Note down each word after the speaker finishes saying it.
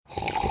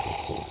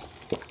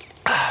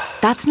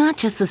That's not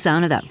just the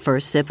sound of that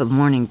first sip of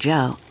Morning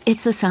Joe.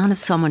 It's the sound of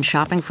someone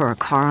shopping for a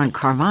car on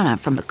Carvana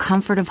from the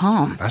comfort of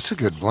home. That's a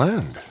good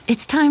blend.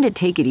 It's time to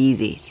take it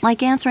easy,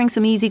 like answering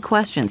some easy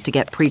questions to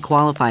get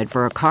pre-qualified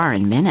for a car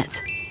in minutes.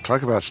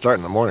 Talk about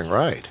starting the morning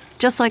right.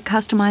 Just like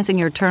customizing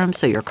your terms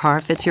so your car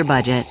fits your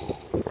budget.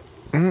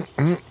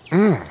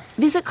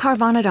 Visit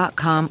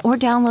Carvana.com or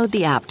download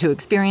the app to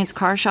experience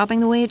car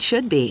shopping the way it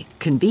should be.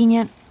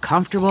 Convenient,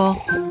 comfortable.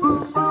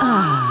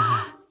 Ah.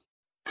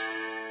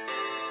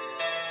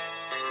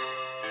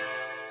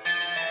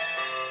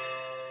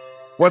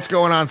 What's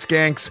going on,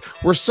 Skanks?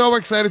 We're so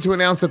excited to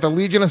announce that the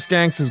Legion of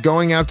Skanks is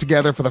going out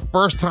together for the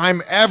first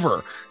time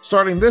ever.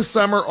 Starting this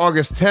summer,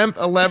 August 10th,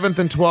 11th,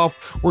 and 12th,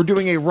 we're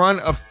doing a run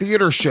of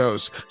theater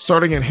shows,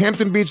 starting in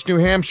Hampton Beach, New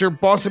Hampshire,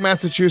 Boston,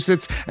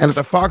 Massachusetts, and at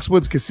the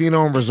Foxwoods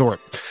Casino and Resort.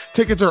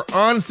 Tickets are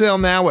on sale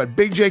now at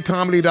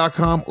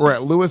bigjcomedy.com or at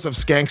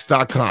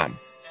lewisofskanks.com.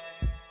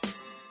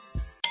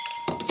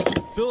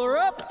 Fill her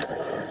up.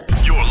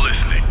 You're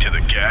listening to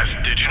the Gas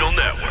Digital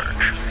Network.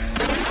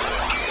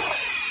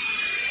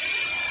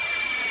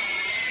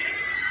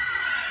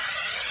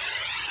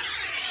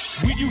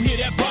 When you hear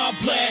that bomb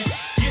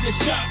blast, get a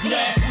shot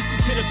glass. Listen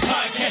to the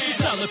podcast,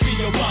 it's all up in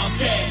your mom's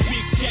ass.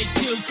 Big J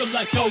kills them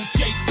like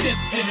O.J.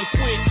 Simpson. A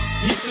quick,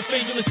 if the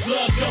fingerless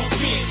glove don't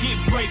fit, get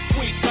break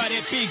quick by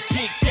that big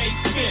dick Dave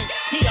Smith.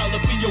 He all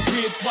up in your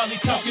ribs while he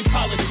talking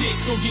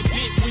politics. Or get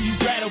bit when you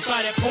rattled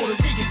by that Puerto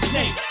Rican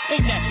snake. They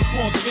natural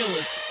born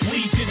killers,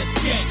 Legion of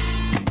Skanks.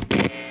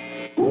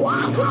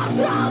 Welcome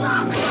to the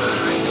club.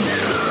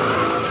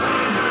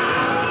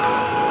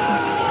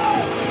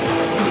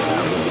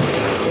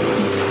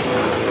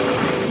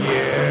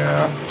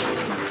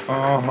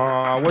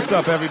 What's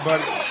up,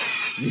 everybody?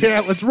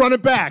 Yeah, let's run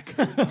it back.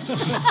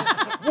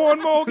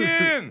 One more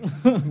again.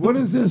 What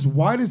is this?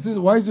 Why is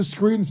the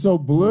screen so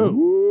blue?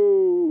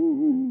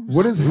 Ooh,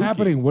 what is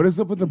happening? What is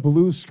up with the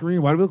blue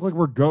screen? Why do we look like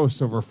we're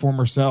ghosts of our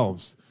former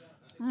selves?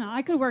 I don't know,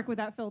 I could work with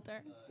that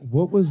filter.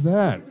 What was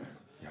that?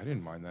 Yeah, I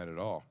didn't mind that at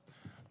all.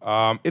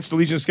 It's the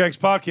Legion of Skanks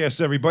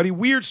podcast, everybody.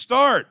 Weird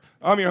start.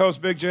 I'm your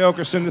host, Big J.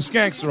 Okerson. The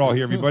Skanks are all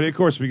here, everybody. Of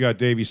course, we got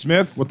Davey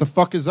Smith. What the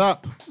fuck is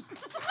up?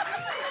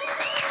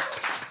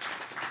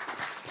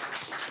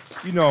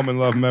 You know him and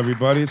love him,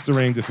 everybody. It's the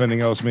reigning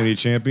defending Ellis Mania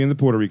champion, the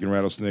Puerto Rican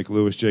rattlesnake,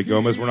 Louis J.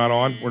 Gomez. We're not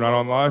on? We're not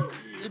on live?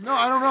 No,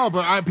 I don't know,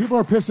 but people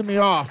are pissing me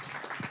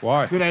off.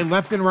 Why? Today,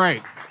 left and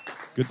right.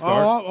 Good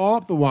start. All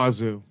up the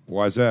wazoo.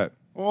 Why is that?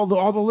 All the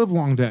live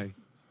long day.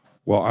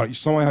 Well,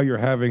 somehow you're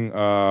having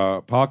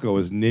Paco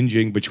is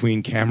ninjing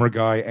between camera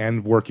guy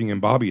and working in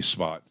Bobby's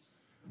spot.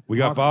 We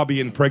got Bobby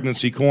in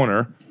pregnancy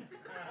corner,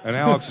 and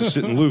Alex is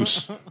sitting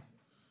loose.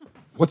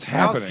 What's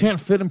happening? Alex can't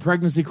fit in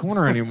pregnancy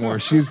corner anymore.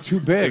 She's too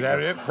big. Is that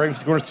it?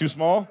 Pregnancy corner's too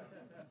small?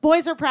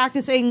 Boys are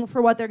practicing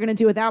for what they're going to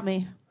do without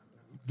me.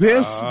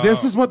 This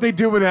is what they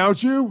do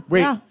without you?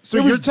 Wait, Yeah. so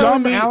It you're was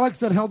telling dumb me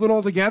Alex that held it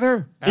all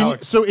together?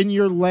 so in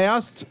your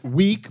last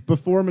week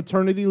before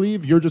maternity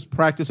leave, you're just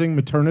practicing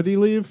maternity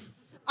leave?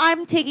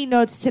 I'm taking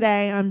notes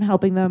today. I'm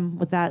helping them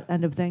with that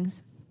end of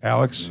things.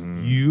 Alex,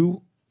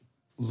 you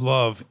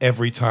love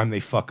every time they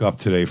fuck up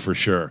today for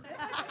sure.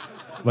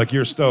 Like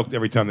you're stoked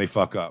every time they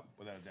fuck up.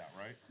 Without a doubt,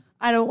 right?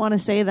 I don't want to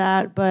say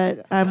that,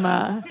 but I'm,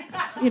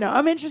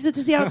 I'm interested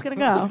to see how it's going to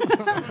go.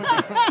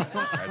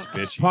 That's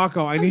bitchy.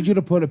 Paco, I need you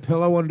to put a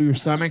pillow under your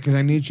stomach because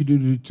I need you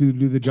to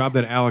do the job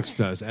that Alex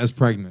does as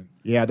pregnant.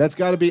 Yeah, that's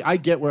got to be. I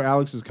get where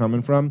Alex is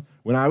coming from.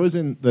 When I was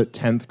in the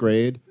 10th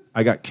grade,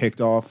 I got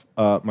kicked off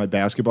my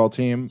basketball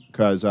team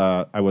because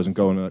I wasn't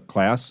going to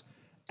class.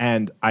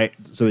 And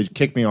so they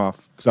kicked me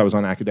off because I was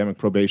on academic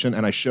probation.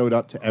 And I showed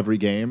up to every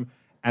game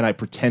and I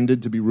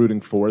pretended to be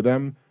rooting for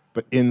them.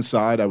 But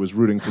inside, I was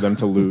rooting for them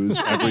to lose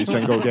every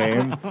single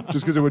game,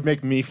 just because it would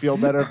make me feel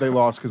better if they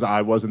lost because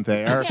I wasn't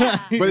there.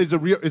 But it's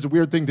a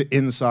weird thing to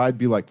inside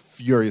be like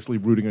furiously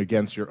rooting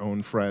against your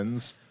own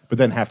friends, but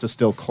then have to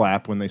still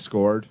clap when they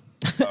scored.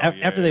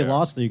 After they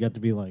lost, though, you got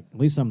to be like, at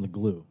least I'm the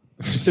glue.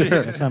 At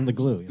least I'm the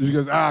glue. She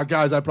goes,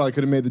 guys, I probably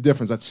could have made the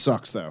difference. That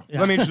sucks, though.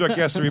 Let me introduce our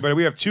guests, everybody.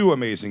 We have two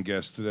amazing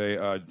guests today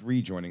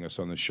rejoining us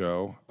on the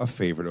show. A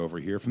favorite over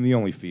here from the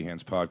Only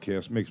Feehans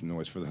podcast. Make some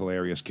noise for the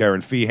hilarious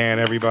Karen Feehan,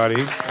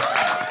 everybody.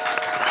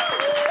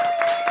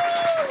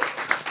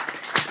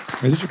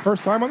 Is this your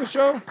first time on the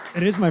show?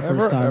 It is my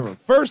first time. Ever.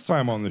 First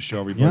time on the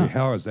show, everybody. Yeah.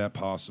 How is that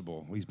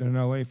possible? Well, he's been in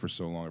L.A. for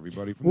so long,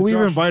 everybody. From Well, we the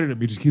even Josh- invited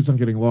him. He just keeps on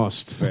getting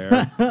lost.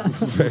 Fair.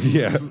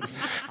 Yeah.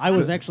 I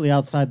was actually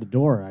outside the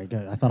door. I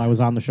thought I was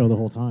on the show the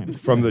whole time.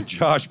 From the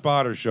Josh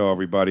Potter Show,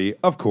 everybody.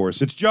 Of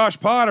course, it's Josh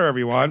Potter,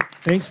 everyone.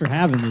 Thanks for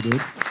having me, dude.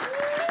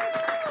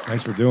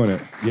 Thanks for doing it.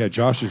 Yeah,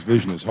 Josh's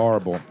vision is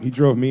horrible. He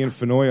drove me and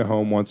Fenoya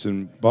home once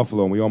in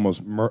Buffalo, and we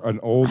almost an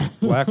old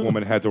black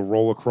woman had to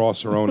roll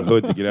across her own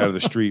hood to get out of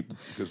the street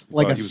because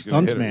Like a he was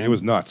gonna hit her. stuntman. It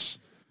was nuts.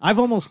 I've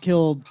almost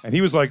killed. And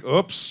he was like,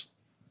 "Oops."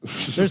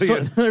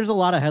 There's a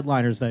lot of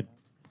headliners that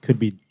could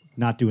be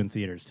not doing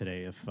theaters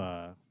today if you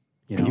know.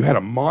 And you had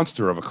a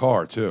monster of a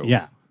car too.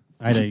 Yeah,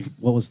 I had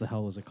what was the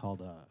hell was it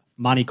called?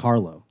 Monte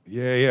Carlo.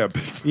 Yeah.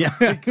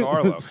 Big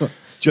Carlo,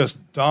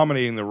 just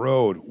dominating the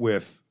road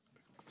with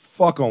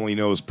fuck only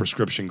knows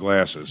prescription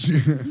glasses.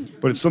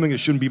 But it's something that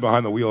shouldn't be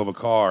behind the wheel of a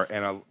car.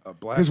 And a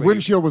black His lady,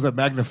 windshield was a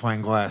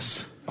magnifying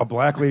glass. a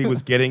black lady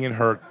was getting in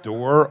her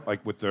door,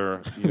 like with their,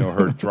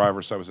 her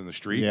driver's side was in the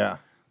street. Yeah.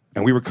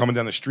 And we were coming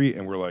down the street,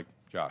 and we're like,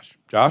 Josh.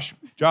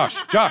 And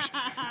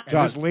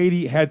this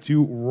lady had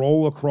to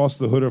roll across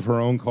the hood of her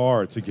own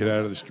car to get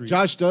out of the street.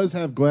 Josh does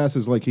have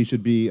glasses like he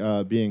should be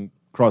being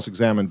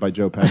cross-examined by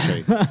Joe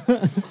Pesci.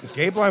 Is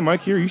Gay Blind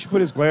Mike here? You should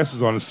put his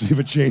glasses on and see if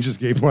it changes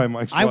Gay Blind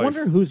Mike's I life.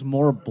 wonder who's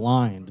more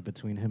blind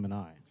between him and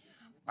I.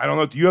 I don't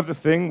know. Do you have the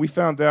thing? We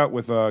found out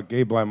with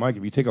Gay Blind Mike,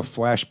 if you take a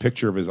flash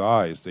picture of his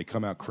eyes, they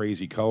come out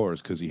crazy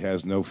colors because he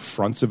has no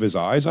fronts of his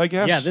eyes, I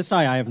guess. Yeah, this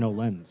eye I have no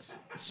lens.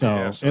 So,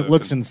 Yeah, so it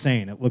looks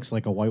insane. It looks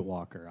like a White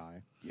Walker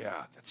eye.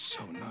 Yeah, that's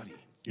so nutty.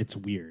 It's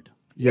weird.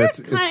 Yeah,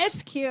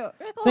 It's cute. You're like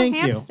a little Thank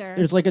hamster. you.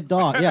 There's like a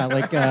dog. Yeah,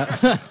 like I've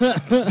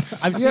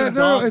seen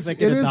dogs that it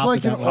get is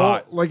like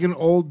adopted an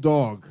old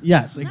dog.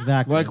 Yes,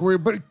 exactly.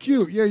 But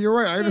cute. Yeah, you're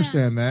right. I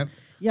understand that.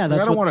 Yeah, Like,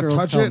 that's I don't what want to girls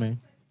touch tell it. me.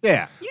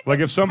 Yeah.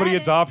 Like if somebody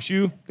adopts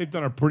you, they've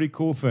done a pretty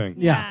cool thing.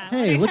 Yeah.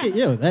 Hey, look at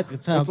you.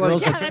 That's how It's like-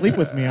 girls that sleep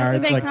with me are.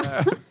 That's It's what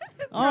like, they call-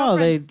 oh,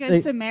 Girlfriend's they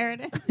Good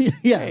Samaritan.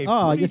 yeah. Hey,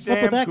 Oh, pretty you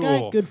slept with damn that guy?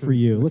 cool. Good for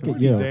you. Look at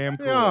you. Damn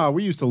cool. Yeah,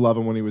 we used to love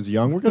him when he was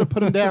young. We're going to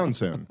put him down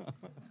soon.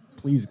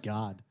 Please,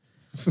 God.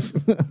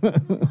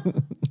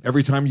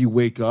 Every time you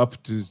wake up,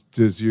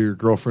 does your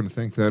girlfriend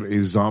think that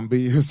a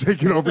zombie has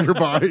taken over your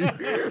body?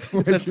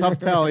 It's a tough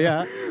tell,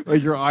 yeah.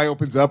 Like your eye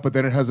opens up, but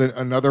then it has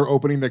another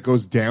opening that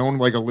goes down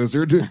like a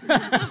lizard. He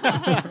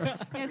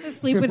has to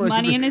sleep with Like,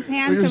 money in his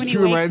hand, so there's when he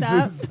two wakes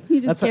lenses. up, he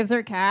just gives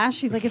her cash.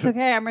 She's like, it's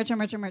okay, I'm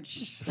rich.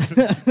 Shh.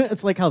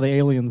 It's like how the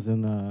aliens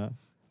in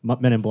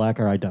Men in Black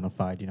are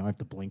identified. I have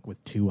to blink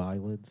with 2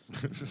 eyelids.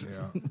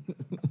 Yeah.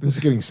 This is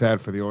getting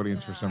sad for the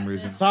audience for some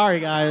reason. Sorry,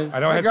 guys. I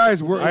know. Hey,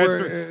 guys,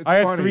 I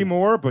had 3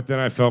 more, but then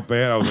I felt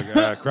bad. I was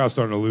like, crowd's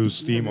starting to lose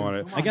steam on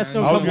it. I guess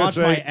don't I was come gonna watch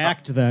say- my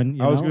act then.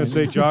 I was going to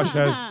say Josh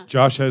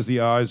has the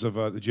eyes of.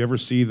 Did you ever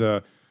see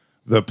the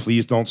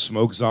Please Don't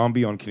Smoke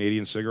zombie on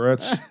Canadian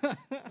cigarettes?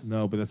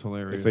 No, but that's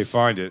hilarious. If they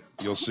find it,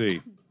 you'll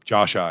see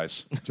Josh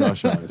eyes.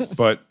 Josh eyes.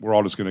 But we're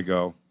all just going to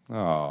go,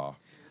 oh.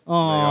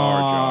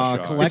 Aw,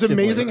 Josh eyes. It's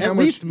amazing how At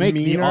much least make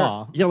me meaner.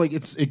 awe. Yeah, like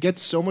it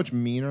gets so much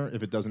meaner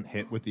if it doesn't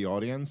hit with the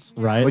audience.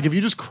 Right. Like if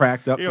you just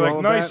cracked up. You're for like, all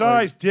of nice that, like-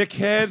 eyes,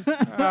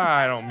 dickhead.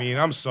 I don't mean,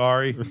 I'm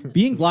sorry.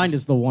 Being blind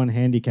is the one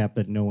handicap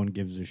that no one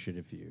gives a shit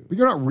if you But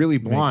you're not really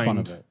make fun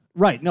blind. of it.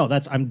 Right. No,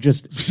 I'm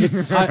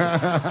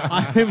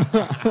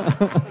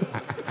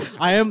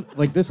I am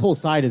like this whole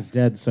side is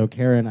dead, so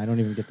Karen, I don't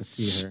even get to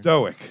see her.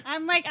 Stoic.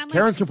 I'm like,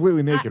 Karen's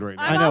completely naked right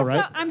now. I'm I know, also,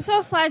 right? I'm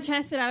so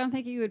flat-chested, I don't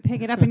think you would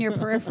pick it up in your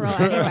peripheral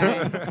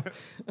anyway.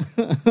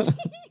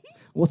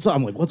 What's up?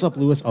 I'm like, what's up,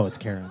 Lewis? Oh, it's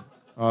Karen.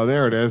 Oh,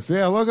 there it is.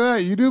 Yeah, look at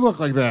that. You do look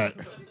like that.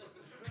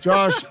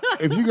 Josh,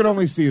 if you could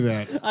only see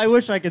that. I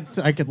wish I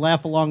could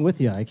laugh along with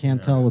you. I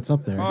can't tell what's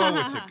up there.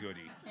 Oh, it's a goodie.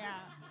 Yeah.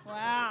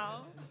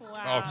 Wow.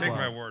 Oh, take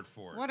my word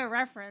for it. What a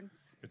reference.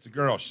 It's a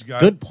girl. She's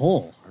got Good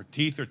pull. Her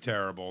teeth are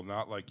terrible,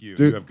 not like you.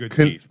 Dude, you have good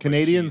teeth. but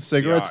Canadian she's the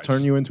cigarettes eyes.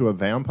 turn you into a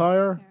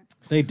vampire?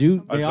 They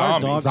do. A They are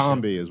zombie. dog shit.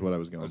 Zombie is what I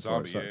was going A for.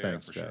 zombie, So yeah,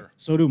 thanks, for Jay. sure.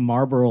 So do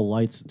Marlboro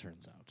Lights, it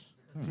turns out.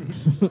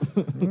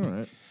 All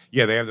right.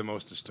 Yeah, they have the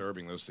most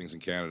disturbing those things in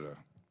Canada.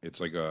 It's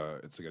like a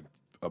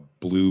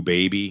blue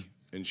baby,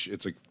 and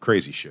it's like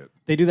crazy shit.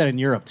 They do that in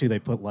Europe too. They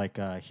put like,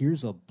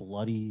 here's a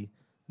bloody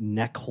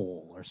neck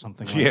hole or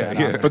something like Yeah, that.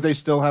 yeah. on it. But they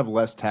still have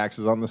less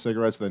taxes on the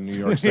cigarettes than New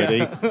York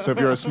City. So if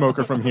you're a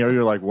smoker from here,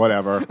 you're like,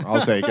 whatever,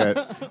 I'll take it.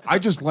 I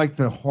just like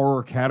the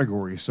horror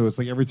category. So it's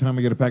like every time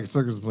I get a pack of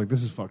cigarettes, I'm like,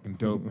 this is fucking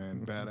dope,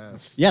 man.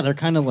 Badass. Yeah, they're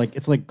kind of like,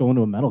 it's like going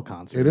to a metal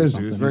concert. It or is, dude.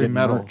 something. It's You very get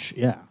metal. merch.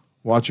 Yeah.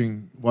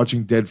 Watching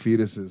dead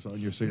fetuses on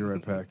your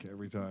cigarette pack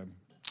every time.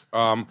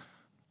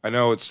 I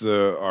know it's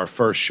our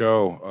first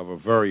show of a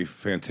very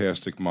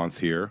fantastic month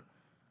here.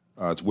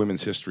 It's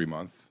Women's History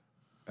Month,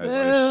 as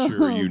I'm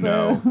sure you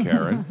know,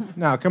 Karen.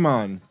 Now, come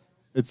on.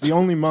 It's the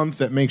only month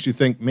that makes you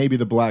think maybe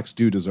the blacks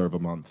do deserve a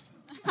month.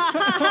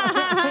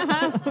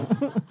 I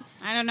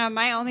don't know.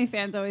 My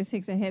OnlyFans always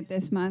takes a hit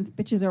this month.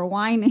 Bitches are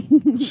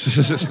whining,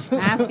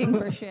 asking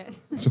for shit.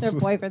 Their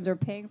boyfriends are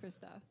paying for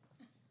stuff.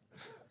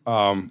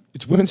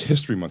 It's Women's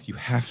History Month. You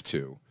have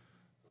to.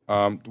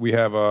 We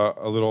have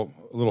a little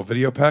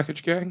video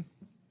package, gang.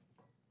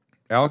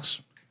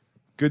 Alex,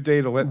 good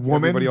day to let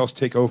everybody else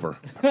take over.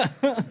 Is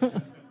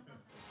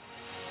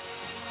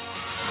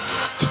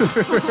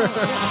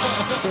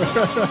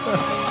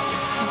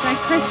that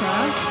Chris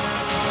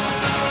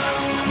Rock?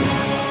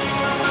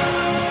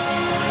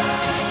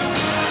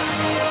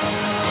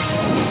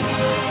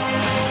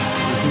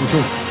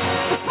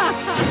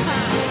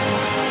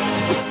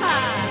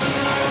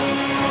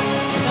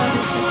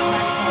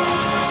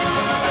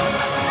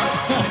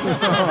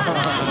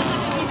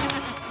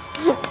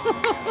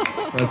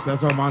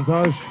 That's our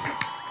montage.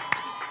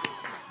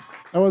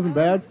 That wasn't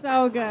bad.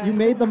 So good. You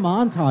made the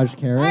montage,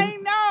 Karen. I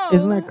know.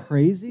 Isn't that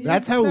crazy?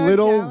 That's how so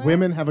little jealous.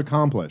 women have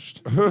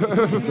accomplished.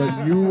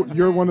 That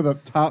you're one of the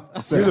top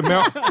 6.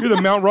 You're the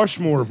Mount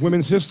Rushmore of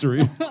women's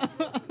history.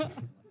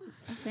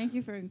 Thank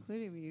Thank you for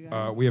including me, you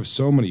guys. We have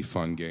so many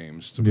fun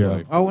games to Yeah.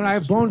 play. Oh, and I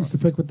have bones to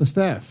pick with the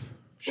staff.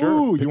 Sure.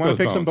 Ooh, Pick you want those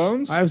to pick some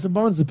bones? I have some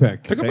bones to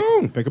pick. Pick a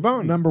bone. Pick a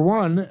bone. Number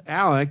one,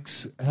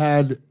 Alex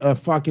had a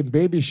fucking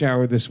baby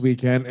shower this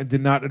weekend and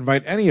did not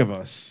invite any of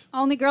us.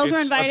 Only girls were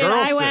It's a invited. girl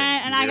I thing,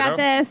 went and I you got know?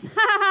 this. Ha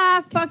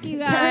ha! Fuck you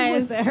guys. Karen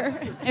was there.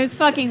 It was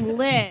fucking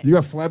lit. You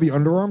got flabby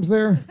underarms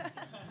there?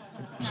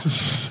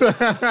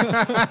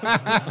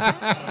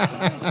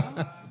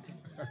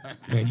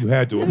 Man, you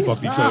had to have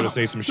fucked each other to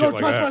say some shit Don't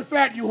like touch that. my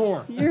fat, you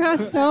whore. You're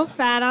so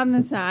fat on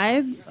the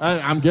sides.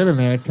 I'm getting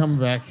there. It's coming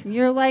back.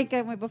 You're like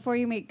before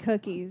you make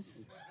cookies.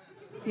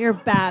 You're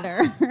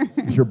batter.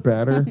 You're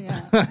better.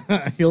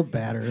 He'll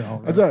batter.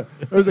 All right.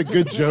 That was a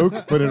good joke,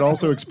 but it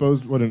also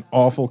exposed what an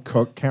awful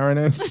cook Karen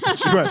is.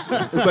 She went,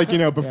 it's like,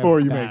 before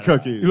you make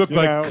cookies. You look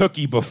like know?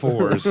 cookie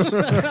befores.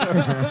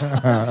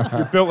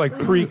 You're built like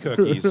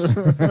pre-cookies.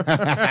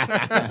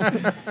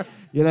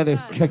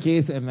 There's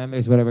cookies, and then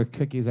there's whatever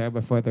cookies are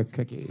before they're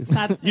cookies.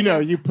 That's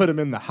You put them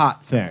in the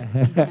hot thing.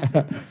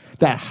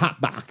 That hot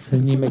box,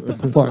 and you make the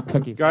before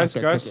cookies. Guys,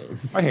 after guys,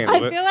 cookies. I I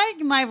handle it. feel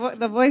like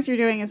the voice you're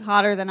doing is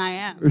hotter than I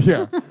am.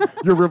 Yeah.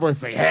 Your real voice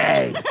is like,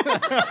 hey,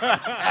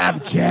 I'm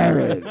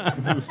Karen.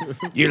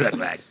 You look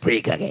like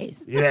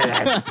pre-cookies. You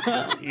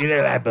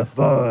look like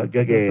before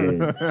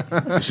cookies.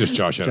 It's just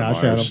Josh Adam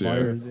Josh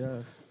Myers. Adam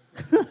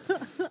yeah.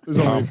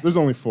 Myers, There's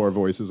only 4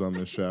 voices on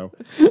this show.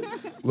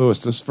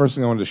 Lewis, this first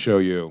thing I wanted to show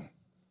you.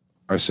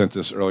 I sent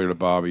this earlier to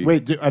Bobby.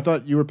 Wait, I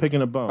thought you were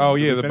picking a bone. Oh,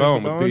 Did yeah, we the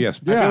finish bone. With,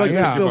 yes. I feel like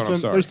yeah.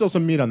 there's still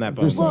some meat on that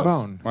bone. There's some Well,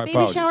 bone. My Baby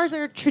apologies. showers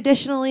are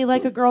traditionally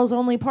like a girls'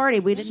 only party.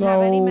 We didn't So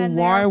have any men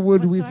there. why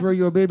would we whatsoever. throw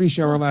you a baby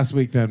shower last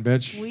week then,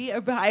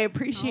 bitch? I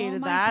appreciated Oh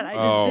my that. God. I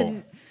just Oh.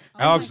 didn't.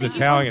 Alex is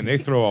Italian. They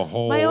throw a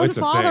whole. My own it's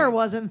a father thing.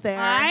 wasn't there.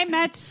 I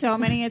met so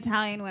many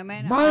Italian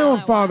women. My all own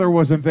at father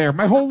once. wasn't there.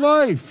 My whole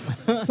life.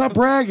 Stop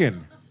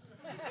bragging.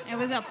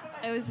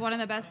 It was one of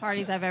the best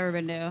parties I've ever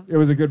been to. It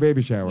was a good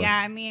baby shower.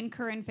 Yeah, me and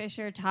Corinne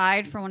Fisher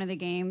tied for one of the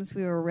games.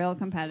 We were real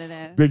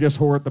competitive. Biggest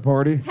whore at the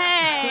party.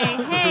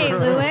 Hey,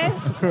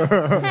 Lewis.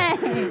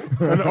 Hey.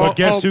 But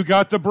guess who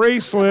got the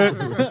bracelet?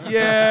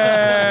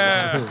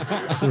 Yeah.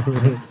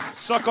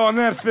 Suck on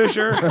that,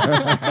 Fisher.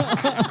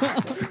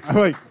 I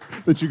like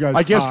that you guys.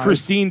 I guess tied.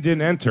 Christine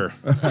didn't enter.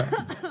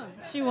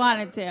 She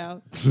wanted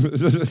to.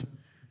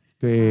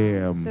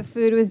 Damn. The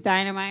food was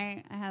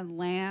dynamite. I had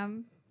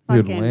lamb. You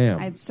had lamb.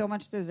 I had so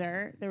much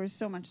dessert. There was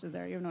so much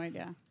dessert. You have no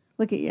idea.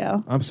 Look at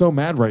you. I'm so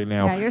mad right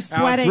now. Yeah, you're Alex,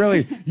 sweating.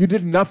 really, you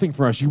did nothing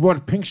for us. You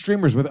bought pink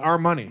streamers with our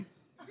money.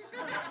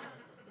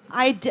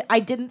 I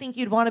didn't think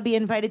you'd want to be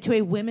invited to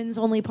a women's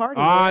only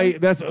party.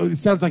 It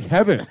sounds like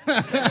heaven.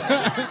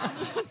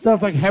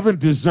 Sounds like heaven,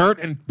 dessert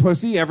and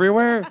pussy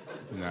everywhere.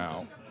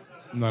 No,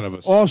 none of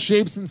us. All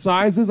shapes and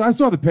sizes. I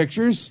saw the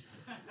pictures.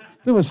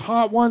 There was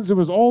hot ones, there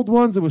was old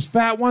ones, there was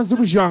fat ones, there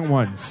was young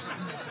ones.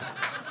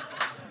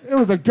 It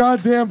was a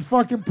goddamn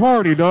fucking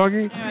party,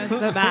 doggy. It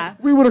was the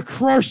best. We would have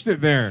crushed it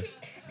there.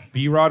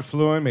 B-Rod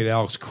flew in, made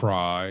Alex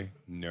cry.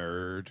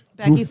 Nerd.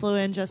 Becky flew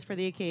in just for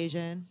the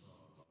occasion.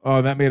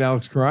 Oh, that made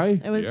Alex cry?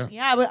 It was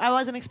I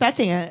wasn't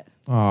expecting it.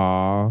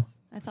 Aw.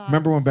 I thought.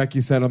 Remember when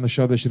Becky said on the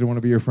show that she didn't want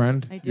to be your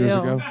friend I do. years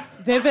ago?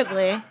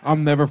 Vividly. I'll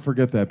never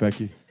forget that,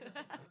 Becky.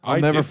 I'll I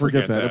never did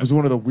forget that. It was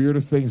one of the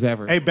weirdest things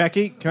ever. Hey,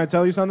 Becky, can I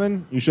tell you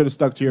something? You should have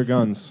stuck to your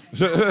guns.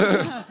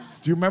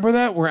 Do you remember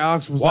that where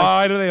Alex was like,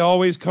 Why do they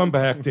always come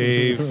back,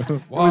 Dave?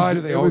 Why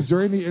do they it was always?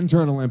 during the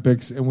intern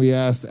Olympics, and we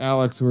asked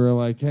Alex. We were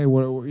like, "Hey,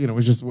 what?" It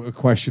was just a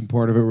question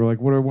part of it. We're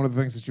like, "What are one of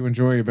the things that you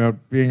enjoy about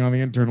being on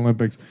the intern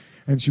Olympics?"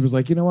 And she was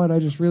like, "You know what? I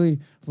just really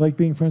like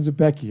being friends with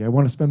Becky. I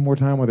want to spend more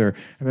time with her."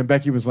 And then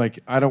Becky was like,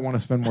 "I don't want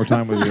to spend more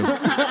time with you."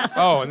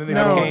 Oh, and then they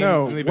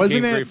became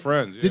Wasn't great it?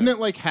 friends. Yeah. Didn't it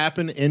like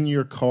happen in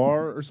your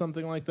car or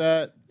something like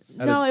that?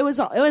 No, it was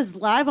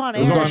live on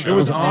air. It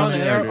was on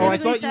air. Oh, I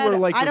thought you were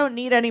like. I don't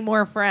need any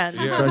more friends.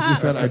 Becky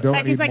said, "I don't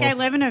Becky's need like, more." I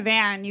live in a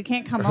van. You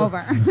can't come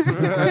over.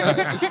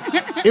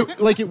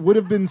 It would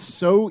have been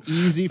so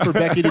easy for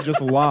Becky to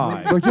just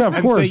lie. Like, yeah, of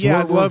and course. Say,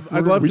 yeah, We're-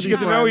 I'd love We to should be get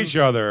to know friends. each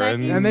other,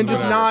 Becky's And then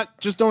just whatever.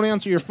 just don't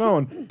answer your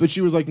phone. But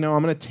she was like, no,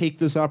 I'm going to take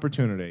this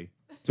opportunity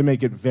to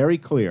make it very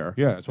clear.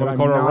 Yeah, that's what that I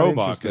call her a I'm not robot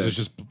interested. because it's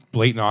just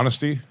blatant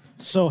honesty.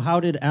 So how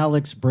did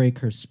Alex break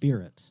her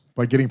spirit?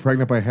 By getting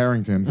pregnant by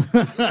Harrington.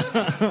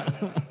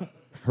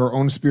 Her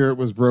own spirit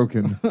was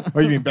broken. Oh,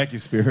 you mean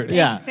Becky's spirit?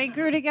 Yeah. They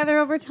grew together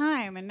over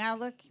time, and now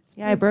look.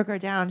 Yeah, I broke her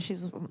down.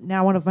 She's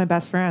now one of my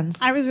best friends.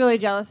 I was really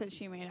jealous that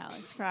she made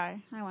Alex cry.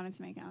 I wanted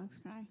to make Alex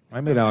cry. I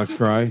made Alex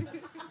cry.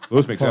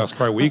 Lewis makes Alex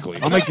cry weekly.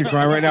 I'll make you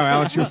cry right now,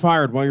 Alex. You're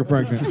fired while you're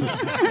pregnant.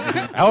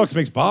 Alex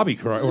makes Bobby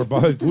cry, or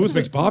Lewis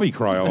makes Bobby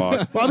cry a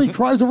lot. Bobby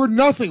cries over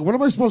nothing. What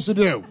am I supposed to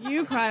do?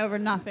 You cry over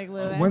nothing,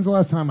 Lewis. When's the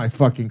last time I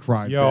fucking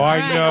cried? Yo, bitch?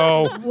 I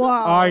know. Whoa.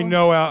 I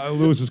know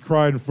Lewis has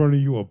cried in front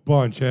of you a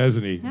bunch,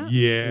 hasn't he?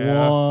 Yeah.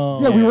 Whoa.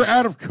 Yeah, we were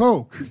out of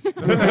Coke.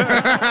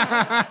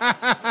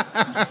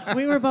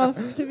 We were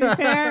both, to be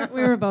fair,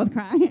 we were both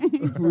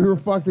crying. We were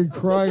fucking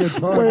crying a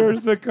ton.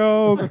 Where's the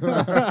Coke?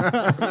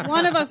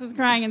 One of us was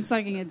crying and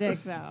sucking a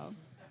dick, though.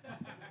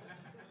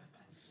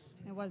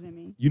 wasn't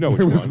me. You know which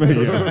It was one.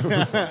 me.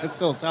 Yeah. It's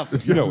still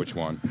tough. You know which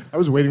one. I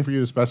was waiting for you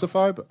to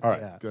specify, but all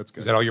right, that's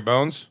good. Is that all your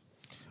bones?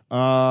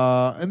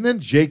 And then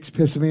Jake's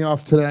pissing me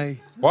off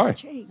today. Why?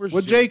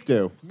 What'd Jake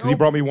do? Because he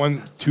brought me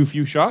too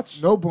few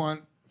shots? No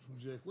blunt from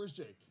Jake. Where's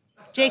Jake?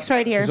 Jake's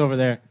right here. He's over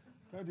there.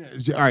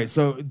 All right,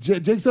 so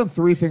Jake's done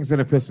 3 things that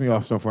have pissed me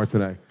off so far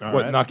today.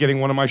 What, not getting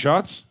one of my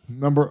shots?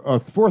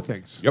 4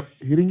 things. Yep.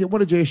 He didn't get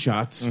one of Jay's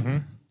shots.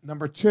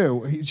 Number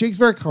 2, Jake's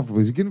very comfortable.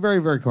 He's getting very,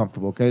 very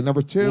comfortable, okay?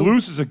 Number 2.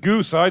 Loose as a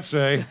goose, I'd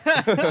say.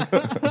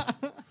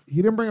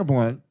 He didn't bring a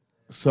blunt,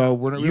 so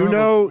we're not. You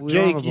know,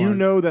 Jake, you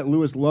know that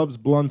Lewis loves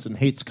blunts and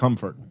hates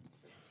comfort.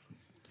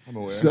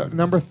 So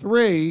number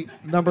three,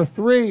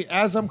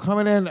 as I'm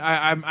coming in,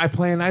 I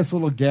play a nice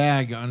little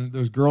gag on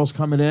those girls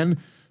coming in.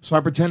 So I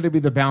pretend to be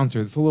the bouncer.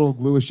 It's a little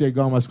Louis J.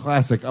 Gomez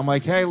classic. I'm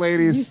like, hey,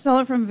 ladies. You stole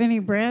it from Vinnie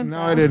Brand.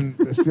 No, I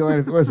didn't steal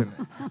anything. Listen,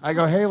 I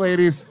go, hey,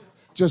 ladies,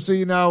 just so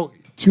you know,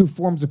 2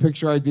 forms of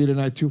picture ID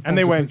tonight, 2 forms And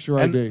they of went, picture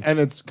and, ID. and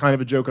it's kind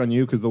of a joke on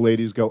you because the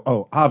ladies go,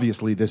 oh,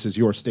 obviously this is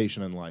your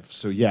station in life.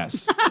 So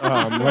yes,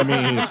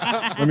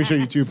 let me show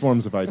you 2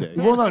 forms of ID.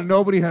 Well, no,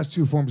 nobody has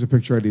 2 forms of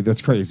picture ID.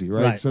 That's crazy,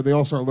 right? Right. So they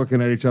all start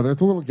looking at each other.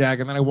 It's a little gag,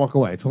 and then I walk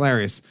away. It's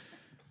hilarious.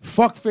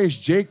 Fuckface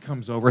Jake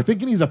comes over,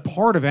 thinking he's a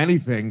part of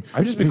anything.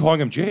 I've just been calling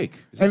him Jake.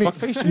 Is it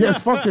fuckface Jake? Yeah,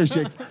 it's fuckface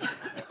Jake.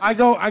 I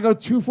go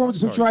 2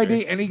 forms of picture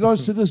ID, and he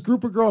goes to this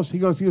group of girls. He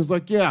was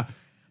like, yeah,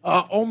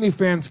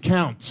 OnlyFans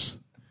counts.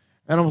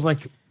 And I was like,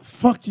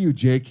 fuck you,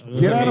 Jake.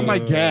 Get out of my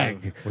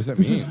gag. What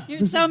does that mean?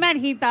 You're so mad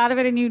he thought of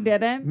it and you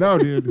didn't. No,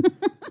 dude.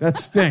 That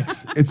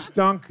stinks. It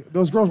stunk.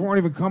 Those girls weren't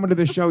even coming to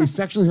the show. He's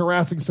sexually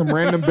harassing some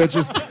random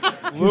bitches.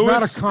 He's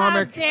not a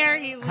comic. How dare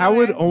you, Louis? How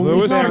would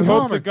Louis, not a I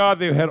hope to comic. God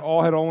they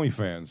all had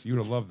OnlyFans. You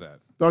would have loved that.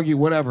 Doggy,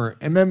 whatever.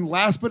 And then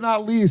last but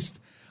not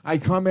least, I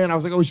come in. I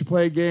was like, oh, we should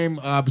play a game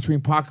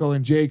between Paco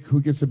and Jake. Who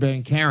gets to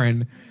bang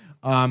Karen?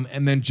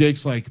 And then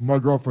Jake's like, my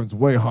girlfriend's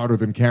way hotter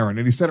than Karen.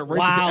 And he said it right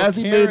Wow, as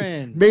he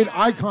Karen. made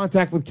eye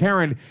contact with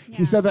Karen.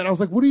 He said that. And I was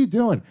like, what are you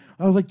doing?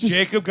 I was like, just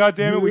Jacob,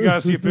 goddammit, we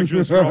got to see a picture of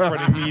this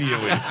girlfriend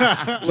immediately.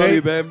 Love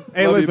you, babe.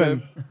 Hey, Love listen.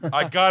 You, babe.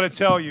 I got to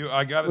tell you,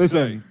 I got to say.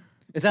 Listen.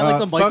 Is that like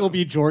the Michael fuck-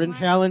 B. Jordan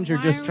challenge? You're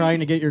just trying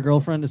to get your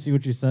girlfriend to see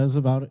what she says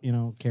about,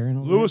 Karen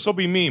over Louis will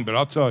be mean, but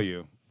I'll tell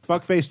you.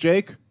 Fuckface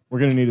Jake, we're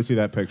going to need to see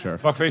that picture.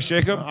 Fuckface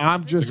Jacob?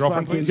 I'm just The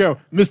girlfriend, fucking- please? Yo,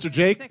 Mr.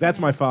 Jake, that's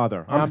my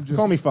father. I'm just-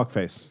 Call me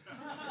Fuckface.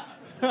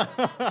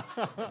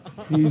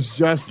 he's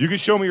just You can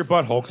show me your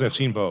butthole because I've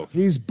seen both.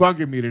 he's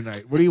bugging me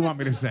tonight. What do you want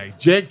me to say?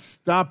 Jake,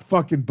 stop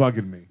fucking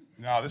bugging me.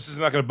 No, this is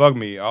not going to bug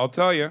me. I'll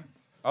tell you.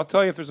 I'll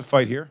tell you if there's a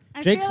fight here.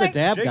 I Jake's feel the like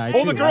dab Jake, guy,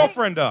 pull too, the right?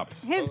 girlfriend up.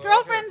 His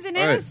girlfriend's an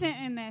right. innocent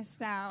in this,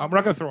 though. I'm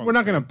not going to throw him. We're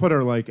not going to put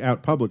her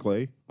out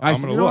publicly. I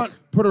said, gonna you know look.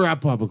 what? Put her out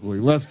publicly.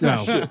 Let's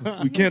go.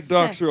 We can't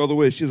dox her all the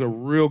way. She has a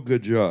real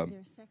good job.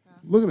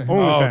 Look at him.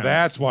 Oh, OnlyFans.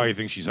 that's why you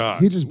think she's hot.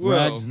 He just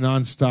brags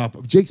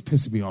nonstop. Jake's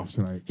pissing me off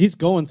tonight. He's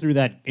going through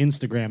that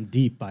Instagram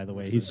deep, by the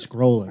way. He's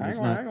scrolling. He's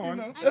not. You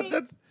know,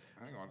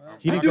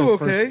 He I didn't do go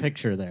okay. first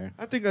picture there.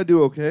 I think I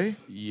do okay.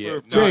 Yeah, no,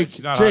 Jake,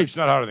 she's not, Jake. she's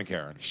not hotter than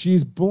Karen.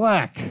 She's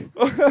black.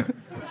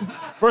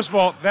 First of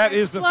all, that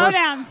is the Slow first.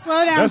 down,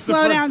 slow down, That's the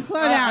slow fir- down,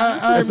 slow down.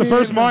 That's the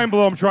first mind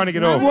blow I'm trying to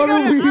get over. What are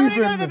we I'm gonna go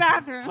to even? the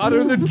bathroom.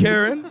 Hotter than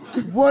Karen.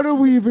 What are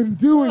we even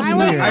doing I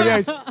wanna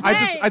here? go-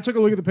 I took a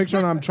look at the picture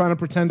and I'm trying to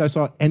pretend I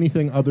saw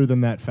anything other than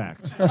that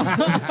fact.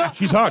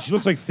 She's hot. She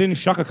looks like thin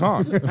Shaka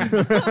Khan.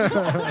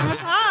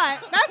 That's hot.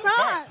 That's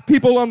hot.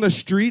 People on the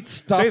street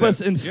stop Say that.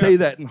 us and Yeah. say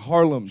that in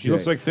Harlem. She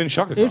looks Jake. like thin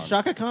Shaka Khan. Is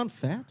Shaka Khan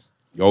fat?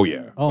 Oh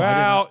yeah. Oh,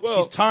 I didn't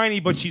She's tiny,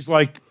 but she's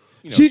like,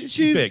 she's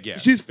big. Yeah,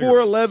 she's bigger.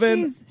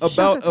 4'11", She's about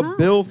Shaka a Khan.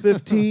 Bill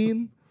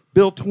 15,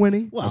 Bill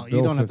 20. Well, you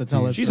Bill don't have to tell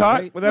 15. us. She's that, hot.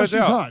 right? Without No, a she's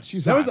doubt. hot.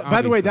 She's That hot. was,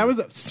 by the way, that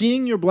obviously. was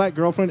seeing your black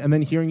girlfriend and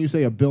then hearing you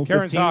say a Bill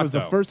Karen's 15 hot, was the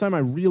though. first time I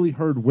really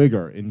heard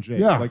Wigger in Jake.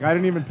 Yeah. Like I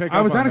didn't even pick up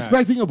I was on not that.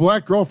 expecting a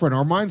black girlfriend.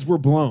 Our minds were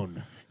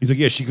blown. He's like,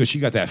 yeah, she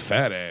got that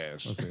fat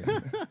ass.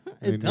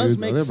 It does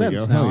make There we sense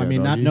go. now. Hell I yeah,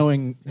 mean, not doggy.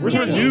 knowing. Where's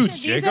her Yeah, nudes, these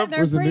Jacob? they're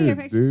Where's the pretty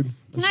nudes, dude?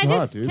 Can She's I hot,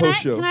 just dude.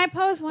 can I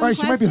pose one Right,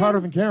 question? she might be hotter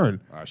than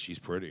Karen. Ah, she's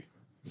pretty.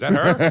 Is that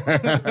her?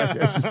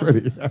 Yeah, she's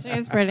pretty. She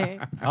is pretty.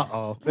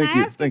 Uh-oh. Thank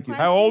you, thank you.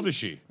 How old is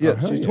she? Yeah,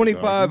 she's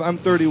 25. I'm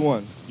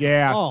 31.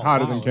 Yeah, Oh,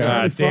 hotter wow. than Karen.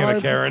 God damn it,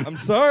 25? Karen. I'm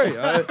sorry.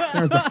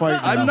 There's the fight.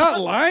 I'm now. not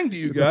lying to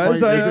you It's a guys.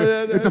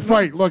 fight. It's a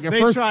fight. Look, at They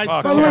first, tried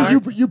by so the way,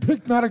 hard. you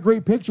picked not a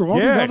great picture. All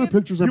Yeah. these other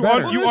pictures are You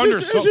better. un- you Well,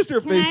 it's just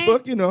her Can I-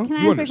 Facebook, you know. Can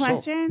I You ask a undersold.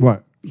 question?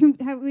 What?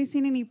 Have we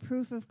seen any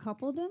proof of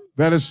coupledom?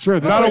 That is true.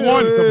 Not a That is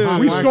one. some hot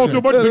We black scrolled chick. through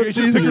a bunch of Yeah, pictures, that's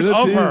just pictures easy,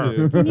 of that's her.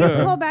 easy. Can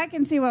you pull back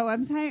and see what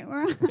website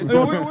we're on?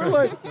 So we're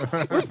like,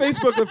 we're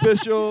Facebook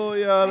official.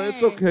 Yeah,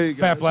 it's okay.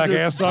 Guys.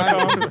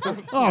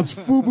 Fatblackass.com. Oh, it's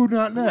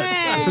fubu.net.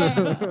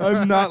 Hey.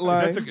 I'm not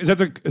lying. Is that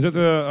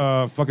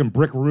the fucking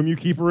brick room you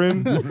keep her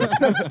in?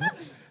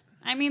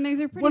 I mean, these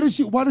are pretty. What is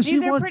she? Why does she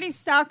These are want? pretty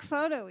stock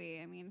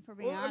photo-y. I mean, for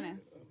being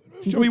honest.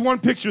 Show me one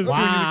picture of the two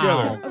of you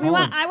Wow.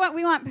 together.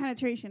 We want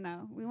penetration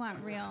though. We want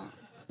real.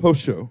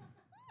 Post show.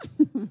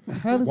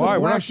 How does Why? a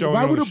We're not black showing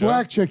Why it on would the a show.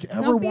 black chick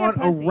ever Don't be a want a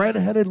pussy.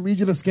 red-headed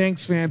Legion of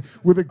Skanks fan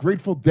with a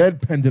Grateful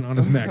Dead pendant on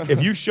his neck?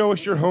 If you show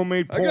us your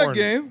homemade I porn, got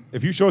game.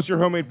 If you show us your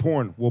homemade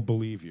porn, we'll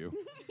believe you.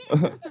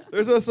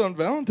 There's us on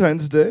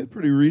Valentine's Day.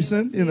 Pretty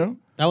recent, you know.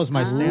 That was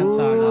my stance on.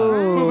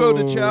 Fugo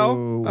de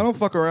Chow. I don't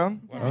fuck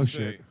around. Oh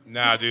shit!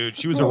 Nah, dude,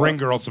 she was a ring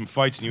girl at some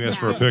fights, and you asked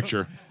for a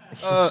picture.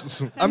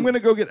 I'm gonna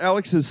go get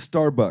Alex's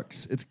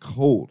Starbucks. It's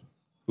cold.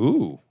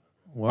 Ooh,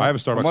 I have a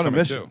Starbucks I'm on a coming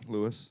mission, too.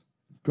 Lewis.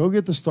 Go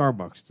get the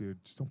Starbucks, dude.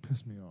 Just don't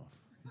piss me off.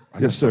 I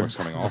got Yes, sir. Starbucks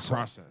coming The also.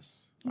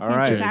 process. You All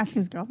can't just right. ask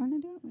his girlfriend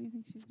to do it? What do you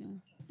think she's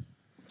doing?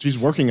 She's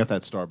working at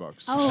that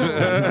Starbucks.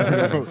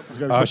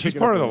 Oh. She's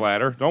part of the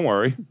ladder. Don't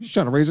worry. She's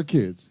trying to raise her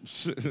kids.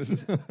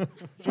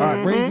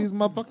 Trying to raise these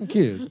motherfucking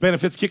kids.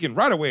 Benefits kicking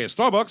right away at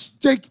Starbucks.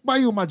 Jake, why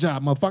you on my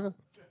job, motherfucker?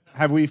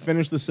 Have we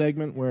finished the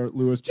segment where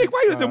Lewis? Jake,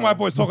 why you let them white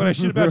boys talking that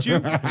shit about you?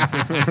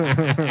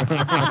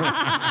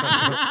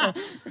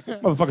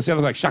 Motherfucker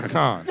sound like Shaka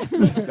Khan.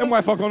 Them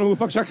white fuck don't know who the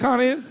fuck Shaka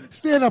Khan is.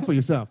 Stand up for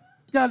yourself.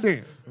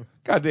 Goddamn.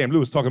 Goddamn,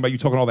 Lewis talking about you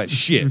talking all that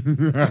shit.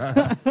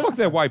 Fuck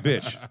that white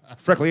bitch.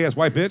 Freckly ass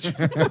white bitch.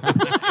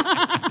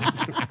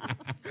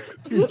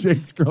 Dude,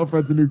 Jake's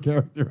girlfriend's a new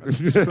character.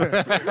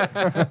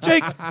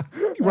 Jake,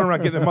 you run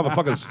around getting them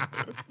motherfuckers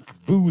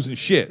booze and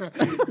shit.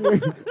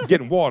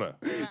 Getting water.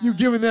 You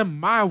giving them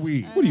my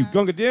weed. What are you,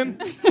 Gunga Din?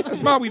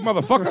 That's my weed,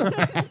 motherfucker.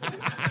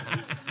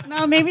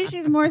 No, maybe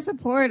she's more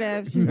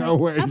supportive. She's No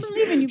like, way. I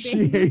believe in you, baby.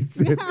 She hates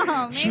it.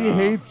 No, She maybe-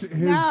 hates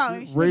his No,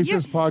 she's like,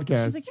 racist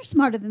podcast. She's like, you're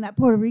smarter than that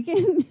Puerto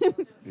Rican.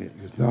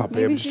 Nah, babe,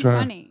 Maybe I'm just she's trying.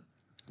 funny.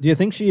 Do you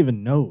think she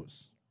even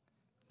knows?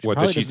 What, that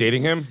probably she's doesn't-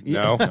 dating him?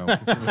 No.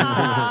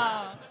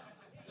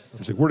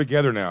 She's like, we're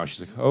together now.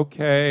 She's like,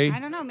 okay. I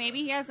don't know. Maybe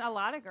he has a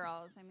lot of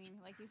girls. I mean,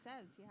 like he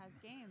says, he has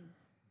game.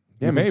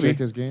 Yeah, You think maybe. Jake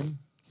has game?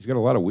 He's got a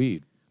lot of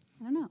weed.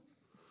 I don't know.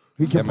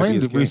 He That might be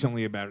his complained game.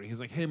 recently about it. He's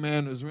like, hey,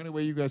 man, is there any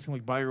way you guys can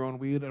like buy your own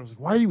weed? And I was like,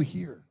 why are you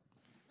here?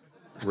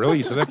 Really?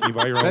 You said that? Can you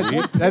buy your own That's-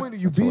 weed? What point are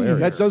you being hilarious.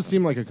 here? That does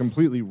seem like a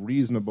completely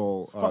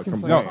reasonable Fucking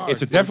complaint. No,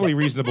 it's a definitely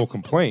reasonable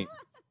complaint.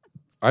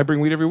 I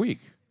bring weed every week.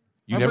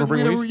 You never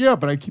bring weed? Yeah,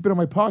 but I keep it in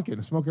my pocket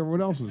and smoke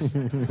everyone else's.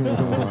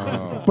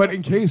 But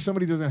in case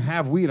somebody doesn't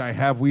have weed, I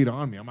have weed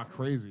on me. I'm not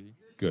crazy.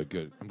 Good,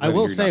 good. I'm I glad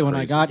will you're say, not when I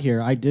crazy. got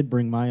here, I did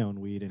bring my own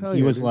weed, and Hell he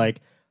yeah, was dude.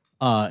 like,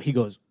 he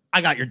goes, I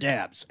got your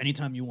dabs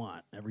anytime you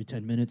want. Every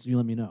 10 minutes, you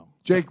let me know.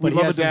 Jake, we But he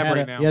love a hasn't dab had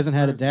right now. He hasn't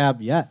had a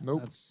dab yet. Nope.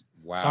 That's-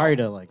 Wow. Sorry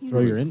to like throw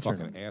your These intern.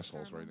 fucking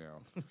assholes right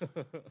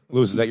now.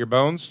 Lewis, is that your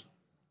bones?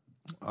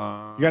 You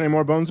got any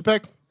more bones to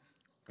pick?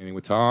 Anything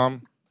with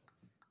Tom?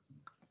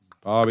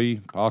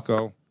 Bobby?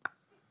 Paco?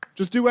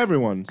 Just do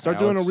everyone. Start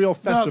doing a Alex. real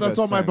No, Festivus that's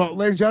all my thing. bones.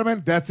 Ladies and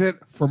gentlemen, that's it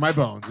for my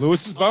bones.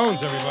 Lewis's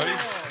bones, everybody.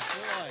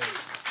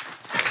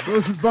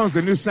 Lewis's bones,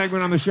 a new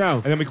segment on the show.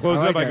 And then we close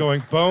I it up like by it.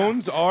 going,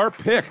 bones are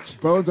picked.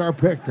 Bones are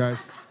picked,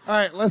 guys. All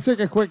right, let's take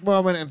a quick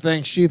moment and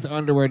thank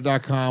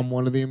SheathUnderwear.com,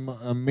 one of the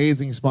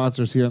amazing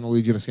sponsors here on the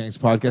Legion of Skanks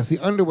podcast, the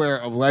underwear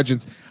of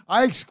legends.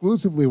 I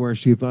exclusively wear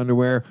Sheath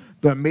underwear.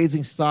 The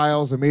amazing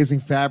styles,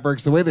 amazing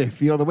fabrics, the way they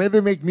feel, the way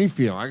they make me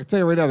feel. I can tell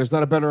you right now, there's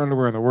not a better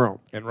underwear in the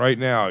world. And right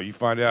now, you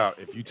find out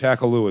if you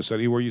tackle Lewis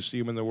anywhere you see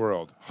him in the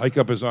world, hike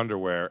up his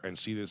underwear and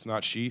see this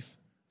not sheath,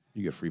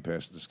 you get free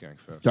pass to the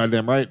Skank Fest.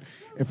 Goddamn right.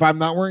 If I'm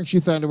not wearing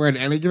Sheath underwear at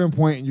any given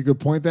point, and you could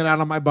point that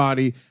out on my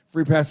body,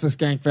 free pass to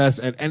Skank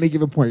Fest at any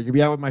given point. You could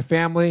be out with my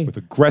family. With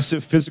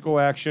aggressive physical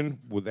action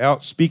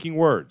without speaking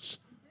words.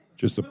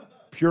 Just a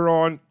pure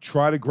on,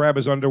 try to grab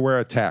his underwear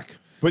attack.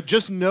 But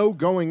just know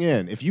going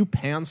in, if you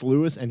pants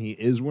Lewis and he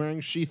is wearing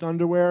sheath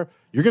underwear,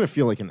 you're going to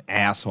feel like an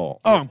asshole.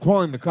 Oh, I'm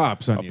calling the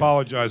cops on you.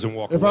 Apologize and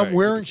walk If away. I'm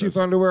wearing Sheath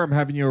underwear, I'm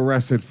having you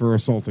arrested for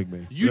assaulting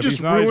me. You If just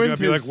he's not, he's ruined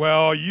gonna be his... like,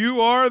 well,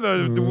 you are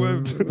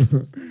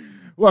the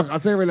Look, I'll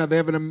tell you right now, they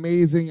have an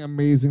amazing,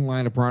 amazing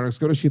line of products.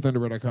 Go to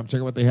sheathunderwear.com, check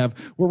out what they have.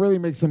 What really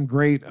makes them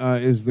great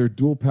is their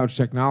dual pouch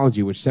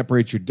technology, which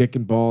separates your dick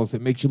and balls.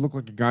 It makes you look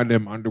like a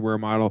goddamn underwear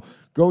model.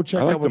 Go check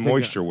I out like what the they got.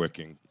 moisture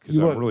wicking because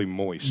You I'm are- really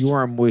moist. You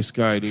are a moist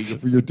guy,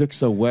 dude. Your dick's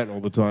so wet all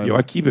the time. Yo,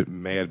 I keep it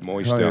mad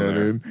moist Hell down yeah,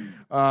 there.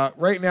 dude.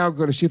 Right now,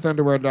 go to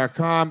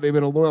sheathunderwear.com. They've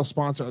been a loyal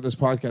sponsor of this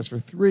podcast for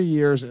 3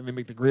 years, and they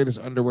make the greatest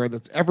underwear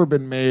that's ever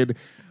been made.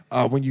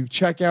 When you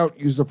check out,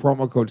 use the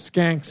promo code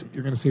SKANKS.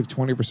 You're going to save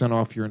 20%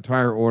 off your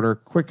entire order.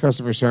 Quick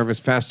customer service,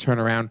 fast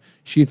turnaround.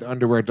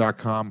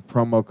 Sheathunderwear.com,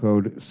 promo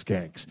code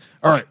SKANKS.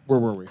 All right, where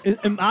were we?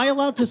 Am I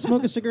allowed to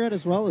smoke a cigarette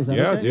as well? Is that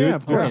Yeah, okay? dude. Yeah,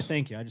 of Okay, course.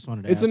 thank you. I just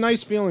wanted to It's a ask.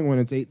 nice feeling when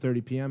it's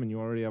 8:30 p.m. and you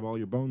already have all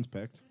your bones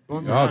picked. Oh,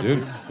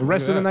 dude. The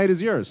rest of the night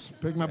is yours.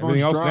 Pick my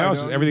bones Everything else dry, now,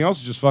 dog. everything else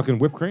is just fucking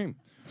whipped cream.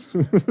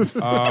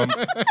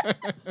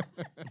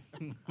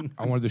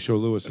 I wanted to show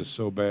Lewis is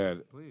so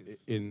bad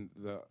in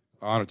the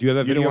honor. Do you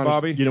have that video,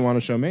 Bobby? You don't want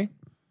to show me?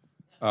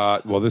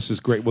 Well, this is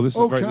great. Well, this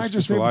Oh, is very. can I this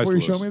just is say for before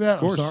you show Lewis. me that? Of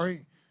course. I'm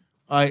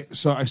sorry.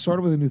 So I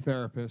started with a new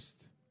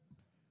therapist,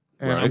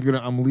 and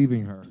Right. I'm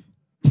leaving her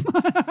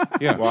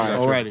Yeah. Why?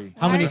 already.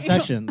 How many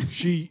sessions?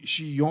 She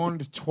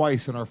yawned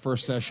twice in our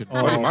first session.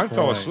 Buddy, mine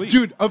fell asleep.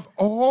 Dude, of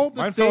all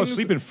the Mine things, fell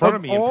asleep in front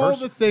of me in all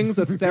person. the things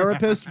a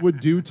therapist would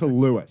do to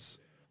Lewis,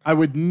 I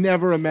would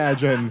never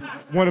imagine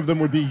one of them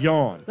would be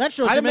yawn. That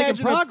shows you're making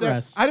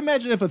progress. I'd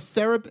imagine if a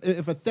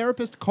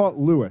therapist caught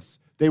Lewis,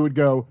 they would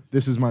go,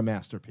 "This is my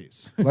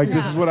masterpiece. Like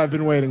this is what I've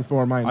been waiting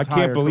for my entire I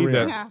can't believe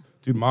career." that.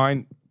 Dude,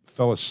 mine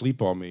fell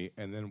asleep on me,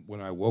 and then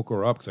when I woke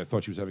her up because I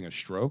thought she was having a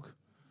stroke,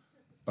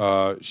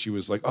 she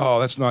was like, "Oh,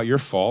 that's not your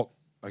fault."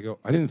 I go,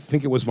 "I didn't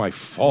think it was my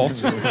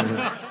fault."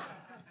 I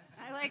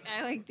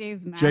like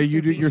Dave's Jay,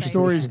 you do, masterpiece your idea.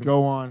 stories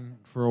go on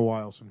for a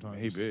while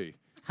sometimes. Maybe.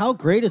 How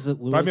great is it,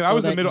 Louis? But I mean, I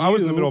was in the middle. I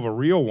was in the middle of a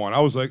real one. I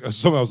was like,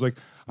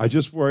 I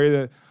just worry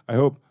that I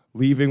hope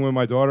leaving when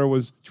my daughter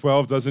was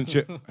 12 doesn't.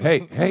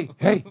 Hey.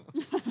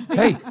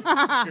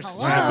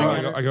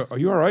 I go, are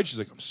you all right? She's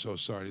like, I'm so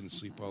sorry, I didn't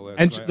sleep well last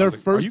And night. their I was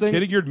like, first are you thing-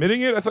 kidding? You're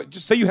admitting it? I thought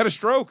just say you had a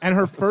stroke. And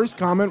her first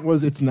comment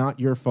was, "It's not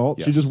your fault."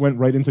 Yes. She just went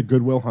right into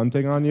Goodwill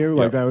Hunting on you.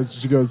 Like that was.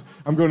 She goes,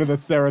 "I'm going to the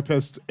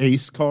therapist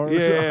Ace card."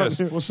 Yes.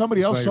 Well,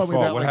 somebody else It's not told your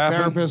me fault. that What like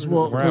happened? therapists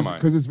will Where am I?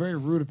 because it's very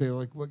rude if they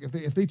like look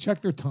if they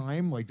check their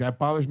time, like that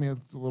bothers me a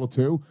little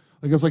too.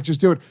 Like I was like, just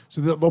do it. So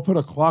they'll put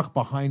a clock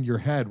behind your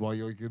head while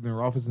you're like, in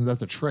their office, and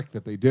that's a trick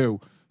that they do.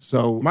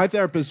 So My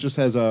therapist just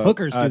has a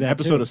Hookers do an that,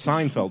 episode too. of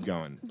Seinfeld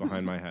going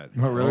behind my head.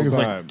 oh really? All It was the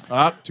like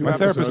time. 2 My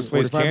episodes, therapist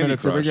plays 45 Candy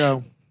minutes. Here we Crush.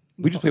 go.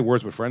 We just play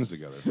Words with Friends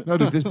together. No,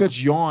 dude, this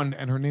bitch yawned,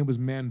 and her name was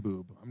Man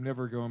Boob. I'm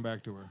never going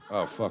back to her.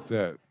 Oh, fuck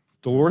that.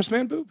 Dolores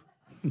Man Boob?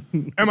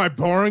 Am I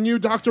boring you,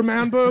 Dr.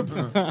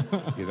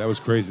 Manboob? Yeah, that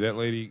was crazy. That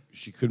lady,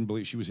 she couldn't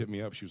believe, she was hitting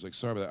me up. She was like,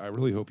 sorry about that. I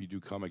really hope you do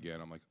come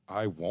again. I'm like,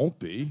 I won't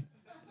be.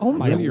 Oh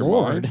my Out of your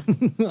Lord.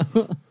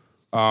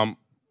 mind.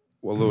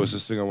 Well, Louis,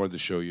 this thing I wanted to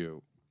show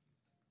you.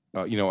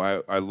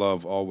 I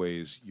love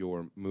always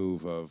your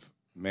move of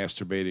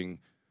masturbating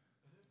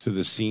to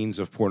the scenes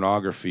of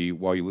pornography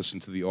while you listen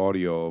to the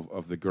audio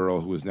of the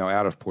girl who is now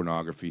out of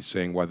pornography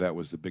saying why that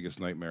was the biggest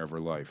nightmare of her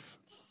life.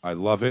 I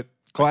love it.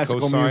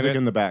 Classical music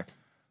in the back.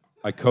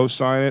 I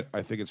co-sign it.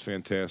 I think it's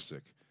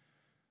fantastic.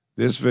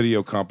 This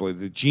video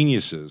compilation, the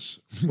geniuses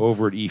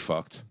over at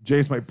eFucked.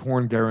 Jay's my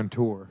porn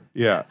guarantor.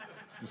 Yeah.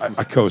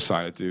 I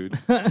co-sign it, dude.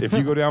 If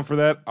you go down for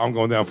that, I'm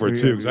going down for it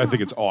too because I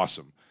think it's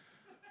awesome.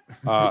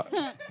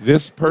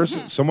 This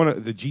person,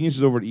 the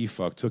geniuses over at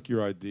eFuck took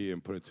your idea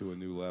and put it to a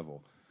new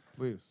level.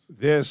 Please.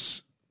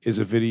 This is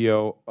a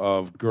video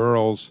of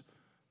girls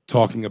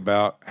talking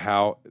about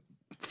how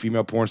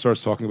female porn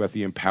stars talking about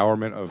the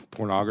empowerment of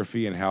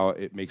pornography and how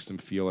it makes them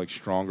feel like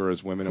stronger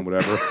as women and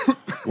whatever,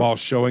 while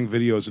showing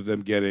videos of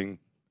them getting.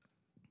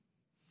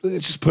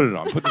 Just put it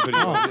on. Put the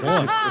video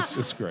on. It's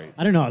just great.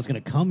 I didn't know I was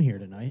going to come here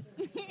tonight.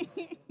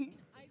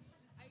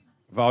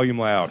 Volume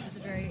loud. She's a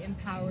very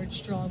empowered,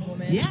 strong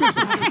woman. You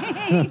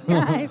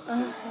guys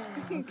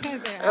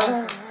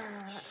are awesome.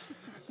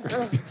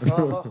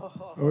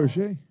 Oh, is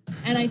she? And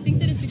I think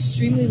that it's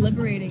extremely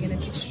liberating and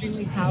it's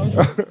extremely powerful.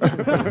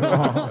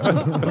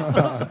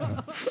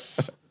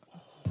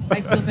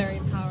 I feel very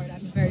empowered.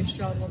 I'm a very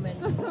strong woman.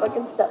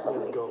 Fucking step on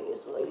me.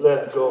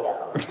 Let's go.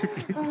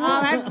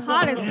 Oh, that's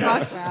hot as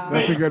fuck, bro.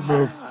 That's a good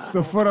move.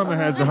 The foot on the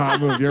head's a hot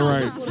move. You're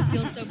right. People to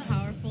feel so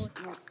powerful.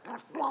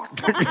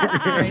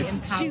 Very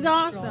empowered, She's strong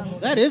awesome. woman.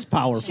 That is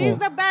powerful. She's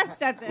the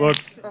best at this. Look.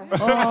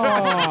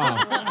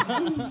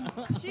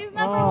 She's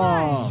number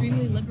one.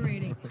 Extremely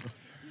liberating.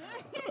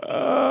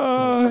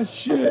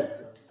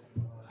 Shit.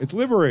 It's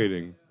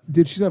liberating.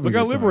 Dude, she's having Look a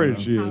how good time, liberated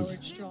though. she Empowered,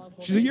 is. strong woman.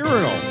 She's a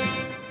urinal.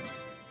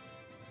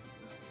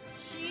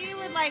 She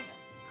would like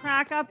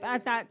crack up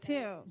at that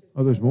too.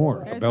 Oh, there's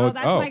more. That's Bella-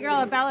 my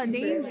girl, Bella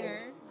Danger.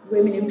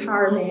 Women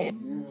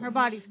empowerment. Her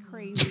body's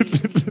crazy.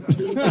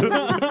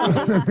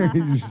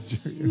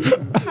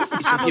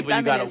 Some people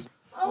you gotta.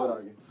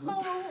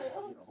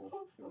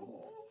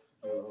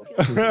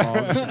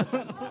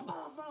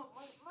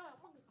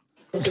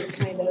 Just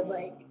kind of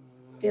like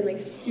been like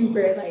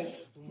super like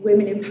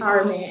women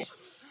empowerment.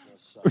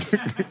 You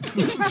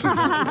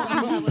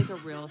have like a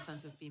real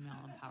sense of female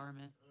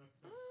empowerment.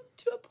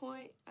 To a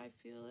point, I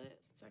feel it.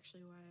 It's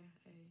actually why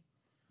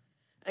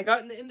I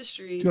got in the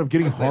industry. Dude, I'm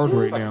getting hard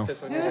right now.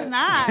 Who's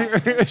not?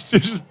 It's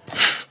just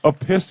a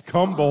pissed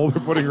cum bowl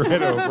they're putting her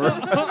head over.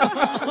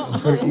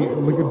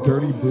 Look at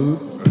dirty boot.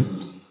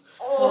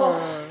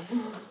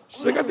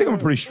 She's like, I think I'm a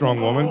pretty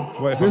strong woman. If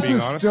I'm This being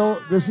is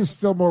honest. this is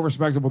still more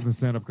respectable than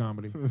stand-up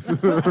comedy. It's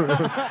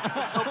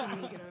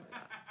helping me get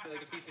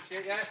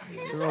over that.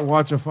 You're gonna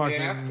watch a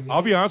fucking.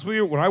 I'll be honest with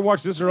you. When I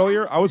watched this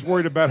earlier, I was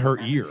worried about her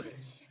ear.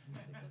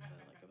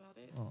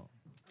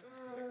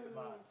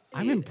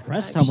 I'm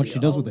impressed how much she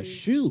does with a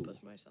shoe.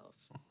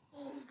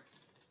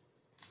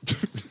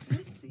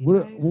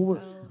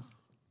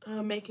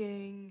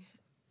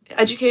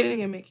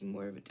 Educating and making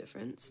more of a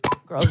difference.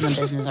 Girls in the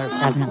business are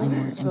definitely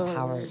more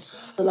empowered.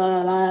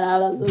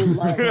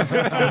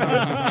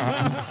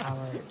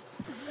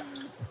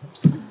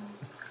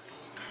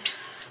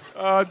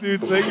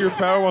 Dude, saying your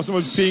power while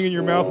someone's peeing in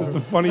your mouth is the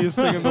funniest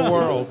thing in the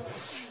world.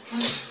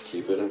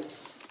 Keep it in.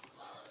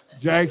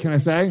 Jay, can I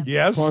say?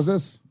 Yes. Pause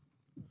this.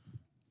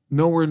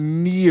 Nowhere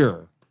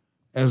near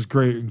as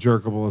great and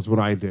jerkable as what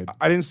I did.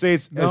 I didn't say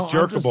it's No, as I'm just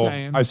jerkable.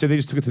 saying. I said they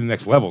just took it to the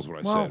next level is what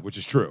I Well, said, which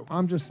is true.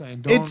 I'm just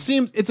saying. It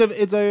seems it's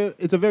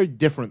a very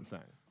different thing.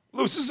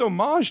 Lewis, this is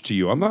homage to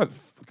you. I'm not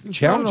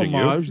challenging you.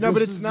 No,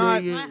 but it's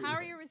not. How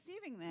are you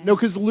receiving this? No,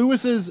 because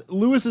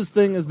Lewis's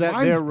thing is that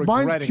they're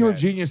regretting mine's pure it.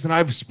 genius, and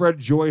I've spread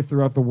joy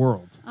throughout the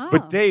world.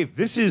 But Dave,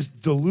 this is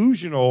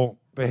delusional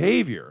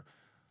behavior.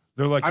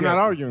 They're like, I'm not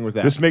arguing with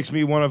that. This makes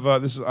me one of I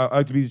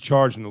like to be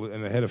charged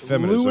in the head of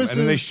feminism, and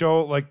then they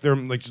show like they're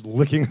like just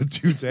licking a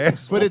dude's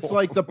ass. But it's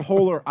like the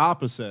polar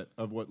opposite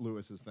of what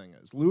Lewis's thing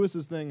is.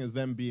 Lewis's thing is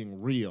them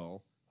being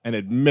real and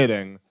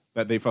admitting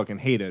that they fucking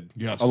hated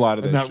a lot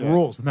of this and that shit.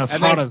 rules, and that's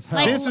hot as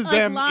hell. This is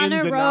them Lana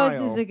in denial.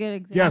 Rhodes is a good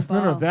example. Yes,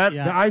 no, that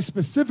I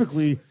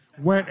specifically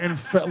went and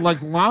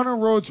like Lana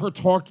Rhodes, her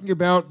talking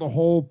about the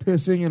whole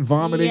pissing and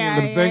vomiting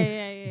and the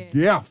thing.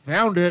 Yeah,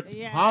 found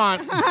it. Hot.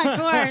 Of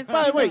course.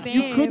 By the way,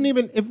 you couldn't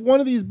even, if one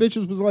of these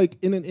bitches was like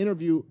in an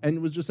interview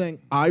and was just saying,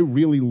 I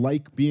really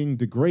like being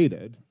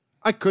degraded,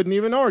 I couldn't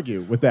even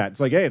argue with that. It's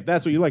like, hey, if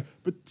that's what you like,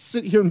 but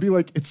sit here and be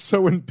like, it's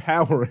so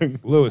empowering.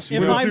 Lewis,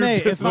 If I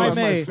may,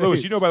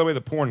 Lewis, you know, by the way,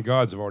 the porn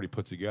gods have already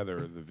put together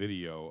the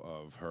video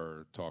of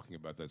her talking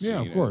about that scene.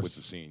 Yeah, of course. With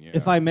the scene. Yeah.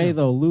 If I may,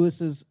 though,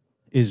 Lewis's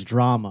is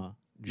drama.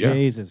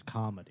 Jay's is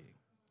comedy.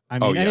 I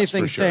mean,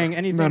 anything saying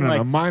anything No,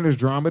 like mine is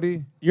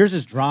dramedy. yours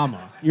is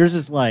drama. Yours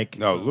is like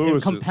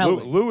Lewis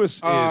compelling. Lewis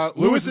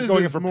is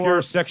going in for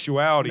pure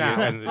sexuality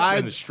and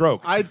the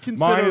stroke. I'd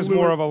consider Mine is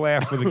more of a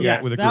laugh with a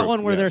Yes, with a that group.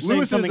 one where they're saying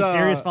Lewis something is,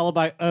 serious followed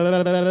by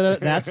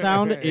that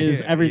sound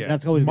is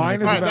that's always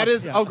Mine is All right, about- that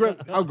is,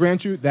 I'll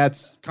grant you,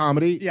 that's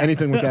comedy.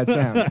 Anything with that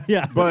sound.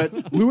 Yeah.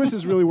 But Lewis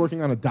is really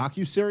working on a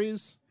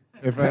docu-series.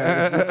 If I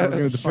was gonna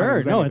define it Sure,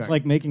 as no, anything. it's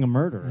like making a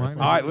murder. Mine is,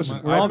 All right,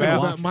 listen, mine, is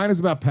about, mine is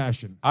about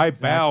passion. I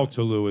bow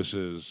to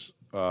Lewis's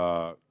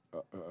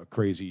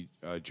crazy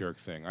jerk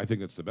thing. I think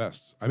that's the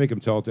best. I make him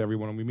tell it to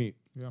everyone we meet.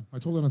 Yeah, I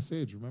told it on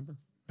stage. Remember?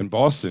 In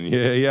Boston,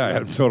 yeah, I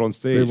had him tell it on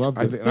stage. They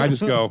loved it. And I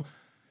just go,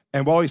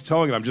 and while he's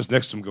telling it, I'm just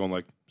next to him going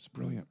like, it's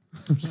brilliant.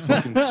 It's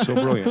fucking so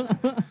brilliant.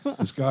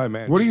 This guy,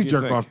 man. What do you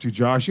just jerk off to,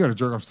 Josh? You got to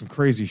jerk off some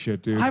crazy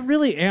shit, dude. I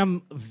really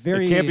am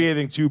very. It can't be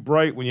anything too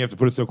bright when you have to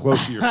put it so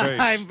close to your face.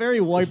 I'm very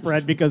white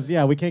bread because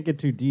we can't get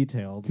too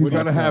detailed. He's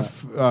got to have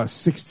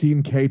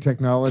 16K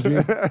technology.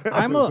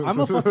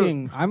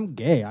 I'm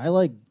gay. I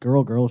like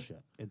girl shit.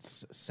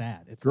 It's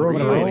sad. It's Girl.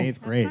 in 8th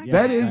grade. Yeah,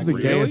 That is the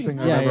exactly. gayest thing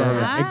I've ever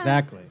heard.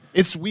 Exactly.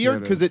 It's weird Yeah,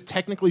 it because is. it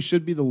technically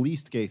should be the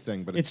least gay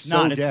thing, but It's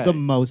so not. It's gay. the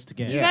most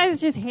gay. You guys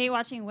just hate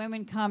watching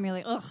women come. You're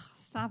like, ugh,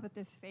 stop with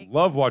this fake.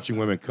 Love watching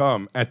women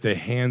come at the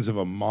hands of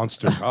a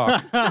monster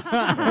cock.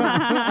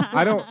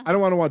 I don't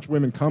want to watch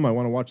women come. I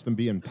want to watch them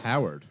be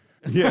empowered.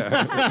 Yeah.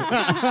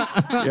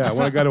 Yeah,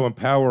 when I got to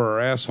empower her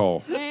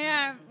asshole.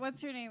 Yeah,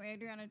 what's her name?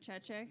 Adriana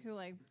Chechik, who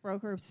like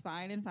broke her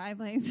spine in 5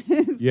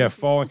 places. Yeah,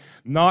 falling.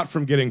 Not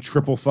from getting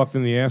triple fucked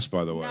in the ass,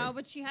 by the way. No,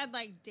 but she had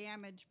like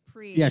damage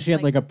pre. Yeah, she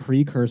had like a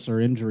precursor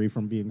injury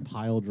from being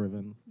pile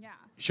driven. Yeah.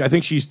 I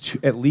think she's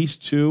at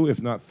least 2,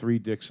 if not 3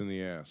 dicks in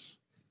the ass.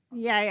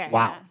 Yeah.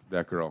 Wow.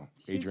 That girl,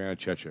 Adriana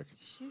Chechik.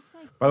 She's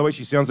like. By the way,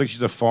 she sounds like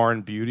she's a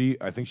foreign beauty.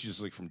 I think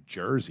she's like from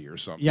Jersey or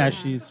something. Yeah,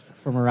 she's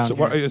from around So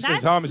here. what, is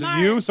That's Tom, is it smart.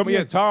 you? Somebody,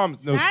 yeah, Tom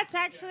knows. That's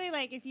actually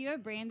like if you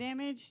have brain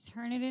damage,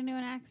 turn it into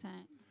an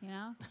accent. You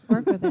know,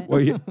 work with it.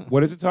 Well,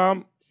 what is it,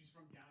 Tom? She's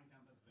from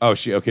downtown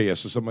Pennsylvania. Okay, yeah.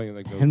 So somebody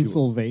like knows people.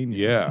 Pennsylvania.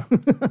 Yeah.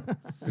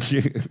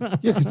 Yeah,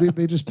 because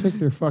they just pick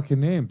their fucking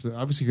names.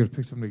 Obviously, you're going to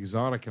pick something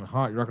exotic and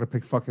hot. You're not going to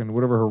pick fucking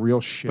whatever her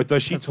real shit. But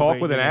does she talk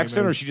with an Pennsylvania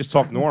accent, name or is. she just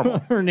talk normal?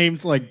 Her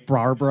name's like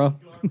Barbara.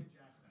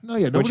 No,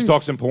 yeah. When she nobody's-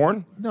 talks in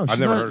porn? No, I've she's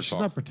never not, heard her she's talk.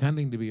 not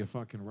pretending to be a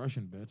fucking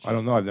Russian bitch. I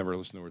don't know. I've never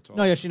listened to her talk.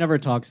 No, yeah, she never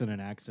talks in an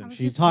accent. was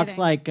She just talks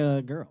kidding. like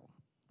a girl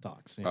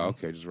talks. you Oh, know?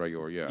 okay, just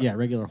regular, yeah. Yeah,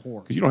 regular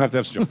whore. Because you don't have to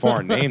have such a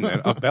foreign name then.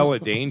 A Bella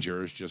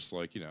Danger is just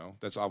like,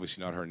 that's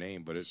obviously not her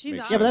name, but it She's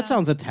makes Yeah, but that sense.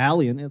 sounds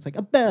Italian. It's like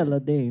a Bella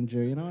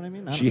Danger. You know what I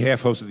mean? I She don't know.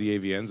 half hosted the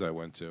AVNs I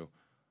went to.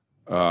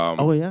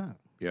 Oh yeah.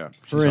 Yeah. Her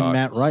she's and hot.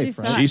 Matt Rife, She's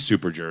right? hot. She's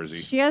super Jersey.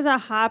 She has a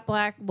hot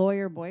black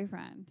lawyer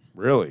boyfriend.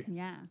 Really?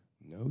 Yeah.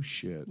 No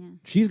shit.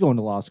 She's going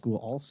to law school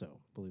also.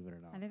 Believe it or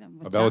not. I didn't.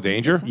 A Bella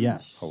Danger?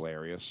 Yes.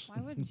 Hilarious.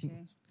 Why wouldn't she?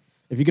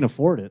 If you can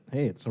afford it,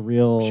 hey, it's a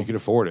real. She could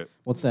afford it.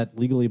 What's that?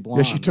 Legally blonde.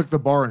 Yeah, she took the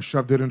bar and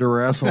shoved it into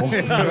her asshole.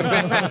 Did you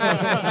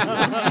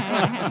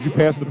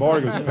pass the bar?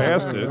 He goes,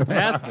 passed it.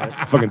 Passed it.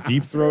 Fucking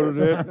deep throated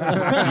it.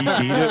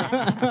 DP'd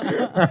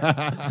it.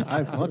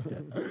 I fucked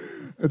it.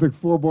 I took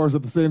 4 bars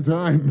at the same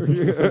time.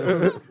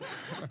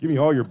 Give me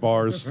all your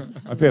bars.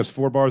 I passed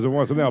 4 bars at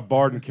once. I'm now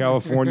barred in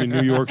California,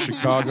 New York,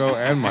 Chicago,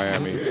 and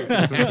Miami.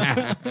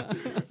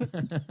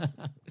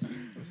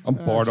 I'm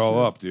barred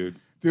all up, dude.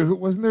 Dude,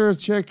 wasn't there a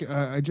chick?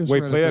 I just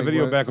Wait, read a play that thing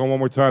video where- back on one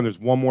more time. There's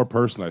one more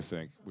person, I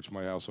think, which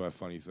might also have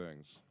funny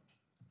things.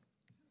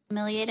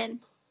 Humiliated.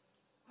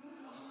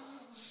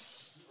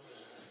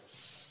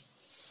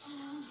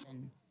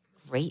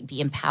 Great.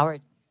 Be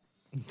empowered.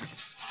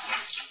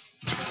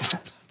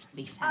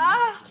 Be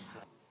feminist.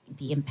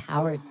 Be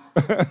empowered.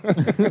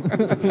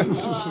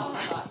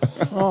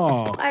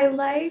 Oh. I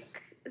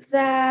like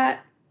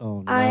that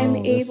Oh, no, I'm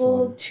this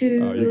able one. to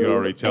You can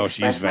already tell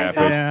express she's vapid.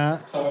 myself. Yeah.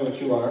 Tell me what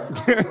you are.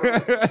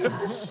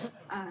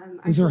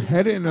 Is her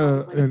head in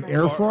an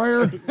air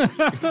fryer? It's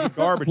a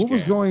garbage What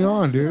was can. going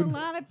on, A dude?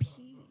 lot of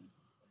pee.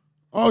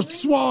 Oh,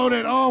 swallowed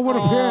it. Oh, what a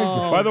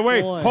pig. By the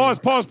way,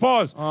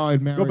 pause. Oh,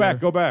 I'd marry Go back, her.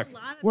 go back.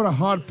 What a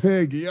hot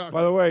pig. Yuck.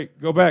 By the way,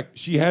 go back.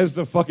 She has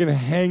the fucking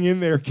hang in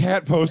there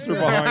cat poster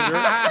behind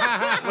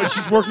her. Like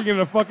she's working in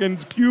a fucking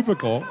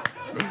cubicle.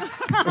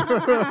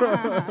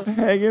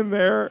 Hang in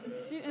there.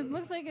 It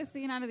looks like a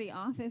scene out of The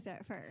Office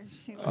at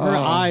first. Her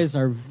eyes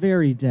are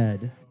very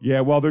dead.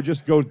 Yeah, well, they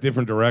just go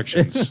different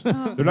directions. They're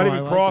not Oh, I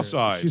even like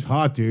cross-eyed. her. She's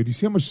hot, dude. You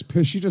see how much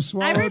piss she just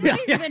swallowed?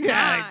 Everybody's been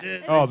hot.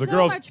 Oh, the so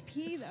girl's much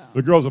pee, though.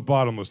 the girl's a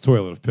bottomless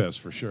toilet of piss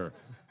for sure.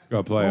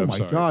 Go play it. Oh I'm my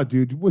sorry. god,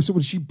 dude! So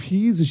when she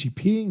pees, is she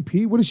peeing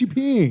pee? What is she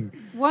peeing?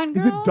 One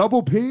Is it girl.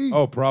 double pee?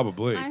 Oh,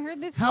 probably. I heard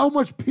this. How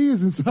much pee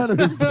is inside of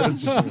this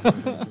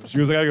bitch? She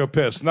goes, I gotta go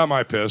piss. Not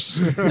my piss.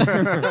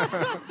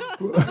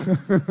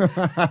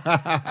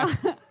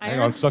 Hang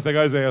on, suck that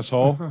guy's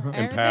asshole. I heard this one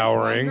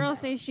Empowering. girl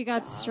say she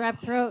got strep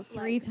throat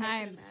 3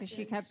 times because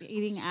she kept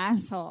eating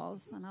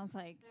assholes, and I was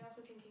like,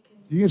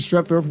 You get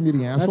strep throat from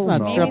eating asshole?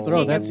 not No. strep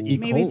throat. That's E.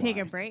 maybe coli. take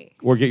a break.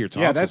 Or get your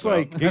tonsils Yeah, that's out.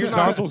 like Get your that's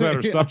not- tonsils out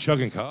or stop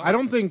chugging cock. I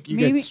don't think you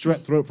Maybe- get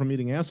strep throat from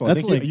eating asshole. That's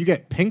I think like- you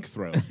get pink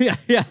throat. yeah,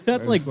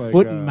 that's like It's like,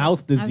 foot and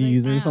mouth I was like,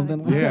 disease or wow,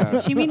 something like Yeah. that.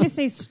 Did she mean to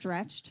say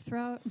stretched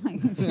throat? Like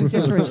she's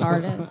just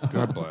retarded.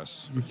 God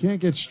bless. You can't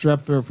get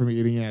strep throat from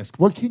eating ass.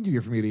 What can you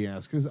get from eating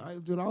ass? Because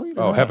dude, I'll eat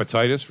Oh, ass.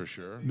 hepatitis for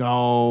sure.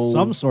 No.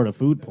 Some sort of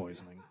food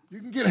poisoning. You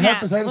can get Yeah,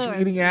 hepatitis Louis,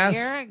 from eating ass.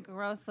 You're a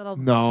gross little.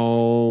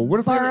 No. What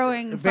if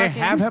Burrowing if they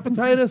have fucking-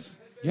 hepatitis?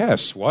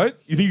 Yes. What?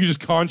 You think you just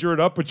conjure it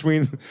up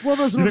between? Well,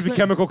 that's you what think I'm the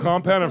chemical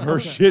compound of her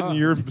shit and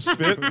your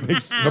spit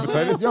makes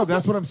hepatitis? Yo,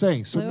 that's what I'm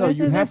saying. So no, Louis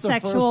you is a have to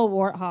sexual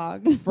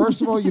warthog.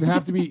 First of all, you'd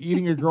have to be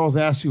eating a girl's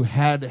ass who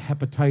had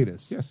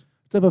hepatitis. Yes.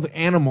 What type of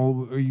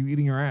animal are you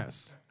eating her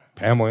ass?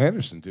 Pamela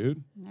Anderson,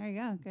 dude. There you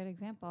go. Good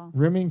example.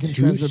 Rimming can Touche.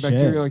 transmit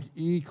bacteria like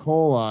E.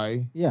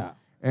 coli Yeah.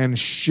 and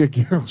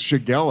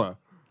Shigella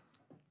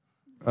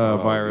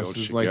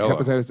viruses like Shigella.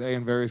 hepatitis A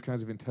and various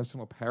kinds of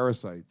intestinal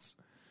parasites.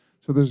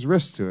 So there's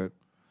risks to it.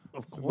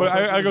 Of course.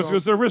 But I go, so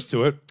there's a risk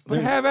to it. But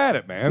have at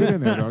it, Get in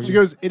man. there, dog. She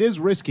goes, it is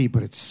risky,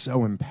 but it's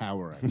so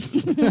empowering.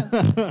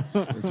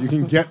 If you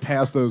can get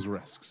past those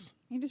risks.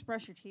 You just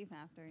brush your teeth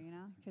after, you know.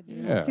 Could be,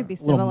 Yeah. could be A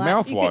little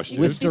civilized. mouthwash, You dude. could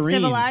be Listerine.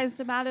 civilized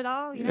about it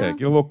all, you know. Yeah,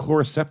 get a little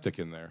chloroseptic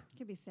in there.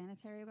 Could be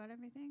sanitary about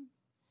everything.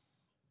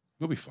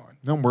 You'll be fine.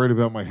 No, I'm worried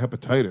about my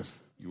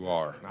hepatitis. You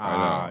are.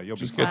 Ah, I know. you'll be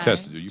Just fine. get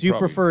tested, dude. Do you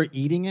probably- prefer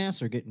eating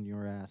ass or getting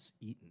your ass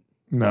eaten?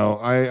 No,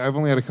 I've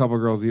only had a couple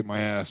girls eat my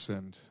ass,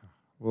 and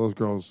well, those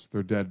girls,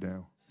 they're dead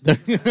now.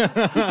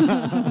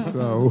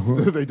 So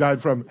They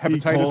died from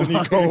hepatitis and E.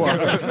 coli.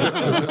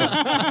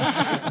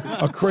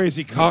 a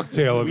crazy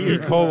cocktail of E.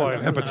 coli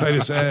and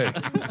hepatitis A,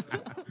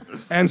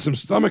 and some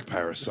stomach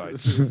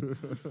parasites.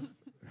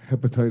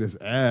 hepatitis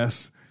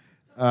ass.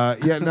 I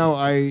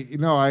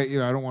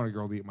don't want a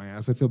girl to eat my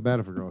ass. I feel bad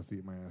if a girl has to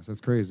eat my ass.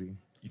 That's crazy.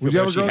 You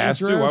feel bad she has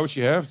to? Why would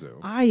she have to?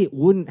 I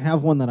wouldn't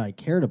have one that I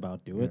cared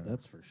about do it.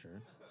 That's for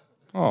sure.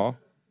 Oh,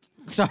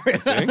 Sorry.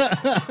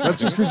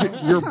 That's just because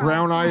your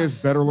brown eye is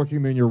better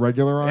looking than your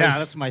regular eyes. Yeah,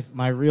 that's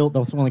my real.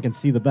 That's the one I can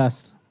see the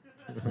best.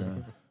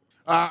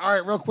 All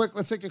right, real quick,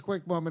 let's take a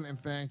quick moment and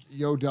thank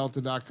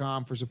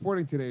YoDelta.com for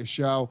supporting today's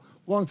show.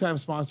 Longtime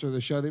sponsor of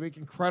the show. They make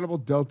incredible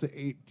Delta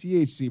 8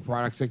 THC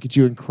products that get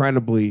you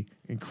incredibly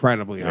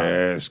high.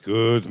 yes,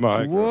 good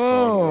microphone,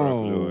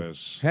 Whoa.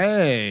 Lewis.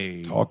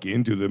 Hey. Talk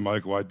into the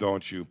mic, why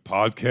don't you?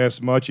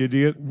 Podcast much,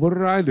 idiot? What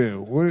did I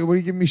do? What are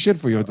you giving me shit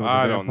for, YoDelta?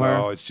 I don't Vampire?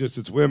 know.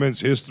 It's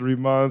Women's History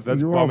Month.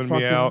 That's You're all bumming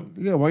me out.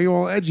 Yeah, why are you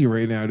all edgy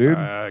right now, dude?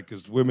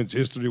 Because Women's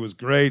History was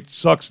great.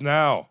 Sucks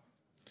now.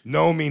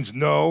 No means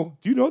no.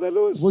 Do you know that,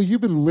 Lewis? Well,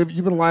 you've been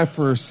alive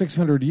for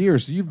 600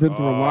 years, so you've been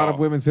through a lot of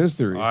women's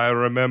history. I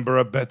remember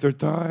a better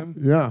time.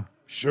 Yeah.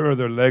 Sure,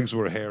 their legs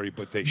were hairy,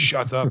 but they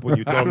shut up when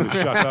you told them to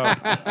shut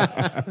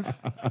up.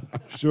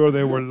 Sure,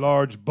 they were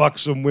large,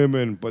 buxom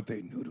women, but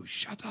they knew to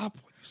shut up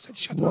when you said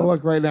shut Well, up.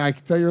 look, right now, I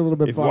can tell you're a little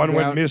bit If bummed one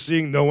went out.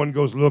 missing, no one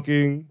goes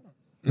looking.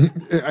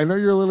 I know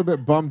you're a little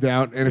bit bummed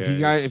out, and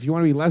Yeah. if you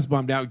want to be less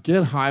bummed out,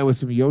 get high with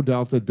some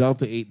YoDelta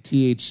Delta 8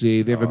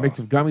 THC. They have a mix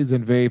of gummies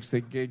and vapes.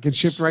 They get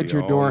shipped right to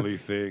your door. Only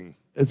thing.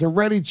 It's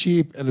already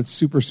cheap and it's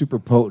super, super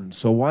potent.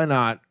 So why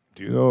not?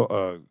 Do you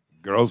know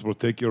girls will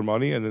take your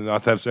money and then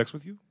not have sex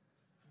with you?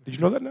 Did you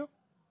know that now?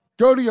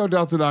 Go to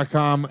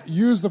YoDelta.com.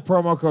 Use the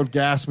promo code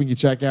GAS when you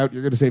check out.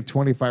 You're going to save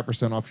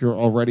 25% off your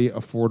already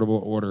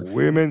affordable order.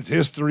 Women's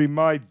History,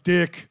 my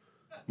dick.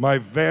 My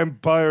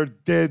vampire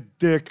dead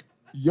dick.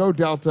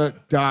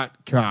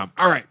 YoDelta.com.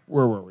 All right,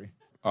 where were we?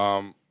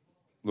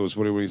 Lewis,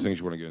 what do you think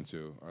you want to get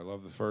into? I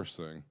love the first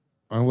thing.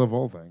 I love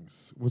all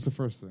things. What's the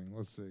first thing?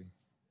 Let's see.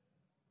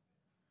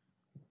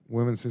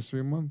 Women's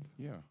History Month?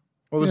 Yeah.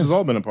 Well, this has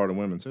all been a part of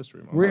Women's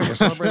History Month.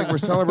 We're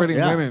celebrating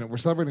Yeah. women. We're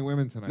celebrating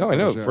women tonight. No, I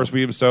know. on the show. First,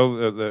 we sell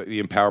the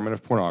empowerment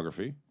of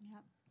pornography.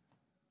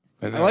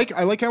 And I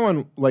like how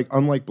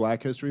unlike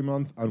Black History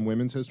Month, on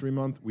Women's History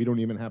Month, we don't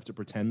even have to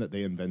pretend that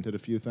they invented a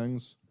few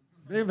things.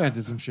 They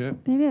invented some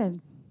shit. They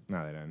did.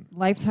 No, they didn't.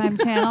 Lifetime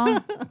Channel.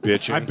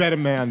 bitching. I bet a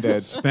man did.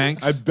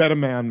 Spanx. I bet a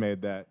man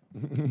made that.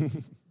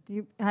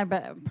 I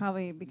bet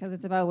probably because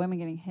it's about women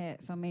getting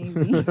hit, so maybe.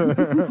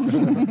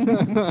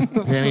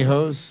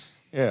 Pantyhose.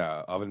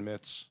 Yeah, oven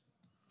mitts.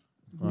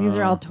 These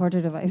are all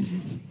torture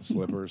devices.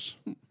 Slippers.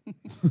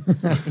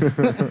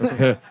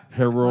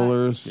 Hair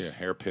rollers. Yeah,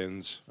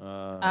 hairpins.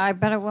 I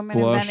bet a woman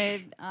Blush.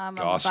 invented a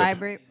Gossip.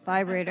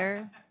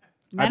 vibrator.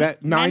 I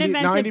bet Men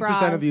invented 90% of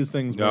bras. these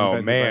things were No,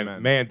 invented by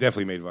men. man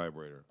definitely made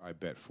vibrator. I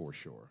bet for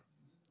sure.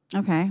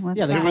 Okay, let's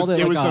Yeah, they go. called it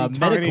it like was a some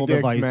tiny medical dick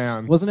device.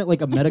 man. Wasn't it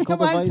like a medical It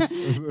was.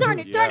 device? Darn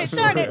it, darn it,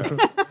 darn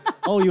it.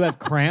 Oh, you have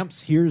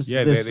cramps? Here's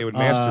Yeah, this. they would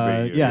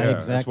masturbate you. Yeah,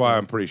 That's exactly. why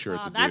I'm pretty sure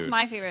it's Oh, a that's dude.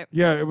 my favorite.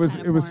 Yeah, it was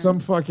some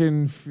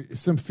fucking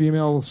some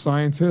female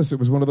scientist. It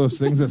was one of those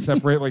things that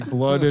separate like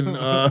blood and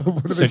what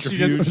are they-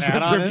 Centrifuge.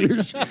 sat on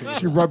it. Centrifuge.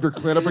 She rubbed her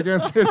clit up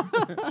against it.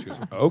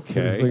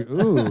 Okay. It's like,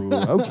 ooh,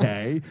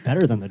 okay.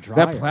 Better than the dryer.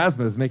 That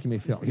plasma is making me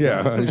feel.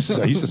 Yeah, I used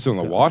to sit on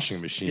the washing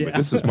machine, but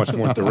this is much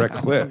more direct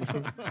clip.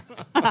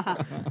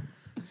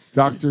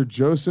 Dr.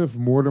 Joseph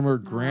Mortimer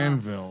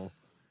Granville.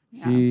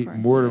 He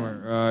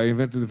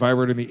invented the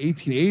vibrator in the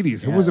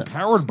 1880s. Who was it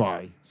powered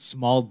by?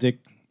 Small dick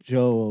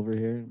Joe over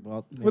here.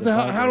 Well, What the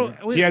hell? How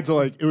do He had to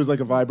it was like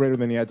a vibrator,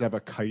 then he had to have a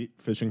kite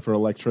fishing for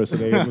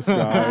electricity in the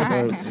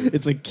sky.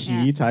 It's a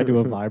key tied to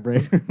a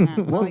vibrator.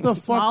 what Like the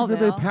fuck did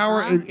they Smallville,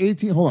 power huh? in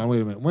 18? Hold on,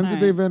 wait a minute. When did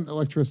they invent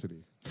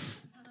electricity?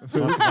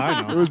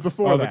 It was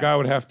before Oh, that. the guy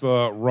would have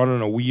to run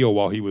on a wheel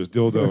while he was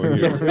dildoing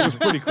you. It was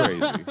pretty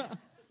crazy.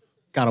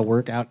 Got to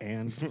work out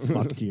and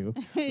fucked you.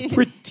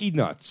 Pretty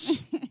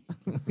nuts.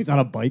 He's on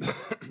a bike.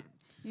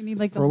 You need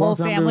like the For a long whole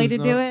time, family to there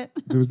was do no- it.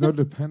 There was no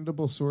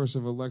dependable source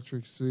of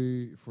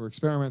electricity for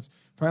experiments.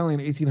 Finally, in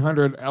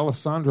 1800,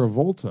 Alessandro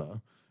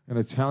Volta, an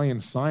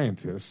Italian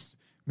scientist,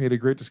 made a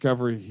great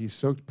discovery. He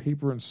soaked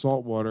paper in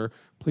salt water,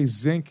 placed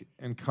zinc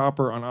and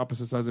copper on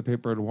opposite sides of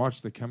paper, and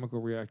watched the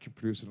chemical reaction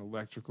produce an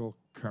electrical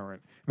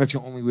current. And that's the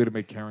only way to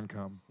make Karen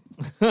come.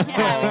 Yeah, we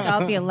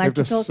call it the You have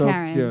to electrical soak-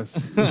 Karen. Yes,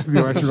 the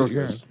electrical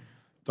Karen.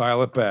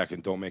 Dial it back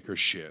and don't make her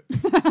shit.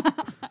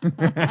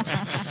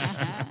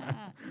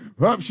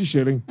 Oh, she's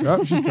shitting.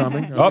 Oh, she's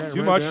coming. Oh, Okay, too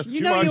right much. there. You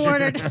Too know much. you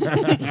ordered.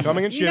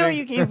 Coming and You know what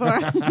you came for.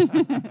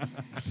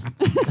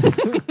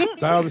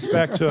 Dial this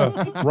back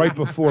to right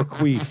before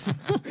queef.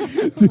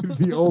 Dude,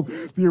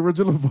 the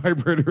original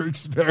vibrator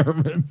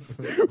experiments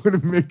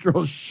would make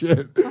girls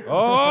shit.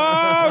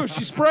 Oh,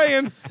 she's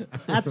spraying.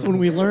 That's when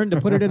we learned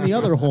to put it in the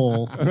other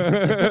hole.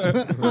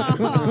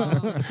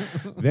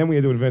 Then we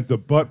had to invent the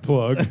butt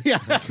plug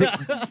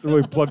to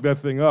really plug that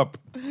thing up.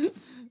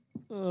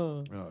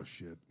 Oh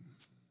shit.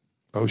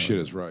 Oh, shit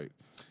is right.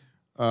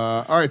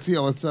 All right, so yeah,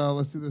 let's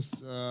do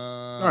this.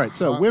 All right,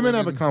 so women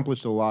have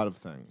accomplished a lot of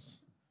things.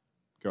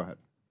 Go ahead.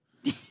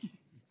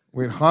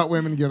 Wait, hot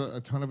women get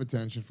a ton of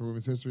attention for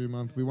Women's History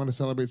Month. We want to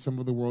celebrate some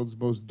of the world's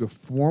most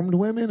deformed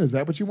women. Is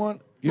that what you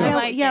want? I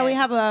like yeah,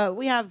 it.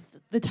 we have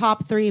the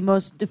top 3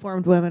 most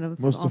deformed women of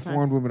Most all time.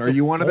 deformed women. Are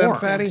you one of them,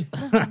 Deformed.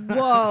 Fatty?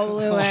 Whoa,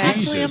 Lewis.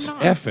 Jesus I'm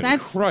not. effing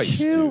That's Christ.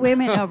 2 dude.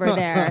 women over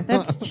there.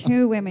 That's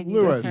 2 women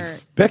you Lewis. just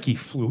hurt. Becky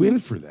flew in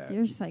for that.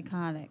 You're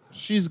psychotic.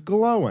 She's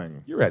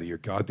glowing. You're out of your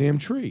goddamn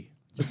tree.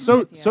 It's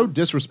so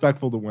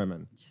disrespectful to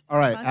women. All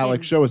right, fucking-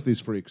 Alex, show us these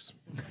freaks.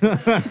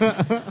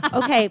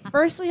 Okay,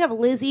 first we have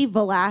Lizzie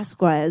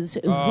Velasquez,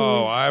 who's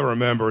Oh, I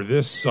remember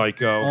this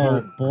psycho.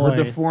 Oh, boy. Her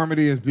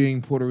deformity is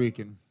being Puerto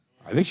Rican.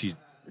 I think she's.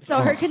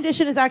 so her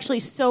condition is actually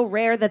so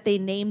rare that they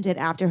named it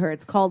after her.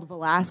 It's called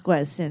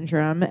Velasquez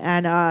syndrome,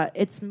 and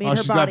it's made Oh, her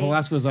she's got body.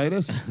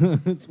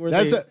 Velasquezitis? It's where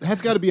they,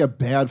 That's got to be a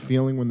bad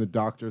feeling when the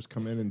doctors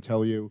come in and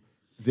tell you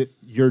that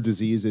your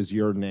disease is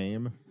your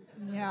name.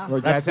 Yeah.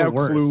 Like That's that's how the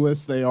worst.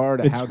 clueless they are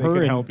to it's how they her can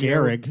and help you.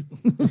 Garrick.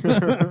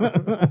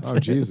 Oh,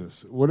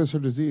 Jesus. What is her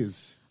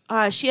disease?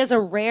 She has a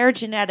rare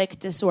genetic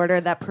disorder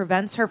that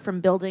prevents her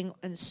from building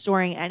and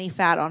storing any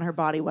fat on her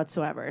body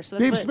whatsoever. So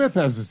that's Dave what- Smith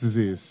has this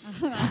disease.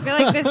 I feel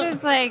like this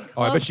is like.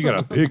 Oh, I bet she got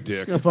a big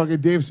dick. Got fucking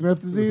Dave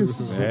Smith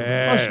disease?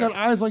 Yeah. Oh, she got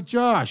eyes like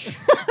Josh.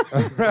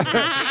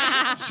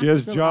 She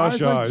has Josh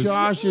eyes like eyes.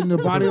 Josh and a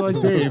body like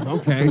Dave.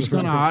 Okay, she's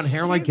got hot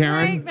hair like She's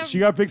Karen. like the- She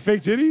got big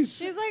fake titties.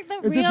 She's like the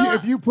It's real.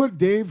 if you put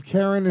Dave,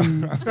 Karen,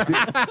 and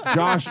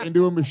Josh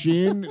into a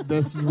machine,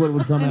 this is what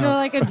would come into out.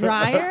 like a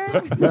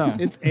dryer. Yeah.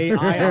 It's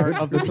AI art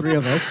of the 3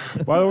 of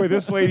us. By the way,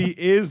 this lady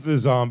is the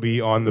zombie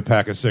on the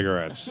pack of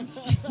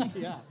cigarettes.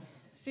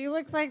 She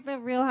looks like the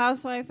Real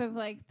Housewife of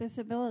like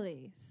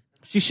disabilities.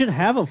 She should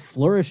have a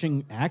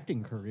flourishing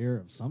acting career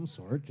of some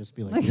sort. Just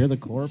be like, you're the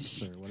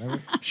corpse or whatever.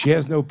 She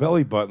has no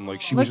belly button, like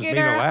she was Look just at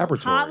made in her a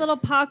laboratory. hot little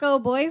Paco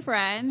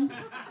boyfriend.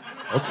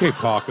 Okay,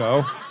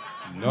 Paco.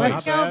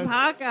 Let's Nice. go,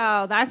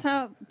 Paco. That's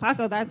how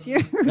Paco. That's your.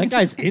 That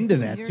guy's into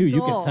that Your too. You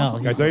goal. can tell.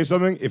 Can I tell you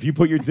something? If you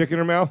put your dick in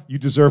her mouth, you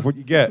deserve what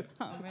you get.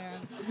 Oh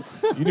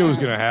man. You knew it was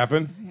going to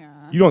happen.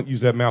 You don't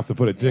use that mouth to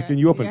put a dick in.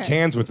 You open Yeah.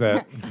 cans with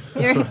that.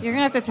 You're gonna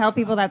have to tell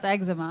people that's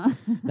eczema.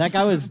 That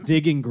guy was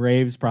digging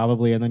graves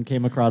probably, and then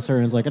came across her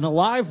and was like, an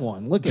alive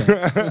one. Look at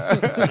it.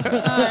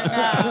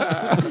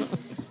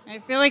 I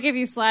feel like if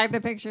you slide the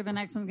picture, the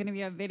next one's gonna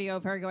be a video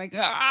of her going.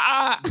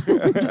 Ah!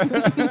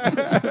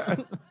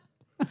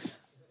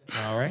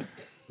 All right.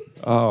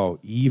 Oh,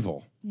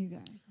 evil. You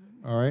guys.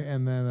 All right,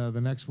 and then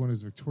the next one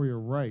is Victoria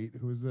Wright.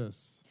 Who is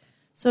this?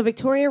 So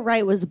Victoria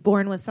Wright was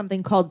born with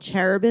something called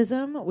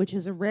cherubism, which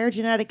is a rare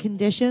genetic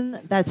condition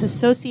that's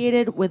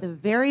associated with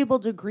variable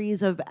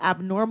degrees of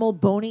abnormal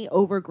bony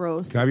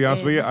overgrowth. Can I be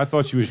honest with you? I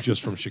thought she was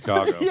just from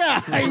Chicago.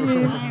 Yeah,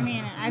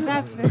 I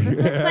thought this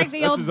looks like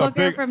the old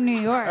Booker from New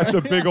York. That's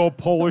a big old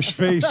Polish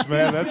face,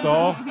 man. That's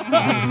all.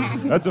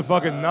 That's a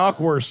fucking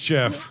knockwurst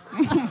chef.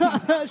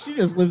 She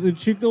just lives in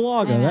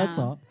Cheektowaga, that's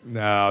all.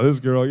 No, this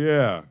girl,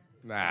 yeah.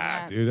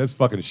 Nah, dude, that's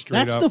fucking straight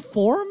That's up.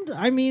 deformed?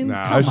 I mean,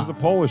 Nah, come she's a on.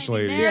 Polish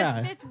lady.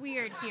 Yeah. It's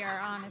weird here,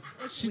 honestly.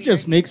 She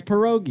just makes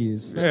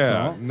pierogies. That's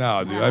Yeah, all.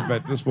 no, dude. I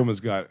bet this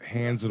woman's got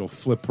hands that'll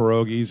flip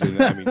pierogies. And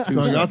I mean,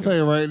 Dog, I'll tell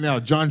you right now,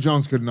 John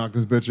Jones could knock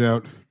this bitch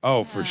out.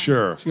 Oh, for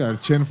sure. She got a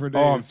chin for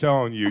days. Oh, I'm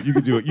telling you, you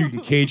could do it. You can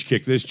cage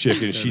kick this chick,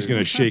 and she's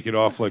gonna shake it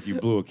off like you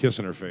blew a kiss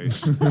in her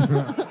face.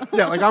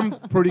 Yeah, like I'm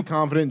pretty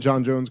confident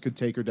John Jones could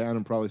take her down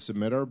and probably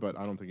submit her, but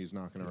I don't think he's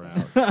knocking her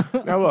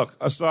out. Now, look.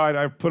 Aside,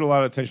 I put a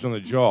lot of attention on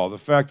the jaw. The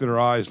fact that her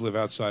eyes live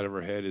outside of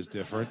her head is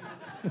different,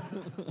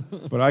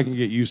 but I can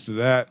get used to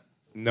that,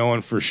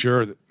 knowing for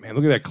sure that. Man,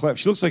 look at that cleft.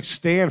 She looks like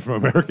Stan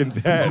from American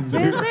Dad.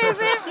 Dude. This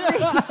isn't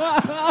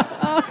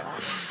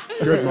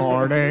Good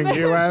morning,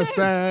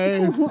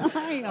 USA.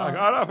 I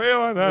got a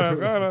feeling that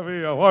it's gonna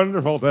be a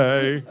wonderful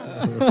day.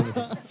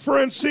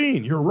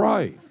 Francine, you're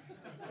right.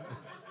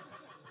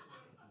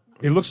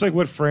 It looks like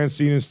what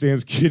Francine and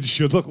Stan's kids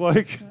should look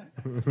like.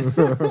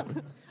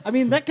 I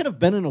mean, that could have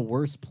been in a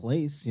worse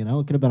place, you know?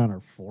 It could have been on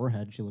her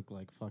forehead. She looked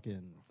like fucking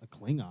a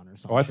Klingon or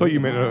something. Oh, I thought you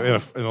meant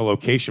in a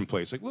location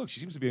place. Like, look, she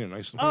seems to be in a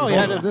nice little Oh,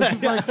 yeah. photo. This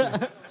is like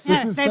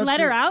Yeah, they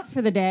let her out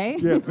for the day.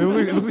 Yeah, it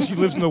looks like she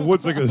lives in the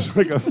woods like a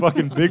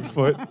fucking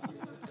Bigfoot.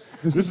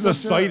 This is a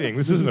such sighting.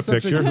 This isn't a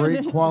such picture. a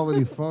great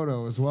quality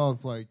photo as well.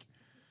 It's like,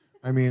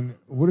 I mean,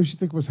 what did she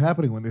think was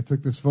happening when they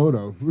took this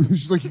photo?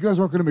 She's like, you guys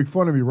aren't going to make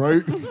fun of me,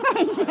 right?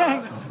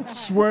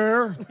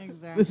 Swear.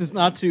 This is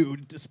not to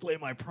display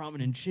my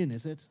prominent chin,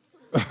 is it?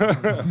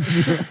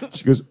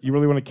 She goes, you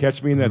really want to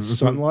catch me in that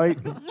sunlight?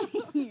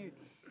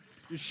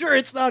 You sure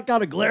it's not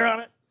got a glare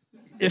on it?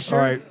 You sure?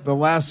 All right, the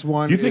last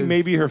one. Do you think is-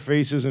 maybe her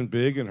face isn't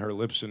big and her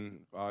lips and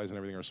eyes and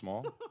everything are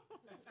small?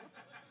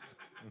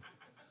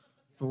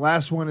 The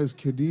last one is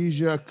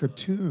Khadijah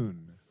Khatun.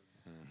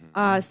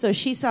 So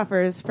she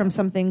suffers from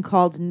something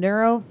called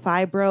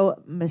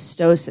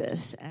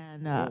neurofibromatosis,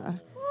 and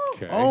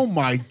Okay. Oh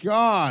my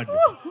God.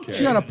 Okay.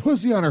 She got a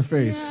pussy on her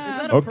face.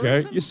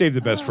 Okay, you saved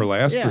the best for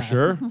last Yeah. for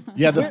sure.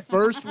 Yeah, the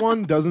first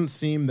one doesn't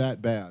seem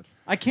that bad.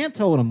 I can't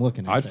tell what I'm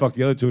looking at. I'd fuck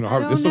the other two in a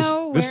heart. don't This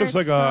know looks where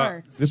like it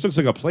starts. this looks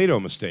like a Play-Doh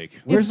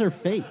mistake. Where's her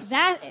face?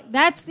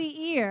 That's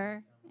the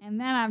ear, and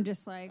then I'm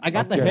just like, I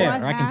got the Okay. hair.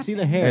 what I can see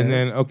the happened?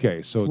 hair. And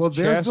then so Well, it's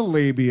there's chest, the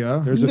labia.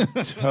 There's a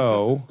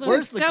toe.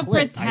 Where's the Don't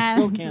clit? I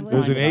still pretend. can't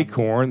There's find an it.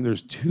 acorn.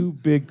 There's two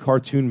big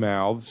cartoon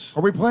mouths.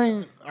 Are we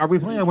playing? I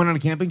went on a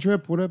camping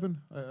trip. What happened?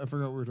 I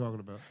forgot what we were talking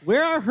about.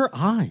 Where are her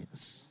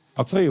eyes?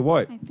 I'll tell you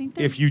what. I think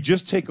If you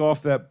just take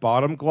off that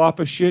bottom glop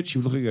of shit, she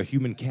would look like a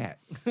human cat.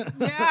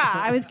 Yeah,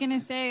 I was gonna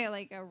say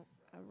like a rat.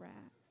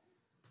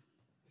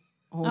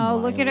 Oh, Oh,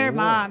 look at her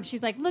mom.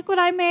 She's like, look what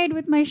I made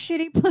with my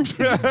shitty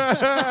pussy.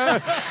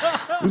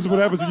 This is what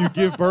happens when you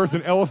give birth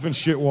in elephant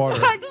shit water.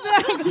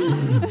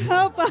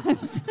 Help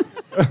us.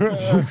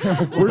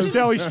 Where's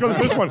Sally Struthers?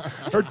 This one.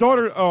 Her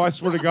daughter, I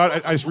swear to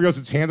God, I just realized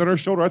it's hand on her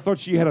shoulder. I thought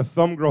she had a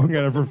thumb growing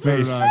out of her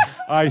face.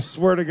 I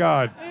swear to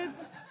God.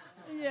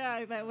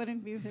 Yeah, that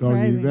wouldn't be Doggy,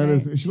 surprising. that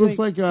right? is. She looks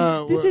like.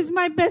 This is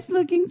my best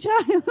looking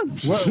child.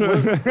 This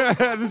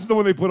is the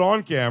one they put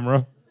on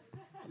camera.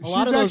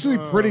 She's actually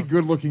pretty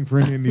good looking for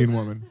an Indian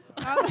woman.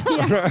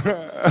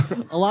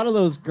 A lot of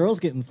those girls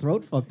getting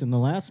throat fucked in the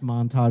last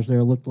montage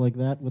there looked like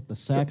that with the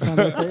sacks on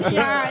their faces.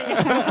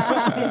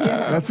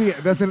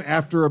 That's an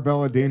after a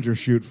Bella Danger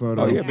shoot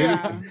photo. Oh, yeah,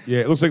 maybe. Yeah,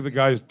 it looks like the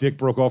guy's dick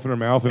broke off in her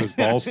mouth and his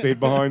balls stayed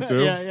behind,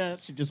 too. Yeah.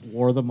 She just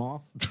wore them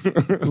off.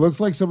 It looks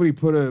like somebody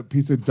put a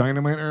piece of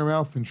dynamite in her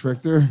mouth and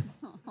tricked her.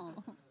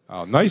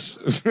 Oh, nice.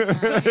 You're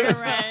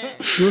right.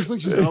 She looks like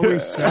she's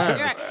always sad.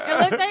 You're right. It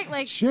looked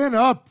like Chin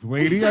up,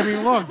 lady. I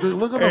mean,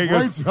 look on the Hey, he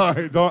bright goes,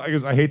 side.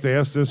 I hate to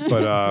ask this,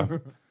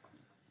 but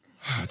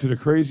did a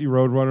crazy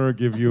roadrunner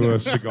give you a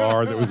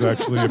cigar that was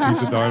actually a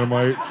piece of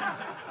dynamite?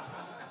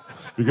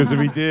 Because if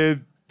he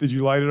did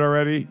you light it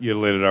already? You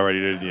lit it already,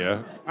 didn't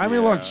you? I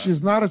mean, look,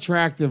 she's not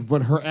attractive,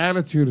 but her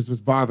attitude is what's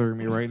bothering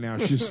me right now.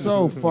 She's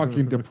so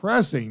fucking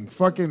depressing.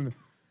 Fucking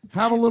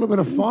have a little bit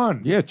of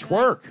fun. Yeah,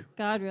 twerk.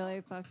 God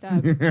really fucked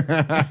up.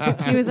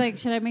 He was like,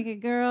 should I make a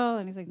girl?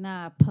 And he's like,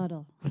 nah,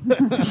 puddle.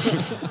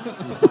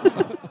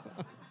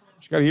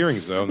 She got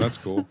earrings, though, and that's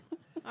cool.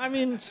 I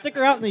mean, stick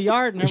her out in the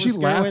yard and Is never she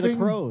scare away the laughing?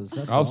 crows.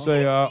 That's I'll all.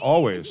 say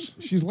always.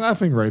 She's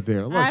laughing right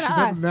there. Look,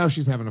 At us. now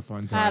she's having a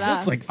fun time. At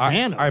Looks like us.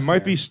 Thanos. I might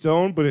there. be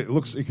stoned, but it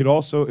could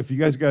also, if you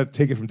guys got to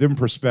take it from different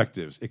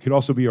perspectives, it could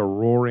also be a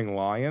roaring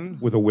lion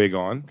with a wig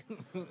on.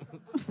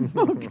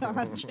 Oh,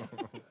 God.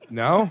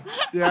 No?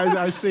 Yeah,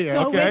 I see it.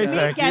 Go Okay, with me.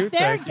 thank Get you,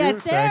 there,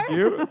 thank get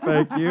you, there.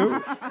 thank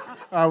you.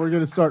 We're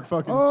gonna start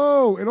fucking.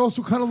 Oh, it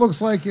also kind of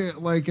looks like a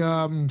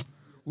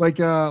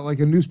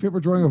newspaper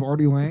drawing of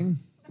Artie Lang.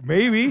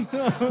 Maybe.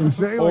 You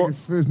say like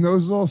his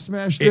nose is all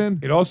smashed in.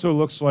 It also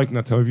looks like,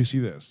 now tell me if you see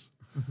this,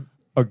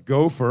 a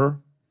gopher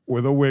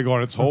with a wig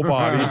on its whole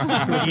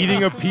body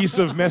eating a piece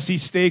of messy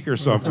steak or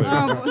something.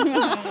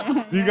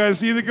 Do you guys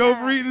see the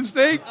gopher eating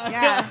steak?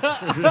 Yeah.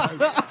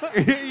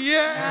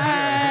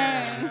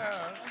 Yeah.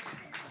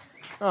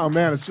 Oh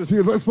man, it's just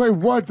Dude, let's play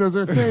what does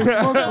her face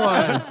look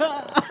like?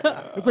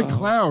 It's like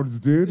clouds,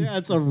 dude. Yeah,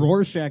 it's a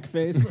Rorschach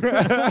face.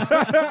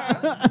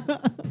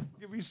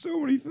 Give me so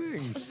many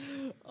things.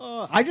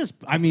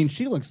 I mean,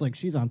 she looks like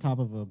she's on top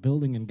of a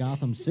building in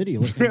Gotham City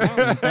looking down,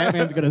 and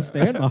Batman's going to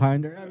stand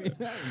behind her. I mean,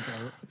 that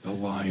was The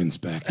lion's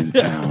back in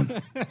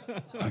town.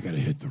 I gotta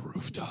hit the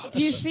rooftops.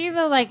 Do you see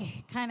the like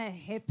kind of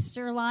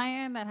hipster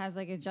lion that has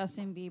like a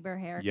Justin Bieber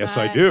haircut? Yes,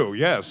 I do.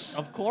 Yes.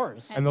 Of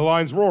course. And the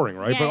lion's roaring,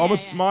 right? Yeah, but yeah,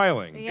 almost yeah.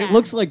 smiling. Yeah. It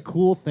looks like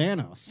cool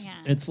Thanos. Yeah.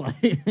 It's like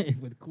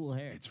with cool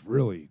hair. It's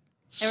really It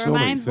so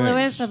reminds many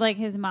Lewis things. of like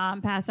his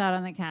mom passed out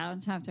on the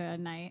couch after a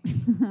night,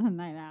 a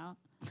night out.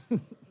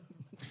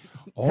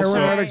 Heroin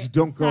Sorry. addicts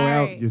don't go Sorry.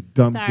 out, you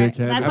dumb Sorry.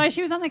 dickhead. That's why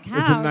she was on the couch.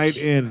 It's a night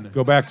in.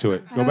 Go back to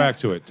it. Go back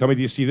to it. Tell me,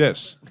 do you see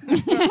this? Do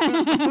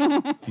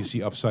you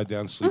see upside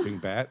down sleeping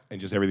bat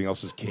and just everything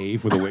else is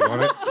cave with a wig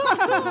on it?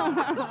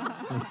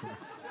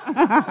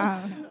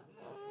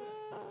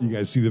 You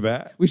guys see the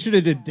bat? We should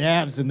have did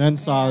dabs and then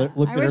saw it,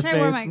 looked I at her wish face. I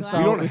wore my and glasses. saw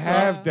We what don't we saw.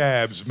 have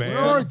dabs, man.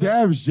 Where are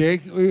dabs,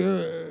 Jake?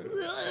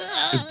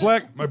 It's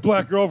my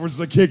black girlfriend's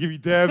I can't give you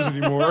dabs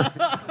anymore.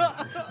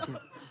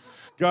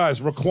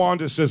 Guys,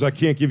 Raquanda says I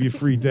can't give you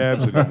free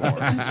dabs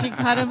anymore. She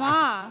cut him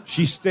off.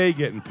 She stay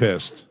getting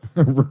pissed.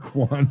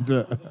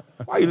 Raquanda.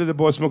 Why you let the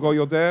boy smoke all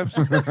your dabs?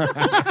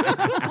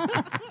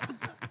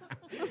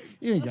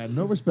 You ain't got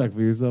no respect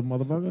for yourself,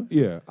 motherfucker.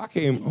 Yeah, I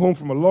came home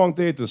from a long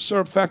day at the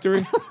syrup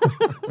factory.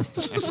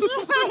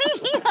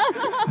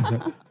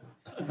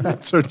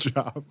 that's her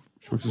job.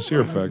 She works at the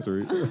syrup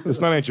factory.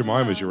 It's not Aunt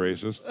Jemima's, you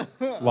racist.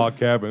 Log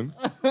cabin.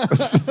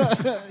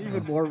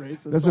 Even more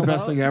racist. That's the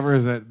best thing ever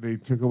is that they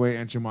took away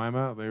Aunt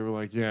Jemima. They were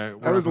like, yeah.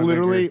 That was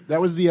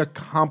that was the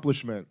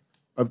accomplishment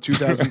of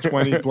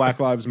 2020 Black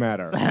Lives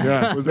Matter.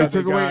 Yeah, Was they that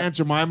took they away got- Aunt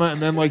Jemima, and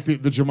then like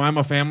the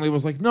Jemima family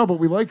was like, no, but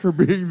we like her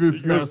being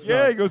this mascot.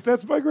 Yeah, he goes,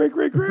 that's my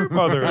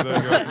great-great-grandmother. And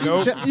then he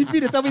goes, nope. You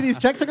mean to tell me these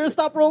checks are going to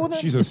stop rolling in?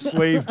 She's a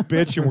slave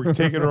bitch, and we're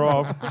taking her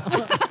off.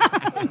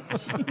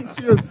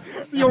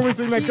 The only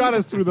thing that got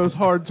us through those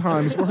hard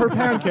times were her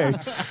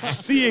pancakes.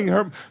 Seeing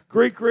her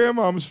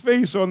great-grandmom's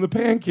face on the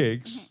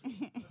pancakes.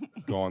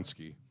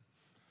 Gonski.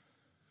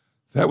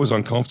 That was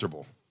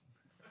uncomfortable.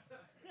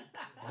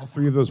 All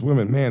three of those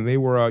women, man, they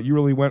were. You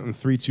really went in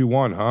 3, 2,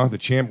 1, huh? The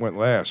champ went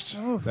last.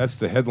 Oof. That's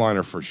the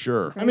headliner for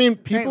sure. I mean,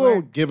 Great people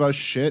work. give us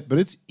shit, but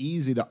it's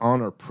easy to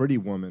honor pretty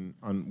women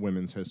on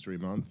Women's History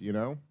Month, you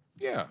know?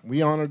 Yeah,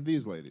 We honored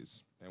these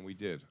ladies. and we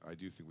did. I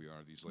do think we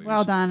honored these ladies.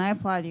 Well done. I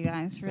applaud you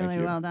guys. Thank Really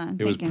you. well done.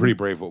 It was pretty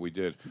brave what we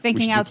did. We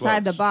Thinking should do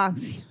outside the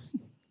plugs. box.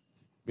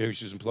 Maybe we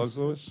should do some plugs,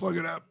 Lewis? Plug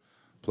it up.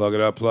 Plug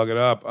it up, plug it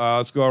up.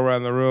 Let's go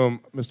around the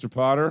room. Mr.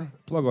 Potter,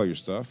 plug all your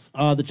stuff.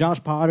 The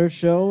Josh Potter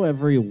Show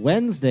every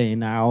Wednesday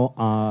now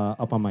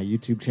up on my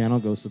YouTube channel.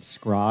 Go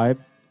subscribe.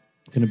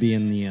 Going to be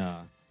in the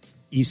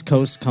East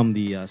Coast come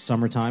the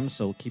summertime,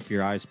 so keep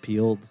your eyes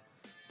peeled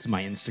to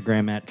my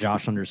Instagram at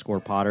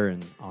Josh_Potter,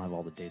 and I'll have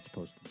all the dates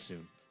posted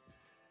soon.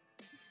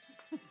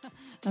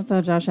 That's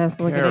how Josh has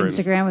to look Karen. at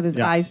Instagram with his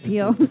eyes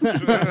peeled.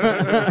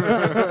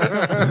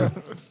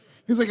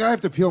 He's like, I have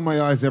to peel my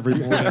eyes every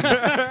morning.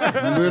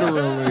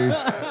 Literally.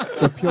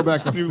 To peel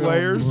back a New film.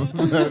 layers.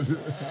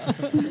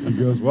 He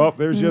goes, well,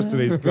 there's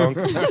yesterday's gunk.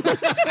 Gone.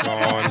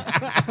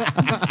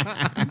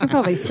 I could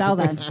probably sell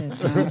that shit,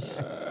 Josh.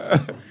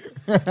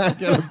 I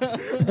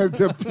have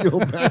to peel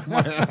back my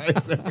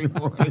eyes every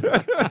morning.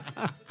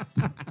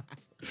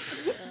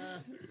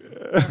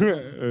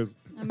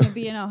 I'm going to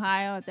be in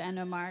Ohio at the end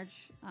of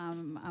March.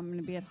 I'm going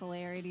to be at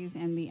Hilarities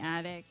and The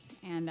Attic.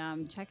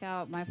 And check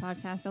out my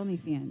podcast,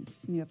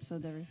 OnlyFans. New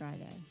episodes every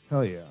Friday.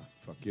 Hell yeah.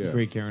 Fuck yeah.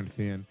 Great Karen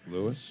Thean.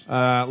 Lewis?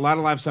 A lot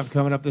of live stuff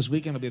coming up this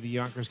weekend. I'll be at the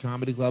Yonkers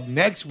Comedy Club.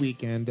 Next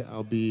weekend,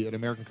 I'll be at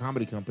American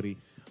Comedy Company.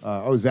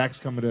 Zach's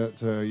coming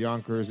to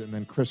Yonkers, and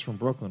then Chris from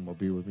Brooklyn will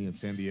be with me in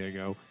San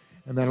Diego.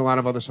 And then a lot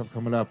of other stuff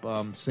coming up.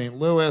 St.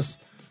 Louis,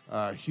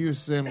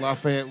 Houston,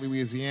 Lafayette,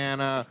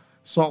 Louisiana,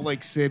 Salt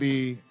Lake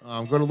City.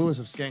 Go to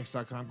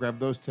lewisofskanks.com, grab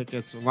those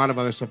tickets. A lot of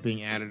other stuff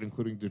being added,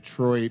 including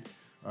Detroit,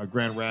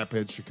 Grand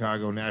Rapids,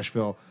 Chicago,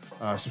 Nashville.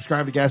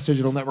 Subscribe to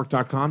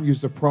gasdigitalnetwork.com. Use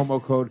the promo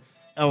code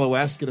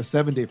LOS. Get a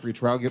 7-day free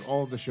trial. Get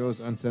all of the shows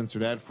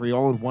uncensored, ad-free,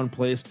 all in one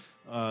place.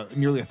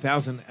 Nearly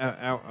 1,000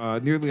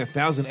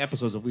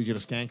 episodes of Legion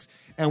of Skanks.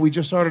 And we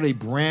just started a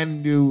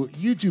brand new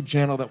YouTube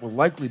channel that will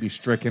likely be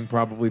stricken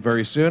probably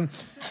very soon.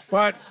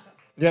 But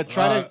yeah,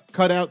 try to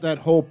cut out that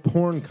whole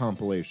porn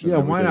compilation. Yeah,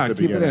 that we why did at not? the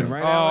Keep it beginning. in,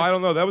 right? Oh, Alex? I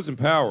don't know. That was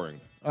empowering.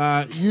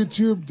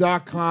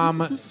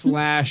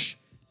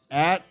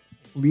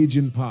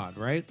 YouTube.com/@LegionPod,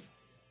 right?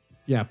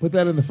 Yeah, put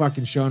that in the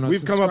fucking show notes.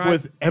 We've come up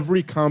Subscribe. with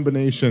every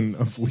combination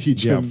of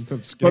Legion of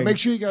Skanks. But make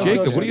sure you guys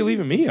Jacob, go what are you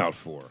leaving me out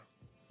for?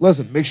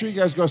 Listen, make sure you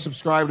guys go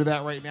subscribe to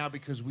that right now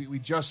because we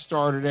just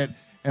started it.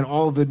 and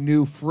all of the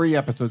new free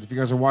episodes. If you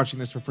guys are watching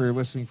this for free or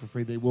listening for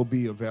free, they will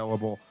be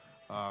available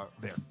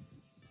there.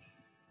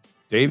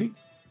 Davey?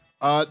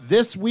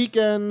 This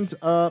weekend,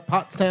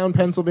 Pottstown,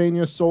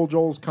 Pennsylvania, Soul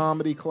Joel's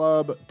Comedy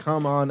Club.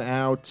 Come on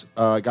out.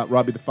 Got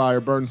Robbie the Fire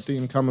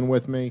Bernstein coming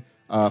with me.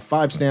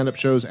 5 stand-up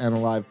shows and a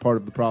live Part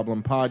of the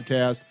Problem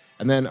podcast.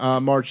 And then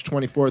March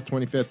 24th,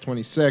 25th,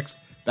 26th,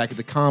 back at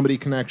the Comedy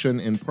Connection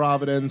in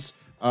Providence.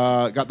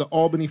 Got the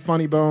Albany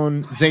Funny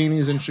Bone,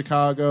 Zanies in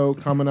Chicago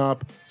coming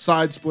up.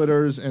 Side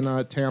Splitters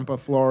in Tampa,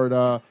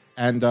 Florida.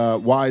 And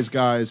Wise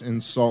Guys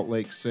in Salt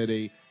Lake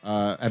City.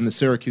 And the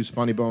Syracuse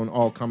Funny Bone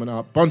all coming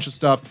up. Bunch of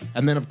stuff.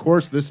 And then, of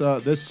course, this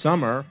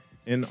summer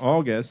in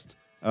August,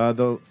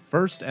 the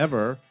first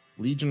ever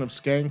Legion of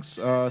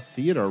Skanks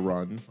theater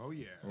run. Oh,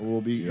 yeah.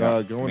 We'll be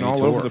going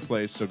all over the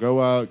place. So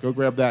go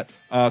grab that.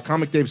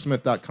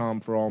 ComicDaveSmith.com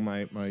for all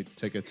my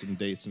tickets and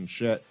dates and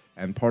shit.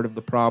 And Part of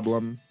the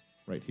Problem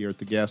right here at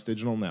the Gas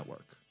Digital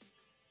Network.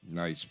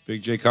 Nice.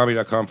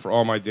 BigJComedy.com for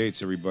all my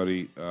dates,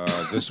 everybody.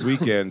 This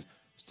weekend...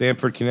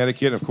 Stamford,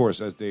 Connecticut. Of course,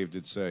 as Dave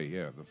did say,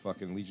 the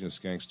fucking Legion of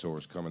Skanks tour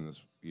is coming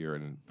this year,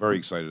 and very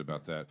excited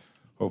about that.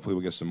 Hopefully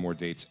we'll get some more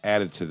dates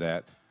added to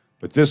that.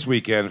 But this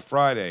weekend,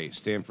 Friday,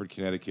 Stamford,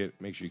 Connecticut.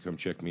 Make sure you come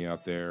check me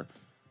out there.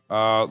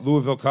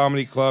 Louisville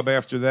Comedy Club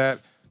after that.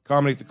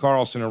 Comedy at the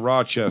Carlson in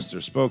Rochester.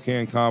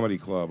 Spokane Comedy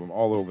Club. I'm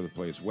all over the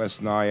place.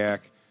 West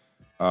Nyack.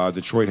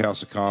 Detroit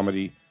House of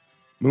Comedy.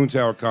 Moon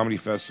Tower Comedy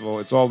Festival.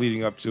 It's all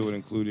leading up to it,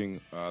 including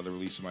the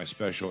release of my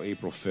special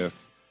April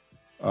 5th.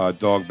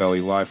 Dog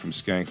Belly live from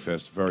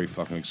Skankfest. Very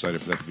fucking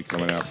excited for that to be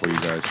coming out for you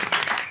guys.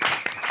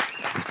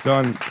 It's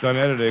done. It's done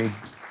editing.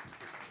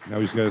 Now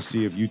we just got to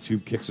see if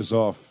YouTube kicks us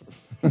off.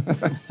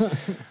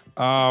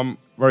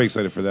 Very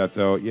excited for that,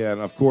 though. Yeah, and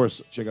of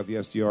course, check out the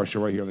SDR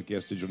show right here on the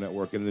Gas Digital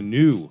Network and the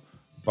new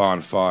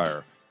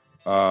Bonfire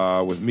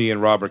with me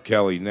and Robert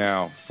Kelly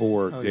now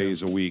 4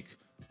 days a week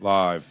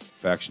live.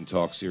 Faction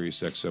Talk, Sirius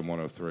XM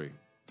 103.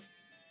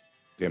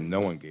 Damn,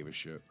 no one gave a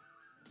shit.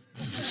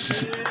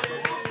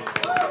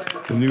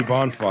 The new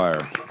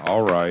Bonfire.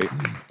 All right.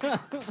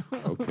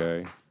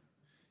 Okay.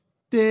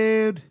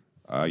 Dude.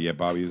 Yeah,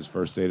 Bobby, his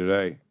first day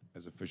today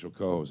as official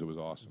co-host. It was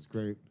awesome. It's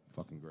great.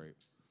 Fucking great.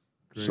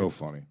 So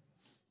funny.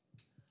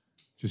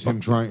 Just him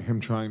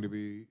trying to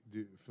be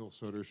Phil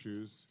Soder's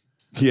shoes.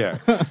 Yeah.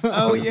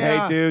 Oh,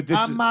 yeah. Hey, dude.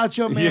 I'm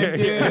Macho Man,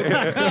 dude.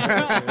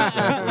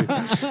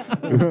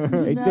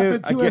 Snap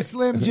it to a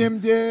Slim Jim,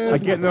 dude. I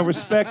get no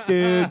respect,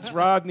 dude. It's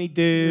Rodney,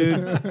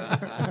 dude.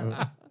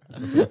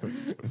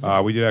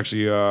 We did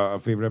actually a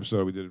favorite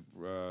episode. We did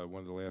one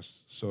of the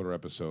last Soder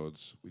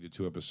episodes. We did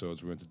 2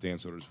 episodes. We went to Dan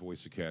Soder's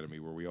Voice Academy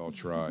where we all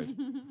tried.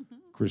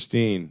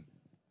 Christine,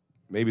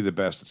 maybe the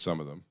best at some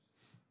of them.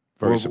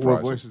 Very surprising.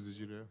 What voices did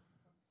you do?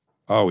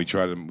 Oh, we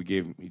tried them.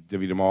 He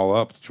divvied them all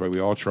up. We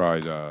all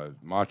tried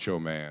Macho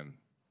Man.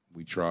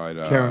 We tried.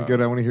 Karen,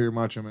 good. I want to hear your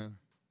Macho Man.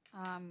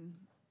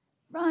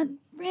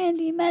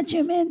 Randy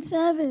Macho Man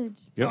Savage.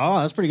 Yep. Oh,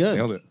 that's pretty good.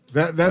 Nailed it.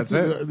 That's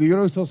it. You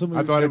always tell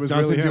somebody that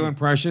doesn't do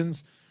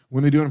impressions.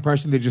 When they do an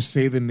impression, they just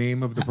say the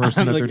name of the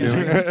person that they're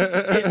doing.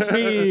 It's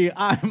me.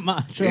 I'm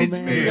Macho Man. It's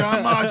me.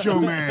 I'm Macho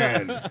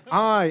Man.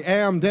 I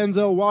am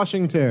Denzel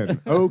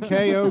Washington.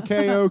 Okay.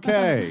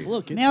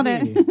 Look, it's Nailed me.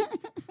 it.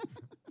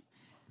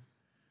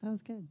 That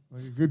was good.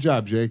 Good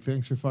job, Jake.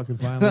 Thanks for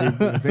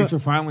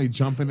finally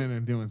jumping in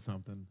and doing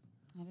something.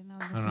 I didn't know.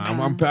 I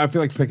don't know. I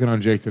feel like picking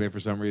on Jake today for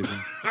some reason.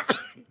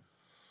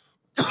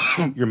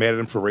 You're mad at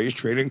him for raise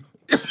trading?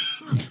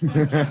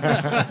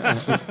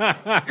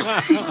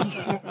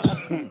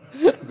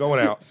 Going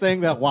out.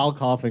 Saying that while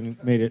coughing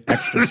made it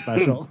extra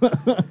special.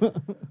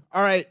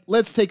 All right,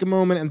 let's take a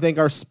moment and thank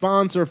our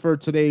sponsor for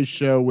today's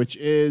show, which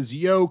is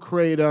Yo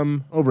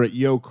Kratom over at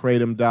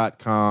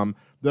YoKratom.com,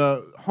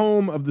 the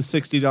home of the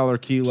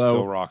 $60 kilo.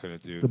 Still rocking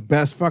it, dude. The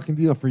best fucking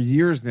deal for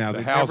years now.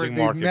 The housing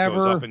market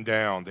goes up and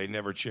down. They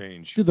never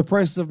change. Dude, the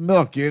prices of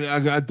milk.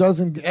 A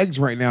dozen eggs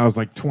right now is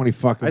like 20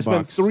 fucking I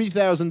spent bucks.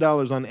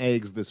 $3,000 on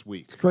eggs this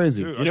week. It's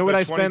crazy. Dude, you know what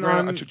I spent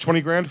on? I took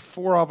 20 grand,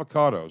 4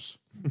 avocados.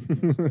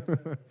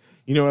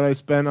 You know what I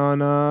spent on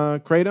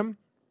Kratom?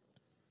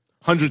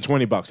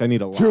 $120. I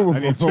need a lot. I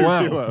need 2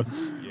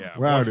 kilos. Yeah,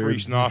 Wow, one for dude.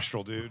 each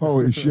nostril, dude.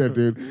 Holy shit,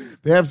 dude.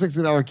 They have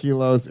 $60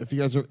 kilos. If you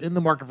guys are in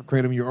the market for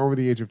Kratom, you're over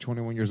the age of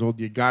 21 years old,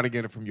 you got to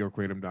get it from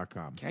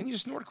YoKratom.com. Can you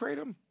snort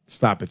Kratom?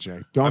 Stop it,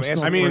 Jay. Don't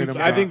snort I mean,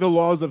 Kratom. I think the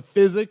laws of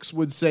physics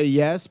would say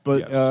yes,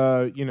 but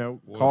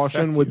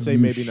caution would say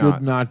maybe You should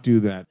not. not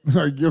do that.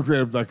 All right,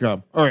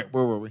 YoKratom.com. All right,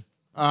 where were we?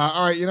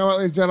 All right, you know what,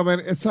 ladies and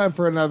gentlemen? It's time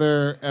for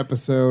another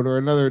episode or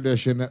another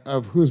edition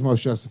of Who's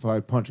Most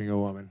Justified Punching a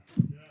Woman.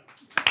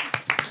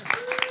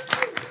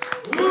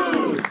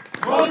 Who's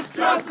most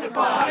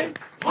justified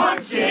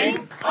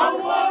punching a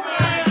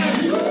woman?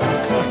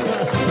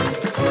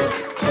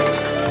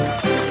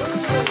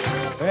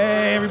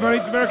 Hey, everybody,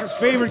 it's America's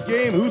favorite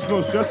game, Who's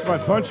Most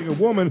Justified Punching a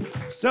Woman,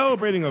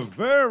 celebrating a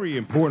very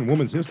important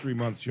Women's History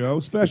Month show,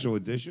 special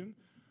edition.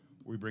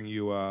 We bring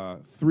you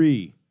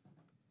 3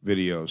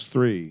 videos,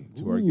 3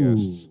 to our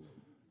guests,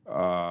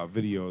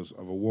 videos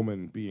of a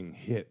woman being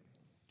hit,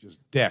 just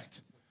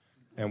decked.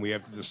 and we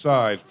have to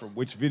decide from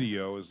which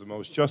video is the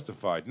most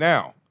justified.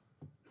 Now,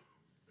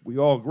 we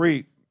all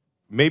agree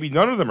maybe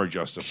none of them are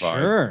justified.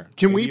 Sure.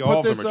 Can Maybe we all put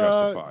of this? them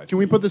are justified. Can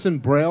we put this in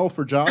Braille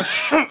for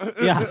Josh?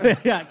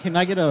 Yeah. Can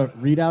I get a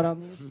readout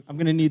on these? I'm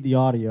going to need the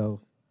audio.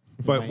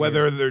 But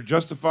whether they're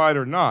justified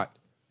or not,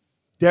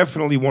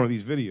 definitely one of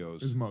these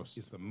videos Is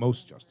the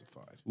most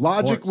justified.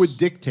 Logic would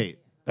dictate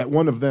that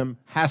one of them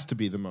has to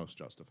be the most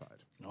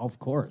justified. Of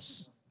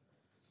course.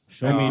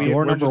 Show me door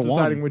we're number just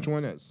deciding one. which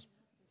one is.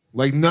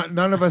 Like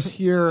none of us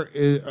here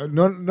is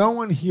no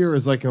one here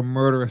is like a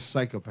murderous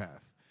psychopath.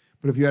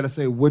 But if you had to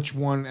say which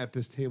one at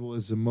this table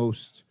is the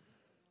most,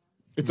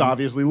 it's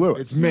obviously Lewis.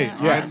 It's me. Yeah.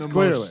 I'm Yes, the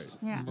clearly. most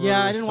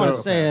Yeah, I didn't want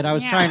to say it. I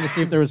was trying to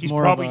see if there was He's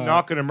more. probably of a,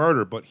 not going to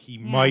murder, but he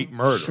might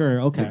murder.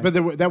 Sure. Okay.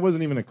 But that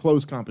wasn't even a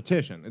close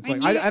competition. It's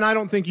And like, you- and I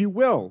don't think you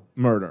will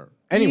murder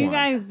anyone.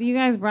 You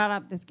guys brought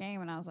up this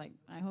game, and I was like,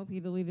 I hope he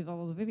deleted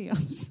all those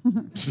videos.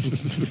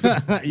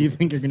 You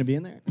think you're going to be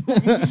in there?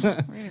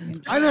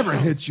 I never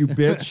hit you,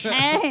 bitch.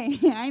 Hey,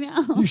 I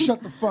know. You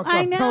shut the fuck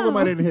I up. Tell them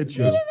I know. didn't hit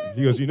you.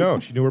 He goes,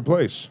 she knew her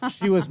place.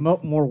 She was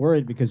more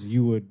worried because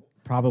you would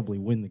probably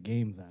win the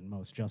game then,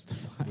 most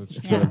justified.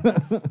 That's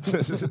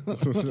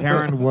true.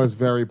 Karen was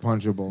very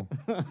punchable.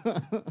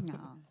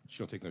 She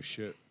don't take no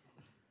shit.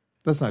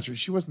 That's not true.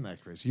 She wasn't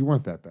that crazy. You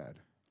weren't that bad.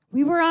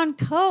 We were on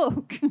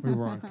coke. We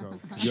were on coke.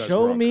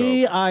 Show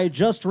me I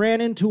just ran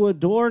into a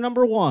door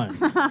number one.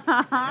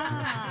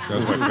 That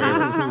was my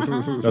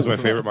favorite. That was my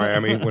favorite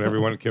Miami when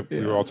everyone kept.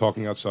 We were all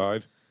talking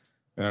outside,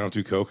 and I don't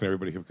do coke, and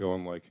everybody kept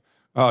going like,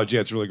 "Oh, Jay,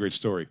 it's a really great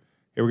story.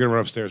 Hey, we're gonna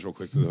run upstairs real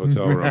quick to the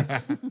hotel room."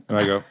 And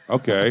I go,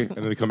 "Okay," and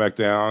then they come back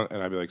down,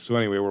 and I'd be like, "So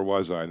anyway, where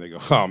was I?" And they go,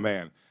 "Oh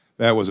man,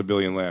 that was a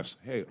billion laughs."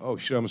 Hey, oh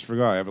shit, I almost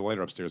forgot. I have a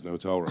lighter upstairs in the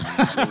hotel room.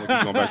 So we keep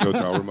going back to the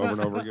hotel room over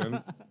and over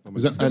again. I'm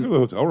like, go to the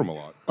hotel room a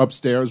lot.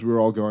 Upstairs, we were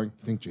all going,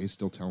 you think Jay's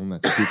still telling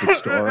that stupid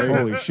story?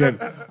 Holy shit.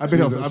 I bet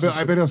he'll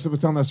be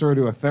telling that story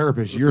to a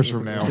therapist years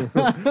from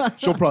now.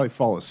 She'll probably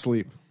fall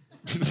asleep.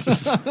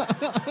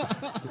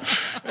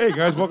 Hey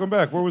guys, welcome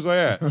back. Where was I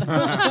at?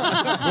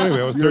 So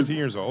anyway, I was 13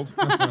 years old.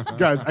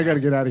 Guys, I got to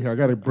get out of here. I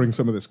got to bring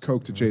some of this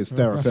coke to Jay's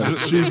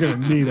therapist. She's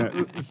going to need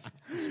it.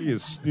 She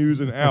is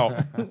snoozing out.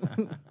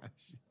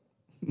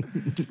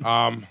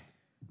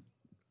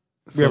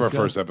 We have our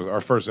first episode,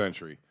 our first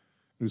entry.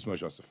 Who's most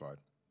justified?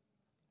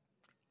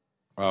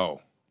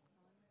 Oh.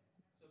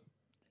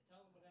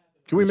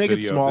 Can we This make it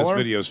video- smaller?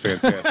 This video is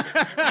fantastic.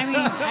 I mean,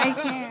 I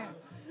can't.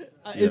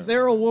 Is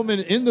there a woman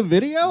in the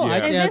video? Yeah. I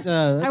can't. Is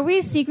this, are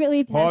we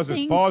secretly Pause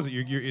testing? this. Pause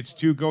it.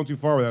 It's going too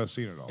far without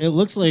seeing it all. It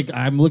looks like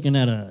I'm looking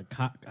at a.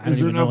 Is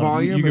there no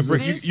volume? You can Is bring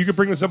this- you can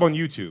bring this up on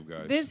YouTube,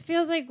 guys. This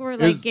feels like we're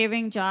like Is-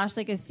 giving Josh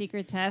like a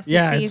secret test to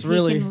Yeah, see it's if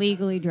really- he can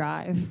legally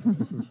drive.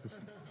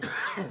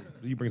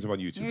 You bring this up on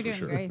YouTube You're for doing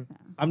sure. great.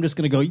 I'm just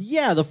gonna go.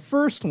 Yeah, the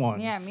first one.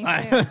 Yeah, me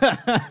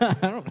too.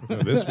 No,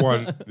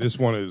 this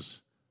one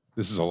is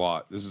a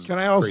lot. This is. Can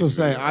I also crazy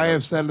say, video. I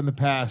have said in the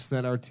past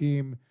that our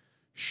team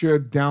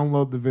should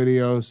download the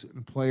videos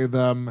and play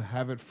them,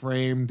 have it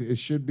framed. It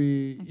should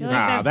be. I feel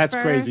like the that's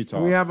crazy first-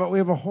 talk. We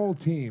have a whole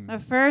team. The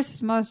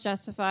first most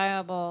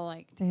justifiable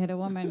like to hit a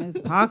woman is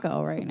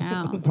Paco right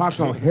now.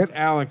 Paco, hit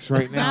Alex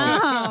right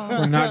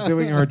now for not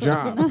doing her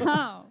job.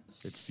 No,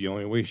 It's the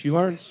only way she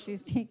learns.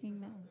 she's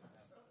taking notes.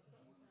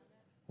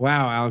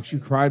 Wow, Alex, you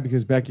cried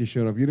because Becky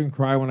showed up. You didn't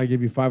cry when I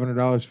gave you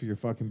 $500 for your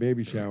fucking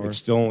baby shower. It's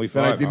still only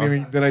that I five.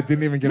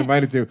 didn't even get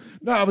invited to.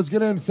 No, I was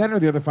gonna send her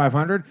the other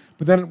 $500,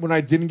 but then when I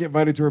didn't get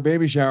invited to her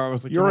baby shower, I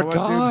was like, You're you know a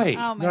what, guy. dude?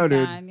 Oh my No,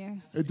 dude. god, you're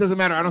so It doesn't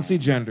matter. I don't see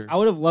gender. I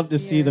would have loved to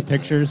see the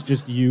pictures,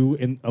 just you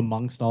in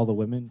amongst all the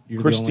women.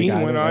 You're Christine the only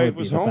guy when there. That I would be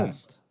was the home.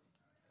 best.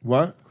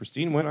 What?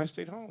 Christine went. I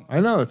stayed home.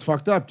 I know it's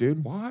fucked up,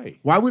 dude. Why?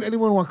 Why would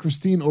anyone want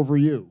Christine over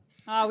you?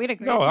 Oh, we had a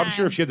great No, time. I'm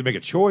sure if she had to make a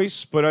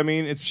choice, but I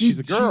mean, she's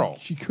a girl.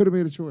 She could have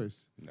made a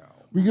choice. No.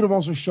 We could have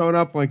also showed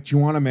up like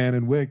Juana Man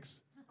and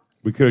Wigs.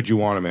 We could have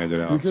Juana Man it,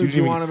 Alex. We could You have didn't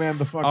even- Juana Man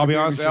the fucking I'll be baby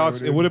honest, shower, Alex.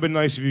 dude. It would have been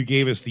nice if you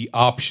gave us the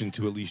option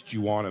to at least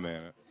Juana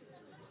Man it.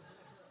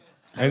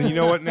 And you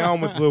know what? Now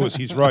I'm with Lewis.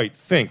 He's right.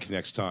 Think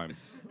next time.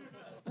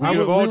 We We could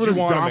have all would have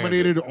Juana Man it.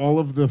 dominated all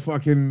of the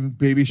fucking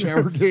baby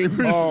shower games.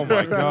 Oh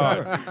my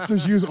god!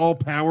 Just use all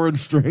power and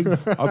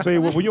strength. I'll tell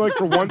you what. When you like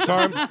for one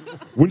time,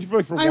 wouldn't you feel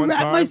like for I one wrapped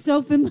time?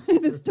 myself in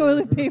this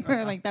toilet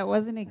paper. Like that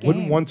wasn't a game.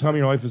 Wouldn't one time in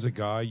your life as a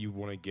guy you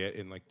want to get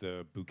in like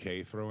the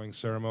bouquet throwing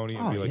ceremony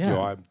and Oh, be like, yeah.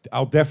 yo,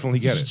 I'll definitely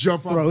get Just it.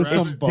 jump up. Throw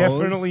grab some it. bows.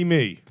 Definitely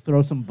me.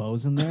 Throw some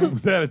bows in there.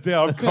 Without a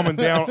doubt, I'm coming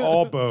down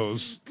all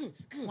bows.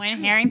 When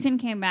Harrington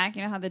came back,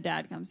 you know how the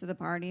dad comes to the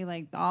party,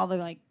 like all the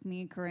like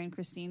me, Corinne,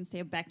 Christine,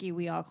 Steve, Becky,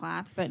 we all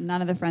clapped, but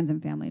none of the friends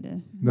and family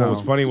did. No.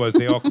 What's funny was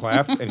they all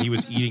clapped and he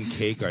was eating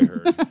cake. I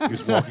heard he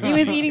was walking. He around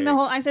was eating the cake.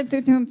 whole. I said to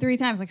him 3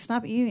 times, like,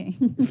 stop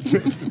eating.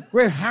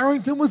 Wait,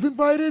 Harrington was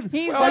invited?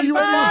 He's Are the you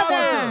out of your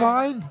father. fucking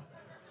mind?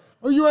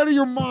 Are you out of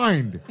your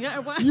mind? Yeah,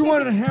 why- You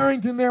wanted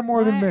Harrington there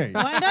more than me.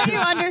 Why don't you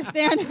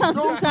understand how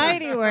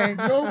society works?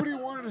 Nobody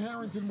wanted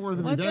Harrington more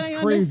than What me. That's don't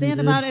you crazy. understand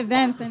dude. about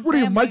events and What are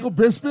you, families? Michael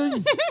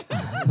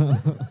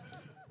Bisping?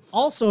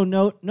 Also,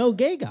 no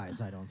gay guys.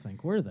 I don't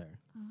think were there.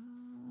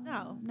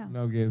 No.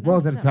 No gays. Well,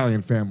 it's an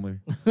Italian family.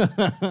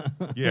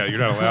 Yeah, you're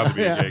not allowed to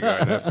be a gay guy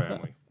in that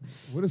family.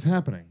 What is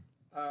happening?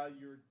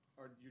 Your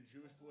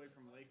Jewish boy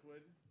from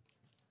Lakewood.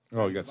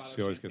 Oh,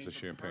 he always gets a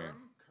champagne.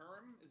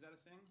 Is that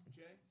a thing,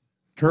 Jay?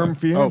 Kerm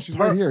Fian? She's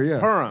right here, yeah.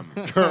 Purim.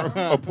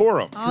 Oh,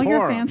 Purim. All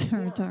your fans are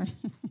retarded.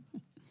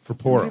 For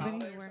Purim.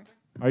 Everybody work.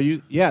 Are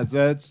you? Yeah,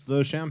 that's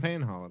the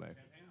champagne holiday.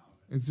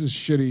 It's just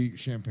shitty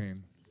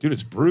champagne. Dude,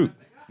 it's Brut.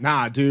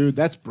 Nah, dude,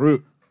 that's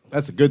Brut.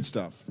 That's the good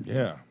stuff.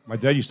 Yeah, my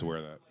dad used to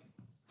wear that.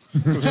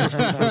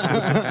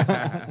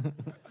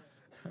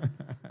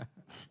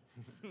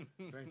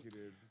 Thank you,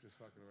 dude. Just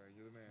fucking around.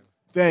 You're the man.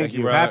 Thank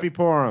you. Brad. Happy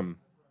Purim.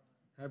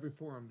 Happy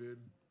Purim, dude.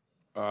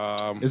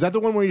 Is that the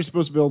one where you're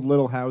supposed to build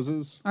little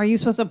houses? Are you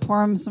supposed to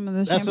pour him some of the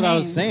That's champagne? what I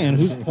was saying.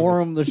 Who's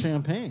pouring the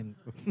champagne?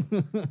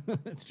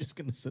 It's just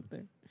gonna sit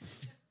there.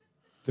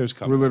 There's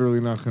We're literally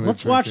not going to.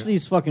 Let's watch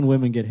these fucking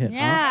women get hit.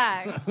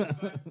 Yeah. Huh?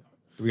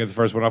 Do we get the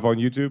first one up on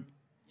YouTube?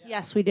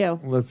 Yes, we do.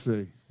 Let's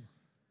see.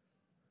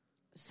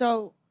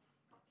 So,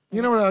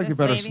 You know what? I like it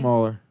better lady?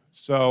 smaller.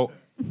 So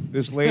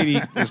this lady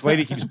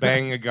keeps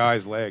banging a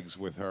guy's legs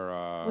with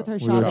her with her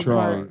With shot a of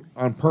trolley blood.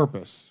 on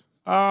purpose.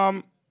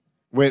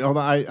 Wait, hold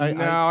on. I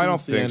I don't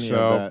see think any of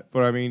so. that.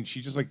 But I mean,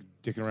 she's just like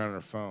dicking around on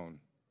her phone.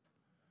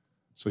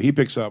 So he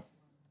picks up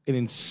an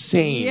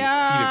insane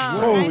Yeah. feat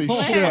of Holy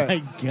strength. shit! Oh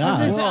my god!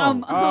 This is,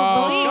 God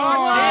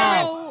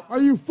whoa. Are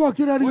you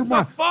fucking out of your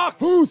mind? Fuck!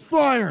 Who's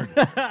fired?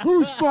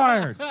 Who's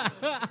fired?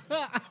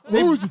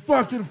 Who's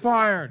fucking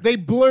fired? They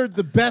blurred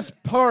the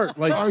best part.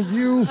 Like, Are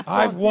you?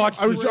 I've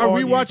watched. are this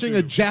we on watching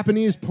a YouTube.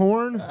 Japanese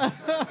porn?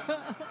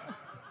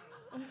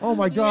 Oh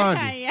my god!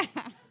 Yeah.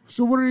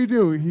 So what did he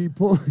do? He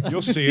pulled.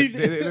 You'll see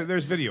it.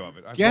 There's video of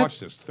it. I've Get- watched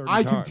this 30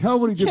 I times. can tell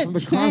what he did from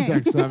the Cha-ching.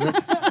 context of it.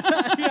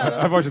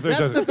 I've watched it 30 That's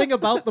times. the thing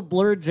about the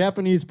blurred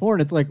Japanese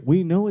porn. It's like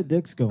we know a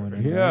dick's going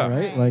in there, Yeah.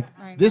 right? Like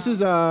Right This now.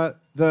 is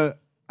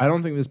I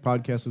don't think this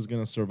podcast is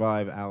going to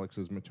survive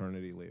Alex's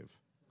maternity leave.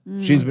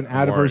 She's been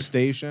out of her Worried.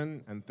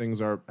 station, and things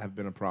have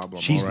been a problem.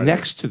 She's already.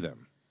 next to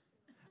them.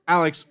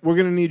 Alex, we're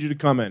going to need you to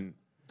come in.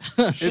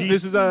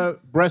 This is a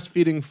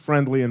breastfeeding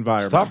friendly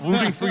environment. Stop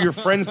rooting for your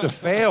friends to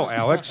fail,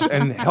 Alex,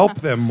 and help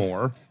them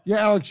more. Yeah,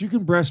 Alex, you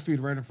can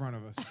breastfeed right in front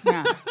of us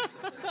Yeah.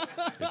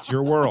 It's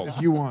your world.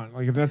 if you want.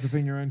 Like if that's the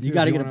thing you're into. You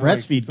gotta if get a wanna, like,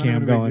 breastfeed it's not even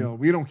cam a big going. deal.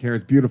 We don't care.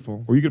 It's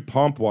beautiful. Or you could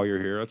pump while you're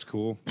here. That's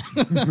cool.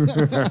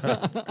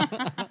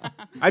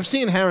 I've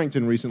seen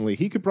Harrington recently.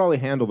 He could probably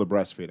handle the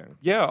breastfeeding.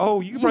 Yeah. Oh,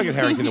 you could probably get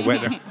Harrington to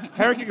wet nurse.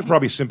 Harrington could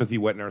probably sympathy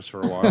wet nurse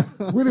for a while.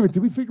 Wait a minute.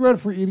 Did we figure out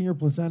if we're eating your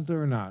placenta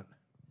or not?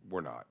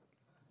 We're not.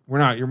 We're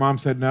not. Your mom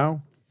said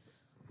no.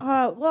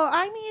 Well,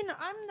 I mean,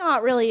 I'm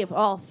not really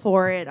all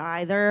for it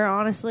either.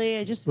 Honestly,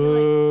 I just feel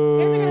like you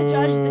guys are gonna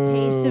judge the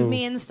taste of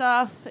me and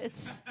stuff.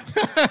 It's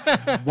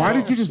Why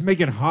did you just make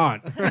it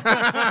hot?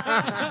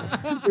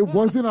 It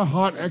wasn't a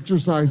hot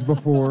exercise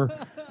before,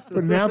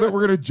 but now that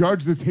we're gonna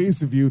judge the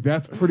taste of you,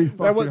 that's pretty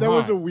fucking That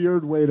was hot. a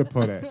weird way to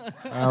put it.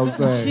 I'll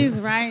say. She's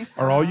right.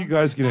 Are all you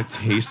guys going to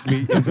taste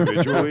me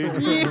individually?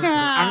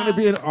 Yeah. I'm gonna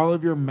be in all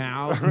of your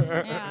mouths,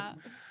 Yeah.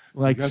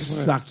 like guys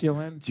wanna-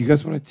 succulent. Do you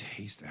guys want to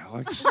taste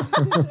Alex?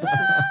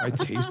 I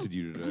tasted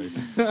you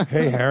today.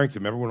 Hey, Harrington,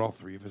 remember when all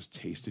three of us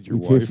tasted your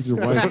You wife? tasted your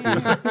wife,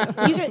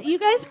 dude. you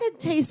guys could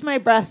taste my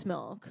breast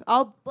milk.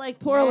 I'll like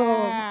pour a little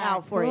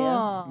out for you.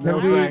 Can No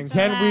we, thanks.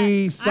 can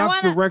we suck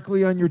wanna-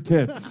 directly on your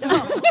tits?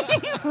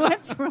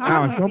 What's wrong?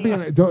 Alex,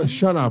 don't be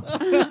shut up.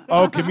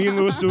 Oh, can me and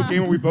Louis do a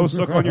game where we both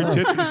suck on your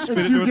tits and spit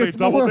into it? They gets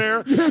double more-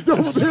 dare? Yeah,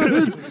 double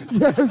dare.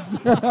 Yes.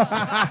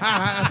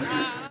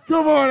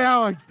 Come on,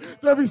 Alex.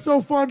 That'd be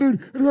so fun, dude.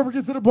 And whoever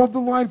gets it above the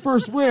line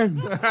first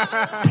wins.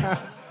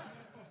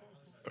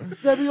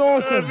 That'd be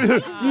awesome.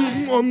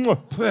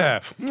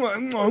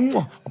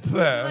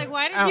 Like,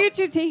 why did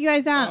YouTube take you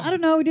guys out? I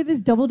don't know. We do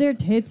this double dare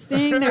tits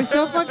thing. They're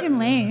so fucking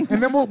lame.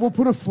 And then we'll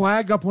put a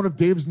flag up one of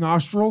Dave's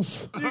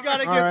nostrils. you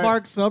gotta All get right.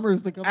 Mark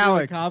Summers to come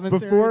Alex, do a commentary.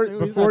 before- too.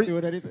 He's before- not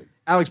doing anything.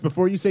 Alex,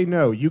 before you say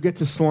no, you get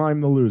to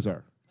slime the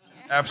loser.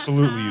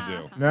 Absolutely, you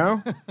do.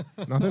 No?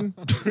 Nothing?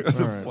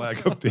 The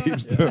flag up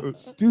Dave's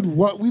nose. Dude,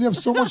 what? We'd have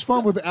so much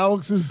fun with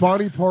Alex's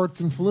body parts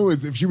and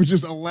fluids if she would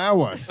just allow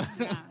us.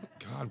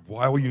 God,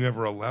 why will you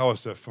never allow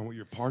us to have fun with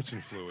your parts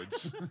and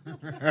fluids?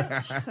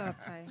 She's so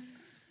uptight.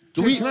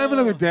 Can I have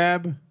another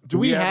dab? Do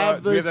we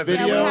have do we this have that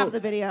video? Yeah, we have the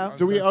video.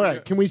 Do we? All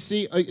right. Can we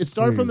see? It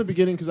started from the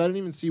beginning because I didn't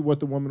even see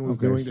what the woman was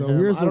Okay, doing so to him.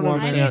 here's I don't the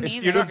woman. understand. I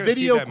didn't You're not The gonna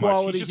see video that much.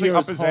 quality She's just like here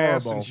up is his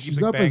ass horrible. and she keeps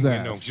She's like up his banging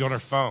into him. ass. She's on her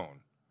phone.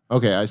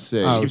 Okay, I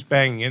see. She keeps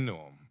banging into him.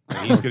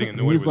 And he's getting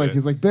annoyed with it.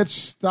 He's like, bitch,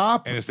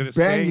 stop And instead of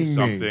banging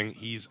saying me. something,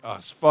 he's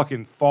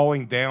fucking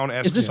falling down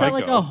as Is this psycho.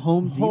 at like a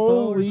Home Depot?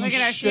 or Holy Look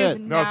at her. She shit! has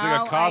No, it's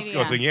like a no Costco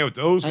idea. thing. Yeah, with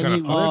those And kind he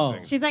of ripped.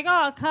 things. She's like,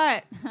 oh,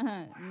 cut.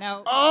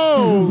 No.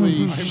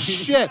 Holy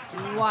shit!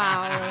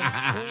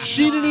 Wow.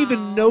 She didn't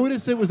even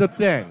notice it was a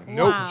thing.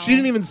 Nope. Wow. She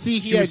didn't even see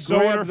he She had was so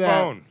on her grabbed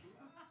that. phone.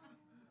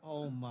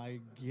 Oh my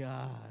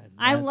god!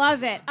 I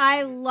love it.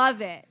 I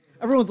love it.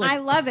 Everyone's like, I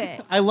love it.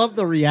 I love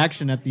the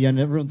reaction at the end.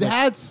 Everyone's like,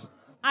 That's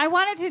I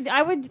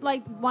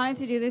wanted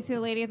to do this to a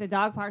lady at the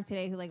dog park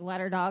today who like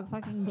let her dog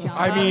fucking jump.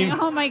 I mean, on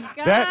me. Oh my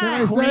god,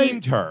 that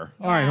creamed her.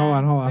 All right, hold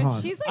on.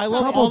 But she's like, I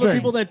love Couple all the things.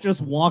 people that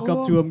just walk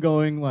up to him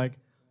going like,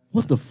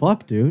 "What the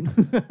fuck, dude?"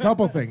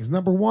 Couple things.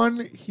 Number one,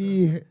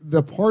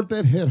 the part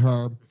that hit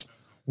her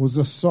was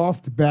a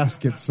soft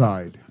basket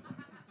side.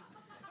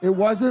 It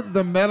wasn't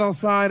the metal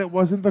side. It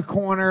wasn't the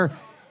corner.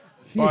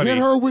 He Buddy. hit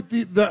her with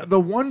the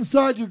one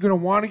side you're going to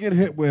want to get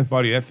hit with.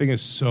 Buddy, that thing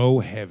is so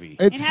heavy.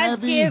 It's it has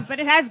heavy. give,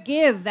 but it has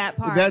give that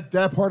part.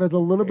 That part has a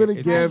little bit of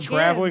It's give.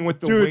 traveling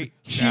with the Dude, weight.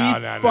 he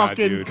No,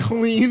 fucking dude.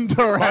 cleaned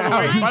her By the way,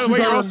 out. by the way,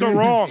 you're also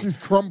wrong. She's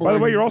crumbling. By the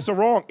way, you're also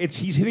wrong.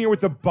 He's hitting her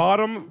with the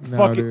bottom No,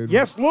 fucking. dude.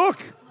 Yes,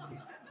 look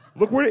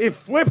where it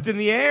flipped in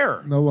the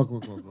air. No, look.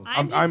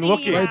 I'm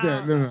looking. Right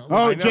there. No. Oh,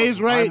 I know. Jay's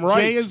right. I'm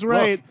right. Jay is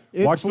right. Look,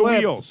 It watch the flipped.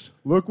 wheels.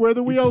 Look where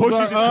the wheels pushes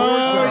are. it towards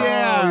Oh, her.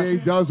 yeah. He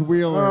does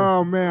wheel her.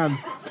 Oh, man.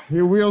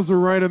 He wheels her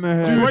right in the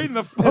head. Right in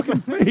the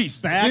fucking face.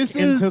 Back This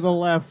into is the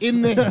left.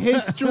 In the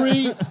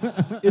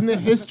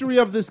history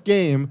of this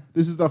game,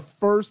 this is the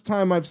first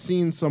time I've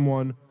seen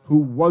someone who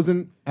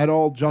wasn't at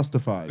all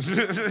justified.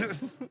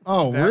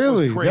 Oh, That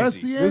really? was crazy. That's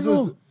the This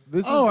angle? is-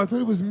 this oh, is- I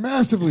thought it was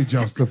massively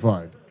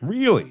justified.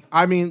 Really?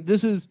 I mean,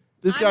 this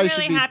guy I'm should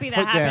really be happy put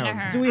that happened down.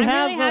 to her. Do we I'm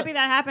have, really happy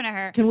that happened to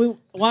her. Can we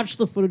watch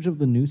the footage of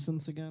the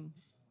nuisance again?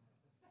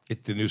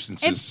 The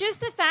nuisance It's is. just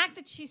the fact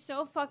that she's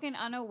so fucking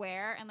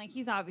unaware, and like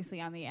he's obviously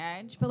on the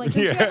edge. But like,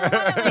 don't you ever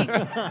want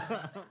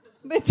to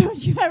But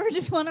don't you ever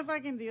just want to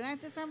fucking do that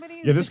to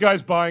somebody? Yeah, this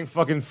guy's buying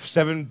fucking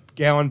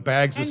 7-gallon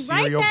bags of And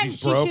right cereal. then, She's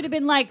she broke. should have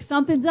been like,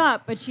 something's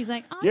up. But she's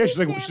like, Yeah, she's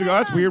like, oh,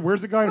 that's weird.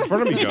 Where's the guy in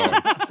front of me going?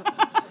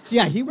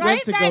 Yeah, he Right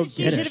went to then, go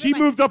she get should've it. She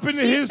moved up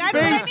into his that's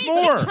what I space mean,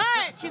 more. She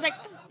cut. She's like,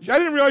 I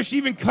didn't realize she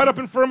even cut up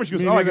in front of him.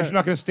 She goes, I guess you're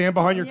not going to stand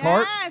behind your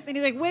cart? yes. And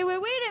he's like, wait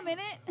a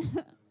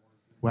minute.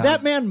 Wow.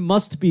 That man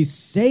must be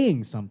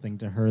saying something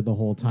to her the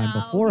whole time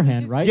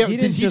beforehand, right? Yeah,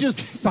 did he just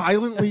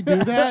silently do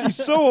that? She's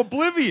so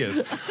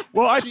oblivious.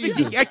 Well, I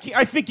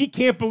think he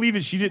can't believe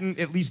that she didn't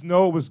at least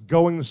know it was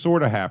going to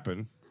sort of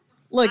happen.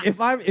 Like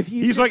if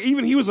He's like,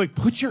 even he was like,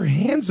 put your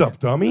hands up,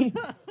 dummy.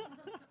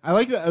 I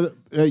like that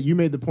you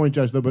made the point,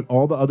 Josh, though, but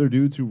all the other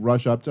dudes who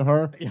rush up to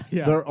her,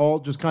 yeah. they're all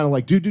just kind of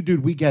like,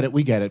 dude, we get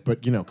it,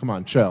 but, come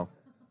on, chill.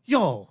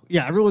 yo,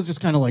 yeah, everyone's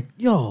just kind of like,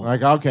 yo.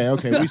 Like, okay,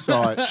 we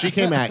saw it. She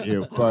came at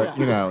you, but,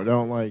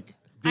 don't like...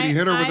 Did he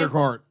hit her with her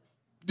cart?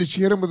 Did she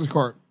hit him with his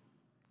cart?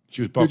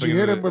 She was Did bumping she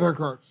hit into him with her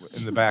cart?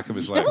 in the back of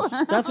his legs.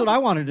 That's what I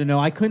wanted to know.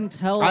 I couldn't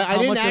tell. I how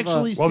didn't much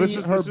actually of a,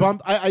 see her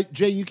bump.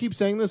 Jay, you keep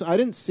saying this. I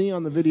didn't see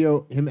on the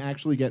video him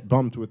actually get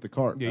bumped with the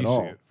cart Yeah, at you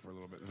all. see it for a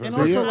little bit. And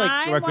Very- also, like,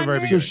 right at the very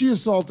So beginning. she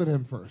assaulted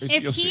him first. If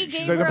You'll he see. gave She's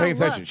like her not a paying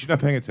attention. look. She's not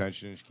paying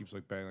attention. And she keeps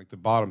like banging like the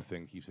bottom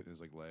thing keeps hitting his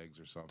like legs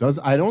or something.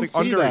 I don't it's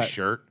like see under that. his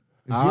shirt.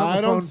 Is he on the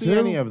I don't phone see too?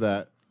 any of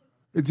that.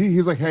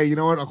 He's like, hey, you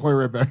know what? I'll call you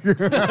right back. He's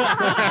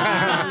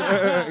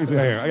like,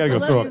 "Hang on, I gotta go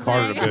throw a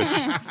card at a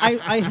bitch.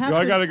 I have. Yo,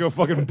 I to- gotta go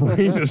fucking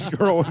brain this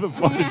girl with a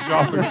fucking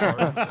shopping cart.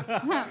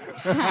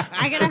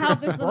 I gotta help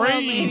this little old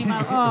lady.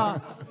 Oh,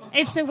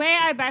 it's the way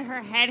I bet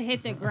her head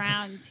hit the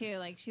ground too.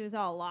 Like she was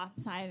all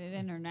lopsided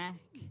in her neck.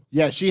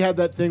 Yeah, she had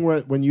that thing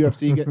where when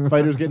UFC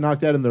fighters get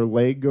knocked out and their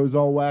leg goes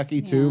all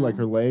wacky too. Like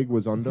her leg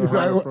was under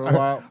her for a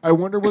while. I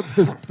wonder what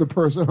the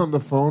person on the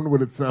phone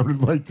would it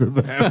sounded like to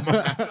them.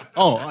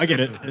 Oh, I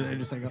get it. They're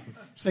just like,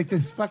 It's like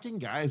this fucking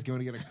guy is going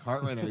to get a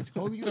cart right now. He's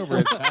holding it over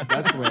his head.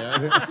 That's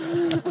weird.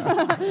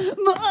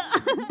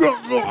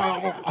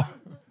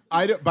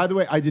 By the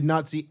way, I did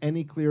not see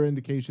any clear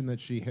indication that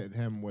she hit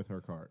him with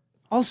her cart.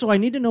 Also, I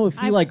need to know if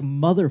he like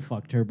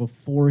motherfucked her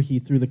before he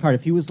threw the card.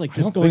 If he was like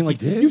just don't going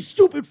think he like, did. "You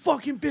stupid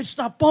fucking bitch,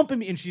 stop bumping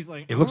me," and she's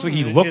like, It looks like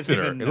he "Oh," looked doesn't at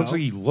her. even It looks know.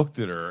 like he looked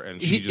at her and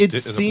she just It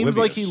is seems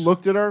like he oblivious.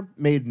 looked at her,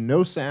 made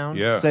no sound,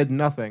 Yeah. said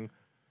nothing,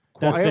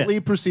 That's quietly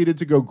it. proceeded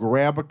to go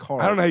grab a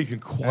cart. I don't know how you can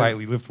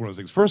quietly lift one of those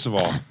things. First of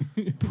all,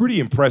 pretty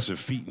impressive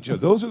feet.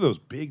 Those are those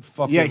big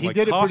fucking Yeah, he like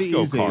did it Costco pretty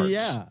easy. carts.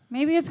 Yeah.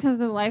 Maybe it's because of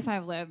the life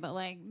I've lived, but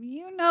like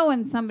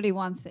when somebody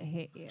wants to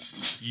hit you,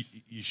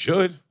 You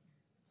should.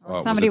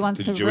 or somebody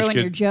wants to ruin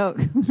your joke.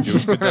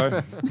 Jewish kid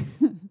die?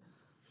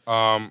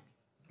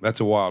 That's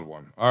a wild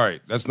one. All right,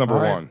 that's number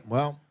All right, one.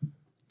 Well,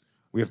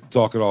 We have to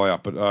talk it all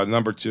out. But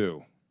number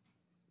two.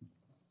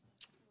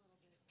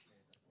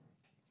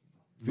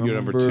 Video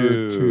number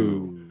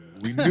two.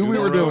 We knew we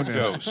were doing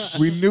this. Ghosts.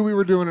 We knew we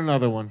were doing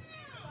another one.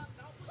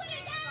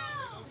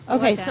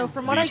 Okay, so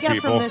from what I These get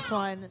people. from this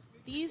one,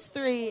 these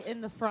three in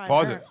the front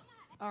Pause it.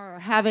 are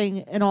having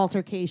an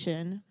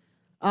altercation.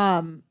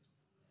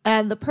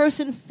 And the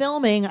person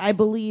filming, I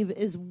believe,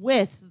 is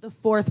with the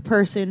fourth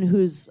person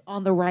who's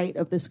on the right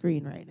of the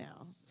screen right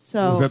now.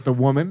 So Was that the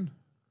woman?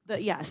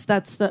 yes,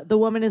 that's the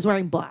woman is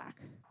wearing black.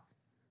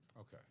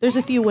 Okay. There's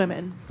a few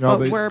women, No, but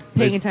they- we're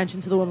paying they- attention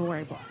to the woman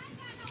wearing black.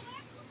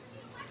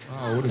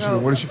 Oh, So-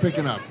 what is she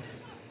picking up?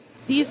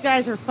 These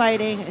guys are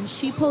fighting, and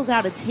she pulls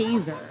out a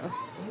taser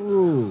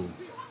Ooh.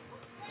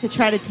 to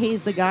try to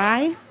tase the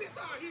guy.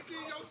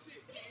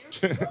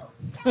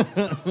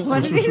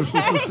 What did he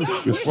say?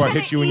 Before I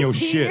hit you in your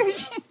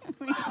shit.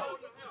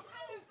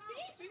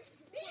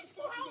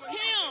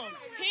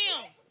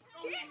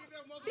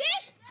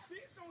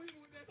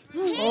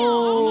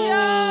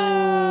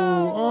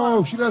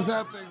 Oh, she does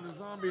that thing, the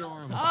zombie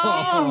arms.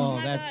 Oh,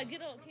 that's.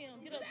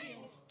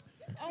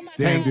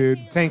 Damn,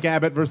 dude. Tank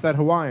Abbott versus that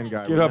Hawaiian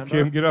guy. Get up,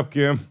 Kim. Get up,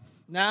 Kim.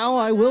 Now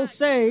I will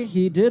say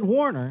he did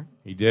warn her.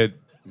 He did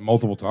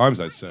multiple times,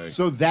 I'd say.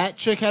 So that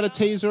chick had a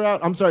taser out.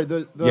 I'm sorry.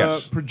 The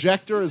Yes.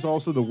 projector is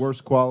also the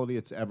worst quality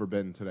it's ever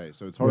been today.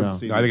 So it's hard to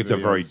see. No, I think these it's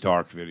a very videos.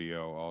 dark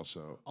video,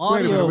 also.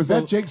 Wait a minute, was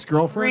that Jake's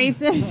girlfriend?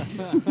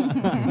 Racist.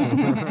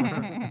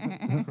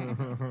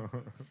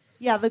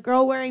 Yeah, the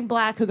girl wearing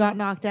black who got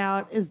knocked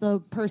out is the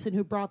person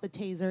who brought the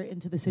taser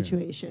into the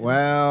situation.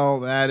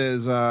 Well, that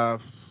is.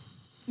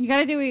 You got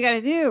to do what you got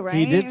to do, right?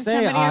 He did If say,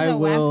 somebody has "I a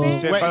will." weapon- He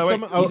said, by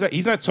the way,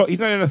 he's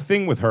not in a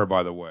thing with her,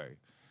 by the way.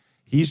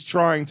 He's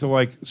trying to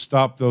like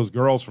stop those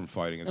girls from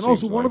fighting. And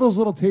also, one of those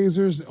little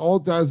tasers, all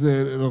it does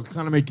it'll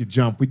kind of make you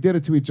jump. We did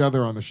it to each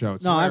other on the show.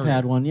 It's No, I've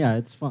had hilarious. one. Yeah,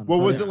 it's fun. Well,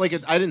 was it like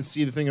I didn't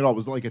see the thing at all.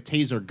 Was it like a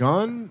taser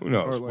gun? Who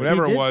knows? Or like-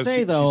 Whatever He it did was, say,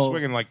 she's though-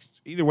 swinging like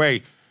either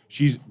way.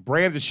 She's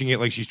brandishing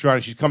it like she's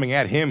coming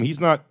at him. He's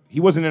not.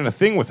 He wasn't in a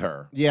thing with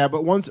her. Yeah,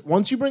 but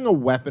once you bring a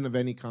weapon of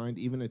any kind,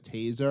 even a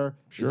taser,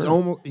 it's Sure.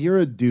 almost you're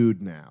a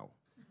dude now.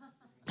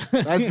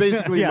 That's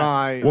basically Yeah.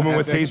 my Woman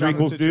with ethics taser on the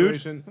equals dude?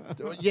 situation.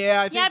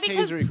 Yeah, I think Yeah,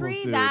 because taser equals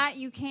pre dude. that,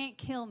 you can't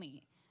kill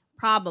me.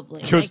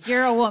 Probably. He goes, Like,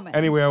 you're a woman.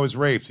 Anyway, I was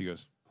raped. He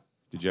goes,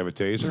 "Did you have a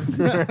taser?"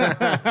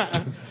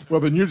 Well,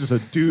 then you're just a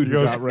dude He who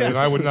goes, got raped. "Then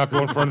I would not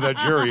go in front of that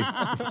jury.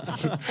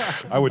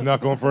 I would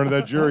not go in front of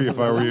that jury if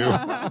I were you."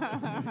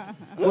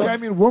 Look, I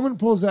mean, woman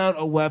pulls out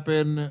a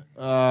weapon,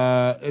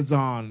 it's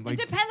on. Like,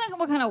 It depends on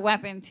what kind of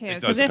weapon, too. It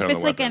Because does if depend on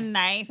it's the like a weapon.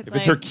 knife, it's If like...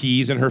 it's her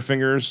keys in her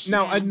fingers,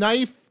 Now, a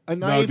knife,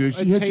 No, dude,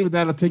 she hits you with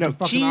that, it'll take your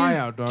fucking eye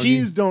out, doggy.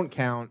 Keys don't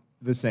count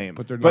the same.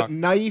 But they're not-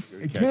 knife,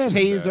 It can.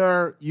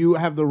 taser, you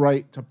have the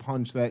right to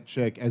punch that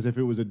chick as if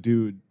it was a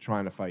dude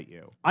trying to fight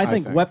you. I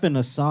think weapon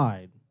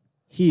aside,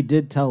 he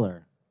did tell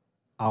her,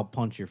 "I'll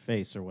punch your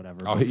face" or whatever.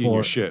 I'll hit you in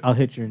your shit. I'll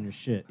hit you in your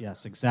shit.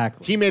 Yes,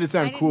 exactly. He made it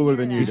sound cooler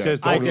than you He did. says,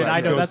 I "Don't did. do I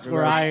it." know. He That's goes,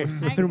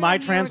 where through my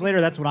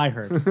translator. That's what I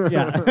heard.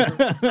 Yeah.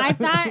 I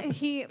thought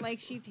she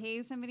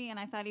tased somebody, and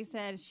I thought he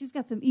said, "She's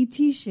got some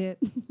ET shit."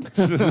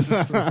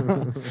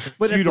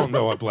 But You don't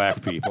know what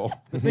black people.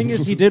 The thing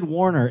is, he did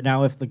warn her.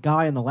 Now,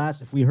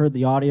 if we heard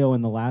the audio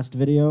in the last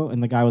video,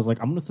 and the guy was like,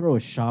 "I'm gonna throw a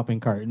shopping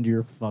cart into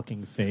your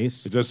fucking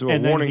face," It does, a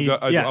and then warning. he-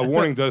 A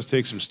warning does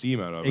take some steam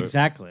out of it.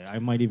 Exactly. I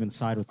might even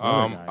side with the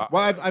other guy.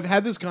 Well, I've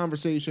had this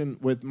conversation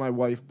with my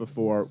wife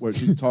before where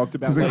she's talked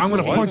about. He's like, "I'm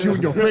gonna punch you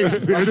in your face,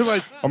 bitch." I'm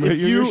like, I'm gonna if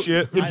hit you in your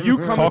shit. If you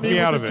come Talk at me me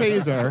out with of a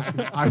it.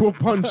 taser, I will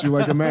punch you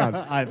like a man.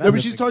 I've No, had but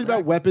this she's talking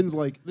about weapons.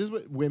 Like this is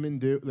what women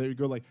do. They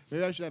go like,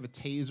 maybe I should have a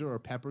taser or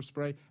pepper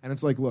spray. And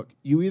it's like, look,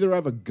 you either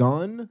have a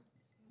gun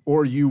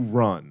or you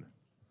run.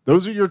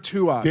 Those are your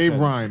two options. Dave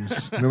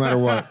Rhymes, no matter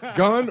what.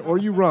 Gun or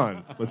you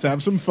run. Let's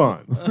have some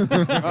fun.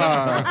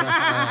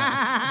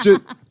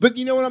 But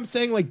you know what I'm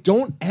saying? Like,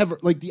 don't ever,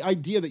 like, the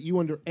idea that you,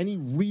 under any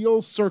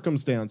real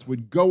circumstance,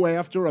 would go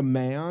after a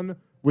man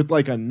with,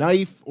 like, a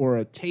knife or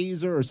a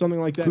taser or something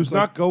like that. Who's It's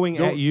like, not going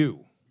don't- at you?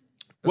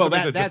 Well,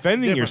 That's that's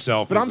defending different.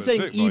 yourself. But is I'm the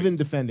saying thing, even like-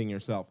 defending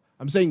yourself.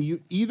 I'm saying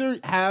you either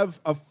have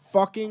a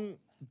fucking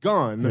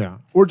gun Yeah.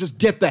 or just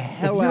get the If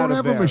hell you out don't of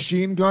have there. a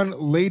machine gun,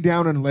 lay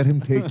down and let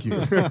him take you.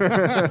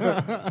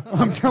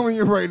 I'm telling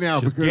you right now.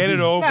 Just because get it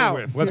over No.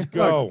 with. Let's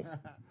go.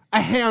 A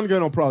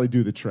handgun will probably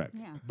do the trick.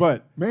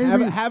 But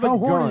Maybe. have a How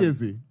horny gun. is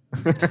he?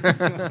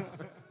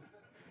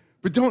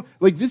 But don't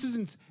like this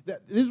isn't this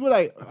is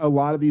what a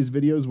lot of these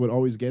videos what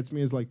always gets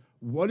me is like,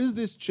 what is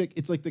this chick?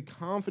 It's like the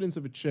confidence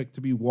of a chick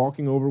to be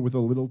walking over with a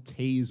little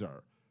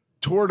taser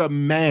toward a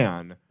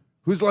man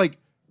who's like,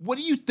 what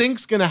do you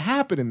think's gonna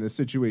happen in this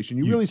situation?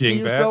 You really see dingbat.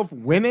 yourself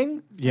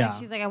winning? Yeah.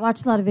 She's like, I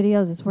watched a lot of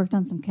videos. It's worked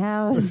on some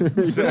cows.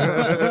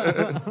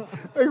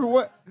 Like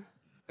what?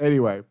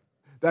 Anyway,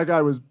 that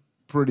guy was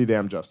pretty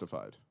damn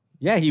justified.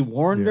 Yeah, he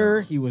warned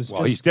her. He was.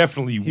 Well, just, he's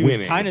definitely He was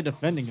winning. kind of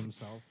defending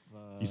himself.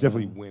 He's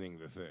definitely winning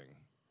the thing,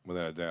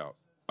 without a doubt.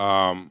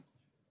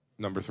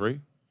 Number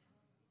 3.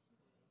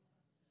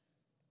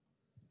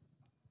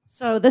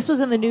 So this was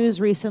in the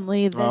news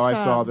recently. This, I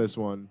saw this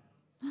one.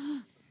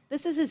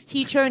 This is his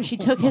teacher, and she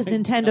took his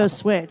Nintendo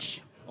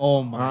Switch.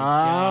 Oh my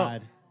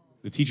god!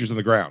 The teacher's on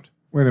the ground.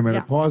 Wait a minute.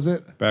 Yeah. Pause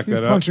it. Back He's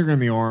that up. punching her in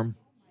the arm.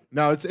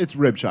 No, it's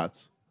rib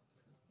shots.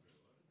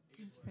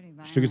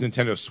 She took his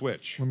Nintendo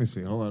Switch. Let me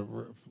see. Hold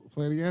on.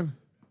 Play it again.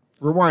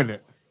 Rewind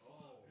it.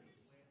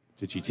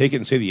 Did she take it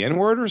and say the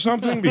N-word or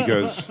something?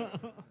 Because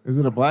Is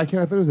it a black kid?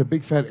 I thought it was a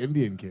big fat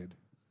Indian kid.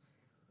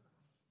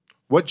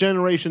 What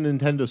generation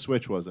Nintendo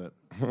Switch was it?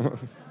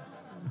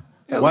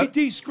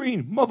 LED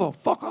screen,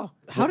 motherfucker.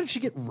 How did she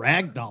get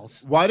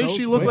ragdolls? Why does so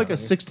she look like a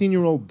quickly?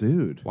 16-year-old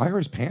dude? Why are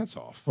his pants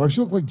off? Why does she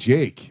look like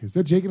Jake? Is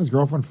that Jake and his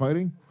girlfriend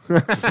fighting?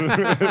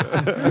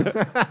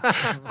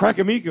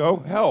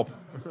 Crackamico, help.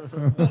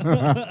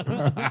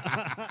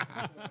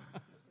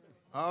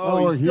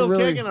 Oh, he's he still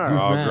really- kicking her. he's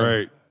Oh, mad.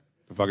 great.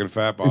 The fucking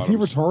fat bottoms. Is he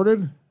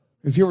retarded?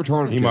 Is he a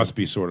retarded? He kid? must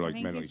be sort of I like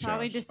think mentally he's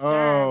probably challenged. disturbed.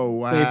 Oh,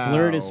 wow. They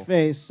blurred his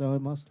face, so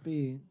it must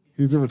be.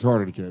 He's a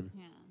retarded kid.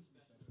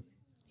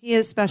 He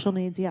has special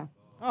needs. Yeah.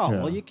 Oh Yeah.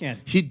 well, you can't.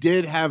 He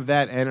did have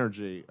that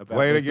energy about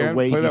Play it like, again. the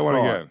way Play he that one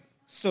fought. again.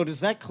 So does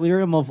that clear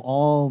him of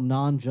all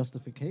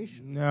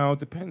non-justification? No, it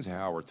depends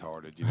how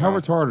retarded. You How know?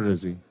 retarded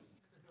is he?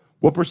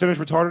 What percentage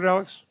retarded,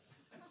 Alex?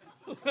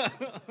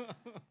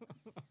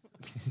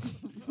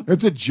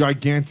 It's a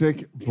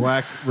gigantic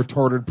black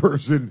retarded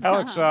person.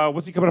 Alex,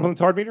 what's he coming up on the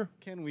tard meter?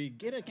 Can we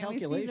get a Can we see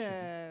calculation?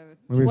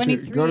 the Let me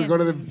see. 23 Go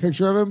to the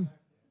picture of him.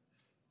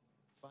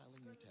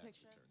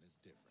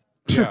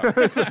 Yeah.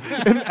 It's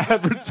an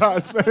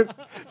advertisement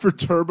for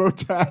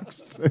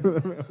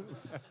TurboTax.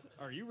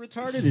 Are you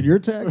retarded in your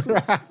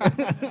taxes?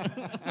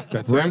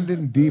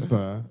 Brendan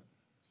Deepa.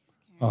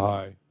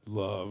 I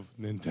love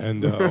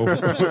Nintendo.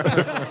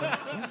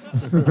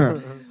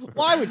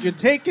 Why would you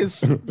take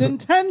his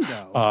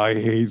Nintendo? I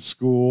hate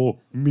school.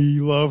 Me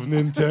love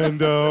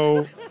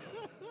Nintendo.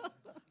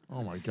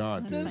 Oh my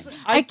God, dude.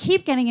 I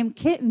keep getting him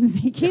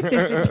kittens. They keep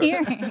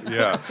disappearing.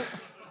 Yeah.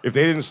 If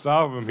they didn't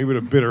stop him, he would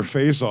have bit her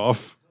face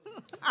off.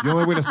 The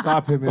only way to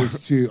stop him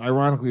is to,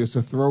 ironically, is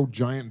to throw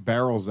giant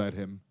barrels at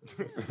him.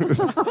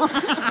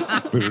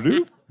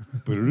 Ba-da-doo,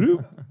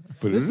 ba-da-doo,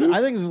 ba-da-doo.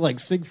 I think this is like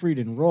Siegfried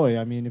and Roy.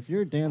 I mean, if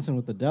you're dancing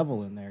with the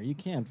devil in there, you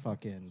can't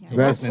fucking take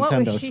That's- this What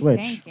Nintendo was she Switch.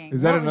 thinking?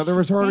 Is that What was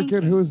another she retarded kid?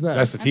 thinking? Who is that?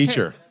 That's the That's her-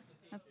 teacher.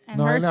 And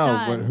No, her I know,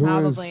 son, but who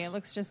probably. is- It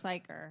looks just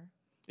like her.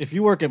 If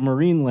you work at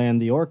Marine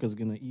Land, the orca's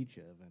gonna eat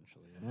you eventually.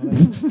 You know what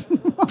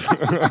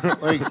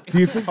I mean? Like, Do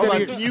you think hold that on,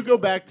 he- can you go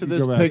back to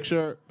this Go back.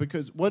 picture?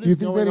 Because what Do you is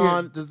think going that he-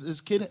 on? Does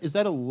this kid, is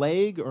that a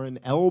leg or an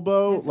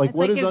elbow? It's, like, it's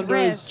what like is his under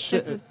wrist. his shit?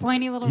 It's his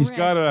pointy little He's wrist.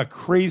 got a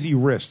crazy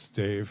wrist,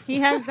 Dave. He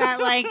has that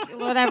like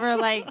whatever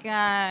like.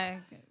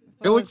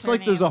 It looks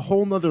like there's a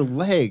whole nother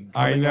leg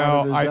I coming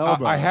out of know. his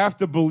elbow. I have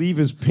to believe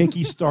his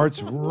pinky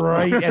starts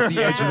right at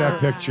the edge of that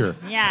picture.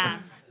 Yeah.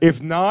 If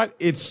not,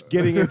 it's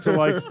getting into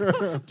like.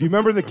 Do you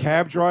remember the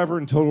cab driver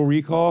in Total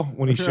Recall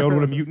when he showed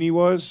what a mutiny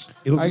was?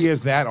 It looks like he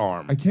has that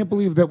arm. I can't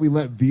believe that we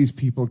let these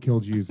people kill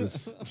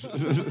Jesus.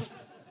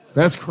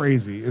 That's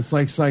crazy. It's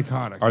like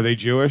psychotic. Are they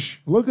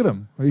Jewish? Look at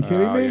him. Are you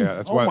kidding me? Yeah,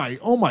 that's oh why.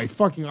 my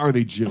fucking, are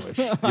they Jewish?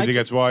 You think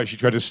that's why she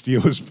tried to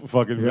steal his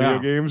fucking video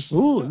games?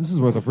 Ooh, this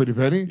is worth a pretty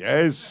penny.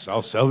 Yes,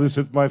 I'll sell this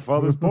at my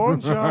father's pawn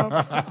shop.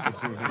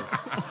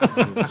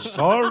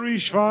 Sorry,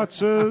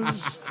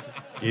 Schwarzes.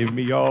 Give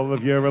me all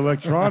of your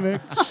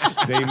electronics.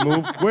 They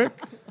move quick.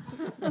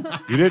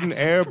 You didn't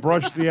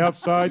airbrush the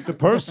outside to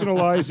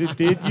personalize it,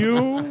 did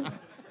you?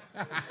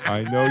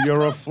 I know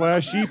you're a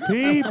flashy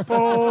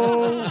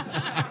people.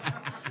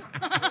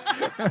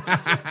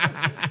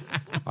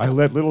 I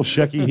let little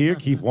Shecky here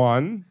keep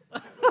one,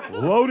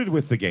 loaded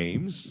with the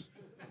games.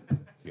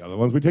 The other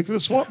ones we take to the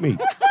swamp meet.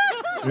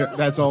 Yeah,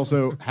 that's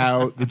also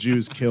how the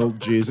Jews killed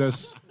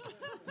Jesus.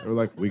 They were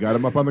like, we got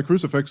him up on the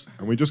crucifix,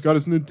 and we just got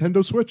his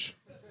Nintendo Switch.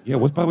 Yeah,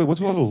 by the way,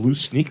 what's with all the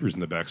loose sneakers in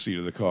the back seat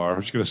of the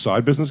car? She got a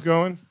side business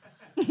going?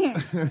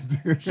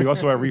 She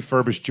also had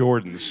refurbished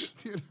Jordans.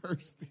 Dude, her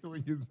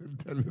stealing his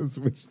Nintendo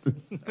Switch to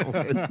sell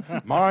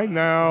it. Mine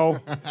now.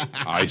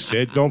 I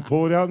said don't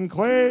pull it out in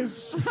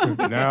class.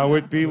 Now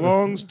it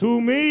belongs to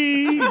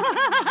me.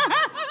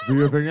 Do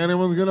you think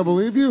anyone's going to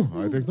believe you?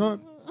 I think not.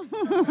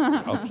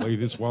 I'll play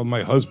this while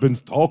my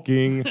husband's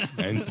talking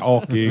and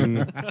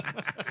talking.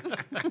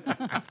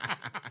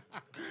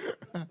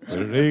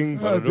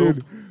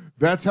 Dude,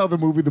 that's how the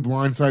movie The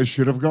Blind Side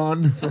should have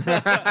gone.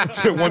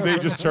 One day he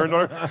just turned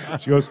on her.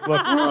 She goes,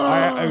 look,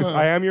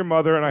 I am your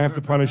mother and I have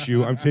to punish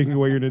you. I'm taking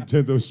away your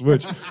Nintendo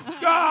Switch.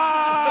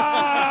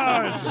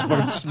 Ah! She's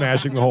fucking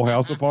smashing the whole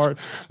house apart.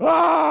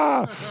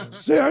 Ah!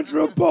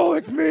 Sandra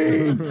Bullock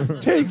me!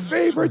 Take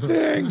favorite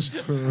things!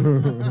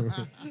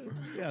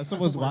 Yeah,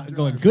 someone's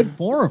going, good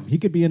for him. He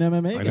could be an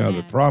MMA I guy. know.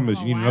 The problem is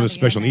you need another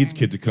special needs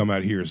kid to come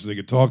out here so they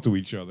could talk to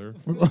each other.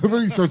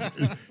 He starts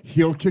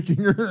heel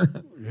kicking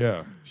her.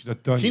 Yeah. She's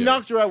not done He yet.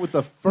 knocked her out with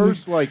the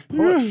first,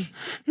 push.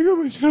 You got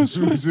my Nintendo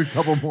Switch. A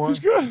couple more.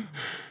 She's got my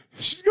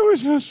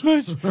Nintendo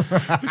Switch.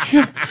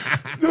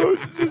 No,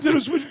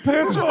 Nintendo Switch,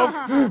 pants off,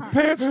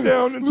 pants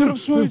down, Nintendo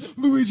Switch.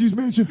 Luigi's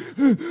Mansion.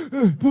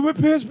 Put my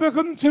pants back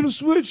on Nintendo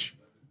Switch.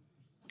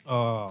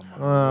 Oh,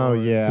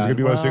 yeah. It's gonna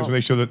be one of those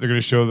things when they're going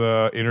to show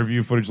the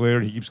interview footage later,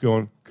 and he keeps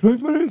going, "Can I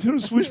have my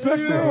Nintendo Switch back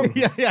now?"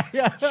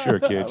 Yeah. Sure,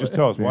 kid. Just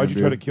tell us why'd you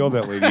try to kill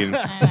that lady?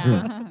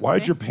 And why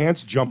did your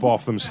pants jump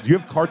off them? Do you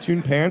have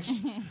cartoon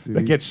pants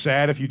that get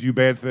sad if you do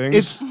bad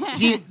things?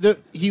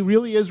 He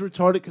really is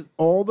retarded because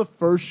all the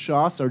first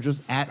shots are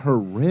just at her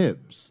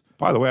ribs.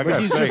 By the way, I gotta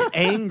he's say, just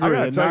angry I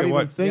gotta and tell not you even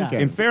what, thinking.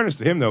 In fairness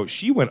to him, though,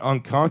 she went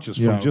unconscious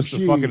Yeah, from just the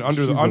she- fucking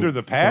she's under a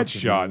the pad fucking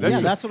shot.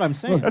 Yeah, that's what I'm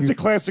saying. That's a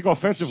classic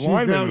offensive She's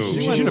lineman now- move. she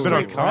She went should have been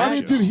straight right. I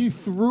mean, unconscious. dude, he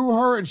threw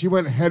her and she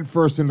went head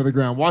first into the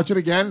ground. Watch it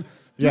again.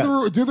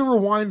 Do the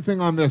rewind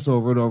thing on this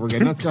over and over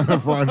again. That's kind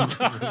of fun.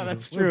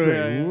 That's true. Let's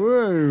say,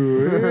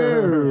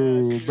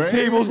 whoa, baby.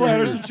 Tables,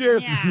 ladders, and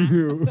chairs.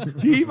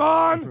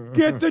 Devon,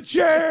 get the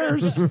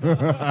chairs.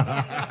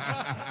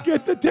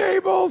 Get the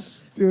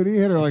tables. Dude, he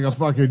hit her like a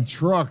fucking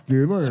truck,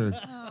 dude. Look at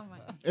her.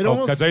 It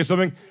Can I tell you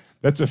something?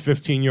 That's a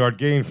 15-yard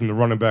gain from the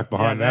running back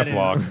behind Yeah, that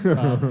that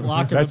block.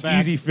 block in That's the back.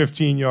 easy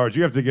 15 yards.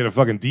 You have to get a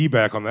fucking D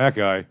back on that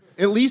guy.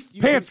 At least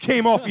Pants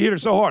came off. He hit her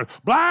so hard.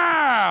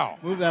 Blow!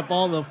 Move that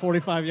ball to the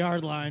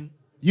 45-yard line.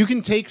 You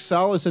can take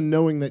solace in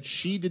knowing that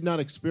she did not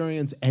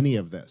experience any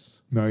of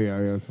this. No, yeah,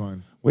 that's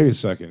fine. Wait a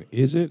second.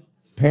 Is it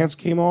pants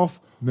came off?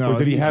 No, Or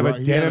did he have a he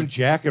had denim a-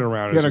 jacket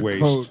around he had his a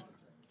waist? coat.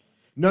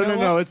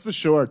 No, it's the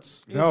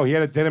shorts. No, he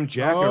had a denim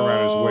jacket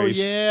around his waist.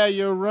 Yeah,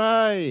 you're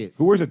right.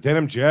 Who wears a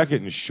denim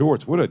jacket and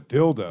shorts? What a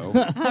dildo.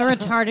 A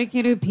retarded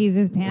kid who pees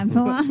his pants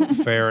a lot.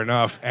 Fair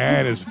enough.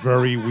 And is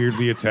very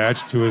weirdly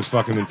attached to his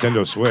fucking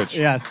Nintendo Switch.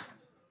 Yes.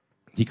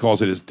 He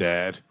calls it his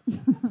dad.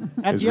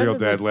 At His the end real of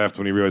the- dad left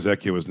when he realized that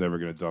kid was never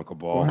going to dunk a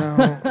ball.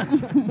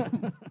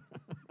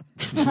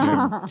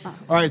 All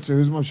right, so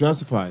who's most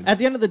justified? At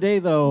the end of the day,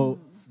 though,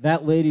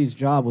 that lady's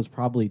job was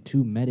probably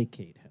to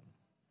medicate him,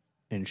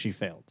 and she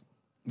failed.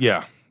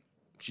 Yeah.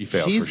 She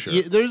failed for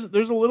sure.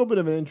 There's a little bit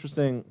of an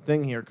interesting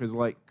thing here because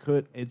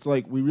it's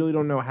like we really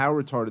don't know how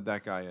retarded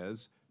that guy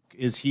is.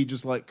 Is he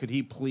just like could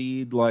he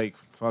plead like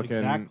fucking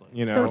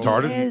Exactly. So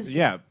retarded? His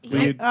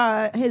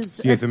It's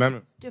the Eighth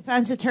Amendment.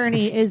 defense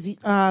attorney is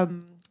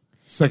Second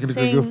degree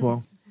saying-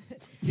 goofball.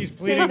 He's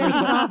saying that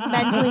he's not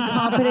mentally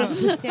competent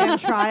to stand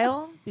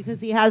trial because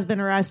he has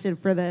been arrested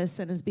for this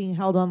and is being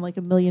held on like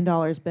 $1 million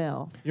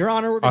bail. Your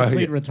Honor, we're going to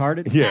plead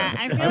retarded. Yeah.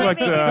 I feel like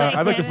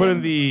I'd like to put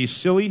in the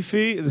silly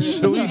fee. The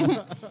silly.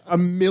 $1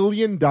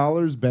 million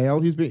bail.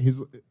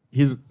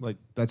 He's like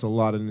that's a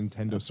lot of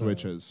Nintendo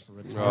Switches.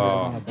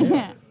 Oh.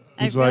 Yeah.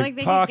 I He's feel like, like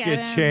they could pocket get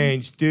him-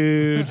 change,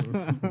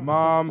 dude.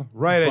 Mom,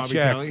 write a Bobby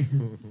check. Kelly.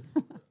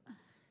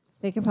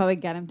 They could probably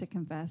get him to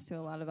confess to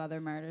a lot of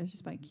other murders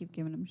just by keep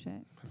giving him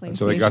shit.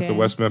 So they got the PlayStation.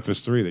 West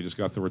Memphis 3. They just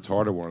got the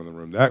retarded one in the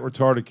room. That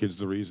retarded kid's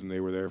the reason they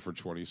were there for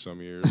 20 some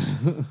years.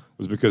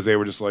 Was because they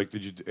were just like,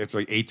 after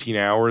like 18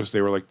 hours, they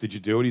were like, did you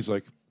do it? He's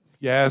like,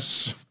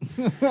 yes.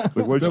 Like,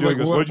 what'd you do? He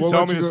goes, what'd you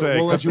tell me to say?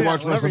 We'll let you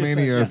watch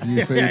WrestleMania if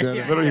you say you did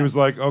it. Literally, he was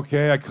like,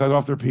 okay, I cut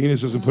off their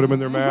penises and put them in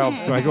their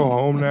mouths. Can I go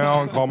home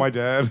now and call my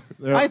dad?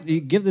 You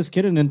give this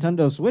kid a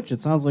Nintendo Switch,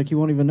 it sounds like he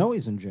won't even know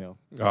he's in jail.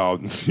 Oh,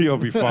 he'll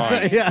be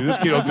fine. Yeah. This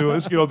kid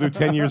will do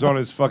 10 years on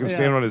his fucking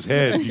standing on his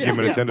head. You give him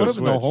a Nintendo Put him Switch.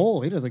 in the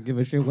hole. He doesn't give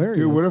a shit where he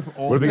Dude, is. what if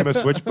What if they give him a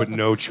Switch but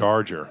no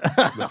charger?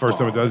 The first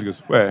time it does, he goes,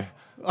 where?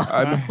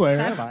 Where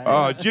am I?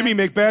 Oh, Jimmy,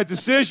 make bad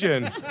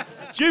decision.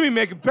 Jimmy,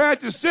 make a bad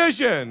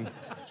decision.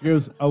 She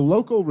goes, a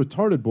local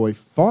retarded boy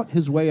fought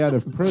his way out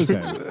of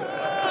prison.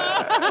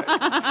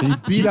 He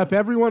beat up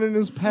everyone in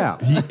his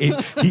path.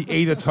 He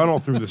ate a tunnel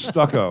through the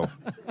stucco.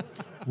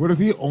 What if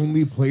he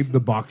only played the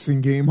boxing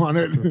game on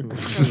it?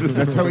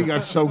 That's how he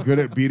got so good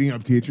at beating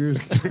up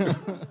teachers.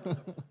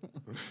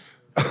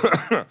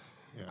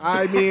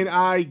 I mean,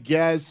 I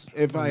guess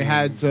if I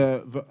had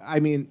to,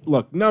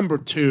 look, number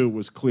 2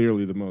 was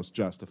clearly the most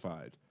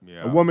justified.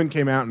 Yeah. A woman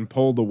came out and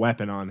pulled a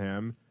weapon on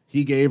him.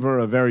 He gave her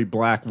a very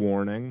black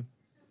warning.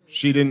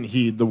 She didn't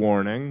heed the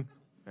warning,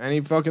 and he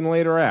fucking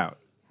laid her out.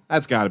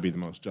 That's got to be the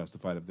most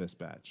justified of this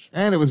batch.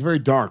 And it was very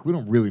dark. We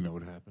don't really know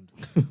what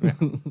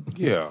happened.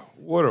 Yeah.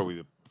 What are we,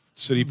 the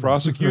city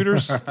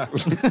prosecutors?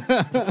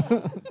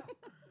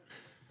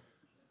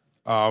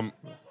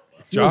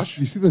 Josh?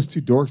 You see those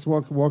two dorks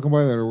walking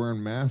by that are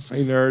wearing masks?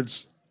 Hey,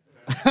 nerds.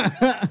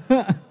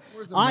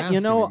 Where's the mask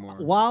anymore?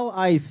 While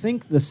I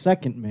think the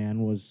second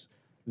man was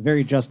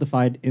very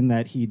justified in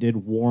that he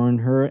did warn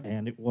her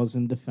and it was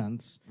in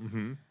defense,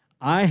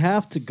 I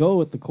have to go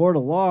with the court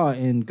of law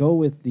and go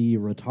with the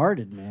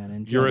retarded man.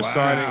 And You're just-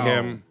 assigning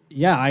him.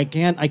 Yeah, I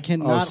cannot.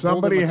 Oh,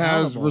 somebody hold him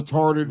has accountable.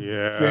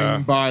 retarded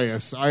thing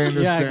bias. I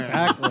understand.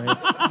 Yeah, exactly.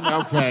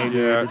 Okay, dude.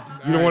 Yeah.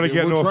 You don't want to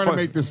get We're no trying fun.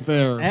 to make this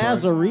fair.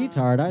 As a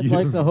retard, I'd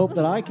like to hope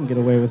that I can get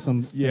away with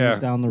some things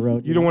down the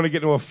road. You don't want to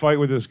get into a fight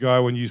with this guy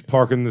when you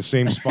park in the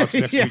same spots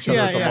next to each other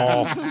at the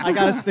mall. I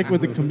got to stick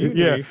with the community.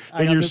 Yeah, I and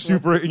got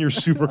you're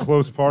this super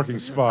close parking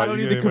spot. I don't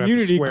You need the even have to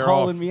community square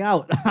calling off. me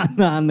out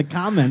on the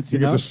comments. You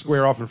You get know, to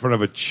square off in front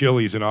of a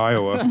Chili's in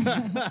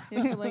Iowa.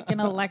 You're like an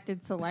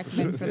elected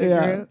selectman for the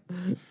Yeah. group.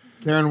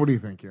 Karen, what do you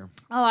think here?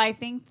 Oh, I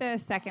think the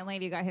second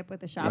lady who got hit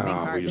with the shopping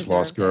cart. we just deserved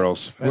lost it.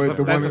 girls. That's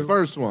the one-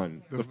 first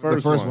one. The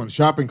first one.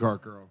 Shopping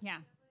cart girl. Yeah.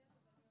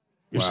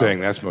 You're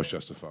saying that's most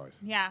justified.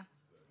 Yeah.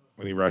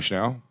 Any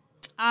rationale?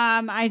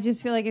 I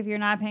just feel like if you're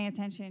not paying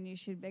attention, you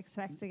should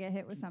expect to get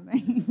hit with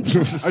something.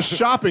 A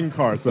shopping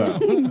cart, though.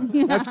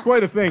 That's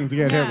quite a thing to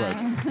get hit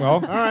with. Well,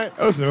 all right.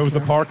 Listen, if it was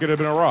the park, it'd have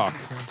been a rock.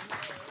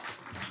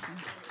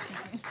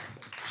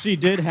 she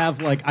did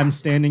have like I'm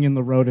standing in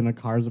the road and a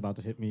car's about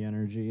to hit me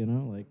energy. You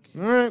know, like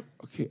All right.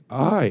 Okay,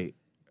 I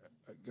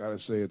gotta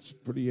say it's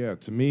pretty. Yeah,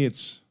 to me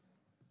it's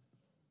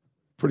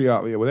pretty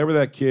obvious. Whatever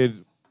that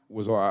kid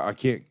was, I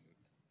can't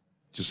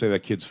just say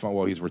that kid's fun.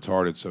 Well, he's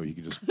retarded, so he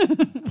could just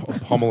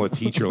pummel a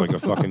teacher like a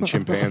fucking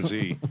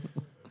chimpanzee.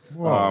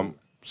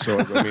 So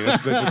I mean,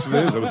 that's what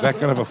it is. It was that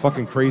kind of a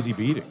fucking crazy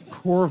beating.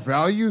 Core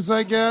values,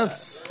 I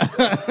guess.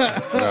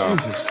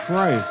 Jesus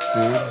Christ,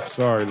 dude.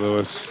 Sorry,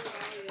 Lewis.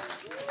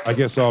 I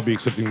guess I'll be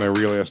accepting my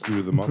Real Ass Dude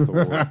of the Month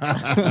award.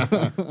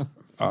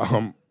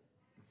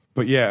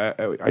 But yeah,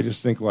 I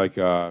just think like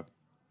I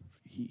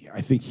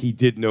think he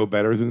did know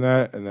better than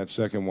that. And that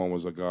second one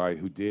was a guy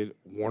who did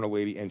warn a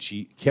lady, and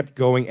she kept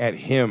going at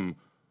him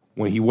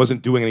when he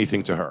wasn't doing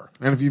anything to her.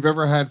 And if you've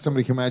ever had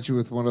somebody come at you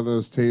with one of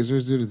those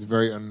tasers, dude, it's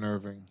very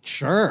unnerving.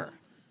 Sure.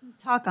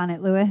 Talk on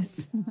it,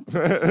 Lewis. You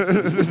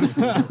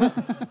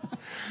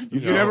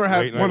never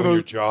had one of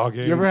those.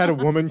 Jogging. You ever had a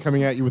woman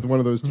coming at you with one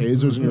of those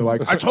tasers, and you're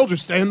like, "I told you,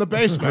 stay in the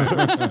basement."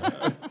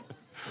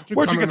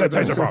 Where'd you get that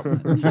taser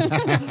from?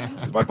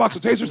 Is my box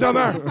of tasers down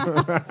there?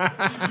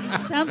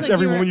 Sounds It's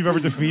every woman you've ever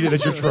defeated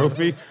as your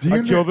trophy.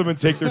 I kill them and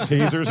take their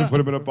tasers and put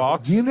them in a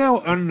box. Do you know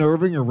how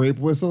unnerving a rape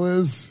whistle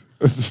is?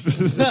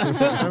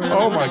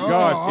 Oh my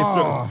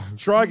God!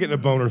 Try getting a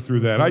boner through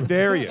that. I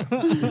dare you.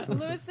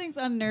 Lewis thinks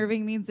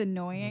unnerving means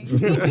annoying.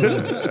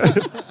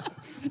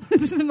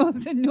 This is the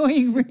most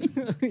annoying ring.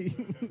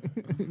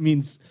 It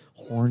means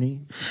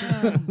horny.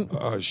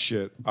 Oh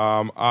shit.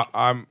 I'm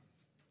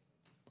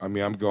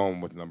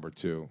going with number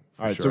 2.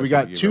 All right, so we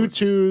got 2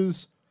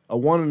 2s, a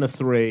 1 and a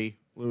 3.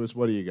 Lewis,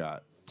 what do you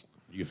got?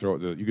 You can throw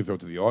it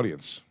to the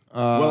audience.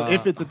 Well,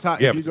 if it's a tie,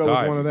 yeah, if you it's go a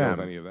tie, with one if of you go them.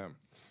 with any of them.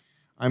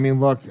 I mean,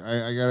 look,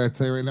 I gotta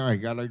tell you right now, I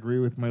gotta agree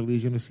with my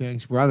Legion of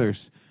Skanks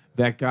brothers.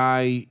 That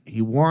guy,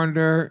 he warned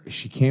her.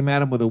 She came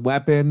at him with a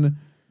weapon.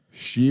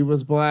 She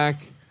was black.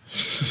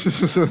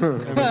 I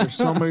mean, there's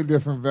so many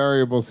different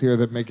variables here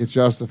that make it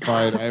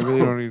justified. I really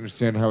don't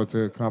understand how it's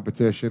a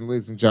competition.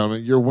 Ladies and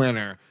gentlemen, your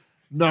winner,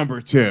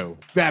 number 2.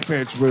 That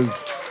bitch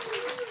was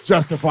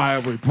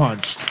justifiably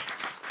punched.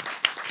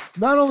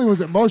 Not only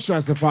was it most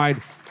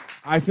justified,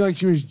 I feel like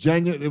she was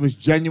it was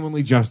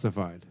genuinely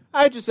justified.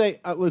 I just say,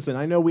 listen,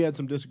 I know we had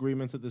some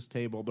disagreements at this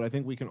table, but I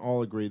think we can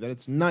all agree that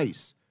it's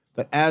nice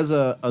that as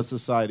a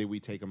society we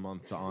take a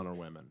month to honor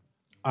women.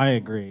 I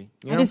agree.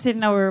 I just didn't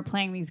know we were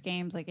playing these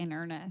games like in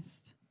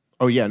earnest.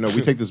 Oh, yeah, no,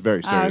 we take this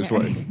very Oh,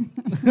 seriously.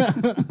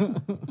 okay.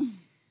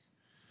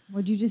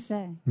 What'd you just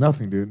say?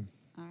 Nothing, dude.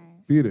 All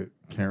right. Beat it,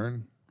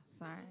 Karen.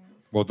 Sorry.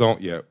 Well,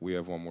 don't yet. We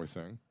have one more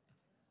thing.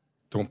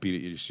 Don't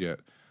beat it just yet.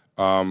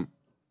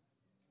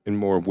 In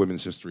more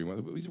women's history,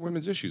 these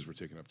women's issues we're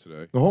taking up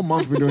today. The whole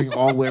month we're doing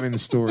all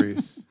women's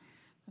stories.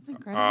 That's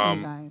incredible,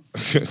 you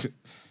guys.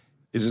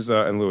 Is this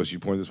and Lewis? You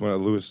pointed this one out.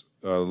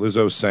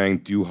 Lizzo sang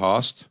 "Du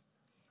Hast"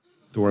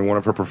 during one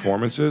of her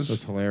performances.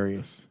 That's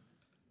hilarious.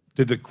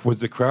 Was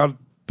the crowd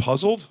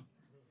puzzled?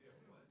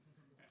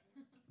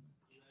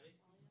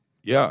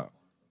 Yeah,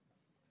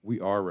 we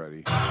are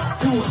ready.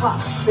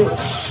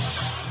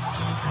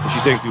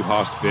 She's saying "Du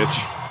Hast,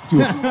 bitch." Du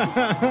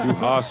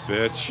Hast,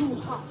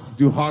 bitch.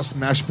 Du Hast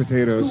mashed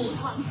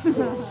potatoes.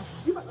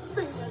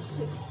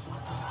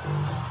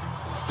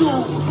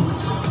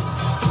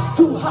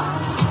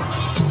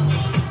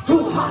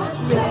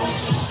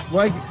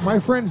 Like, my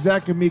friend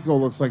Zach Amico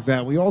looks like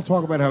that. We all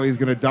talk about how he's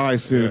going to die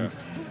soon. Yeah.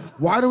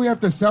 Why do we have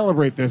to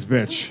celebrate this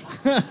bitch?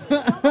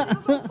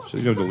 So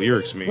you know what the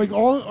lyrics mean. Like,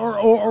 all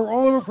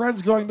of her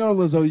friends going, no,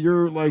 Lizzo,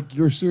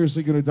 you're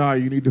seriously going to die.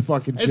 You need to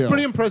fucking chill. It's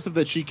pretty impressive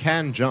that she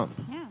can jump.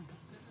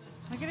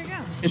 Look at her go.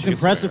 It's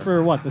impressive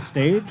for what, the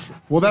stage?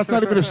 Well, that's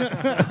not even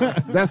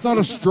that's not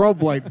a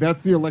strobe light.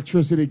 That's the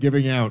electricity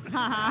giving out.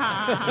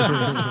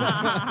 I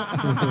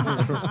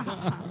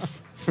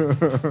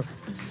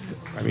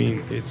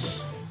mean,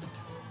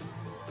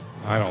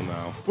 I don't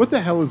know. What the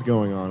hell is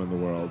going on in the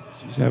world?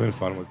 She's having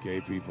fun with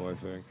gay people, I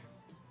think.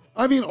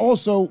 I mean,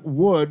 also,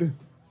 would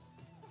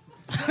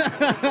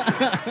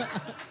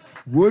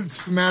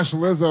smash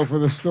Lizzo for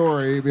the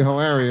story. It'd be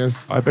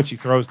hilarious. I bet she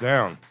throws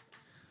down.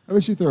 I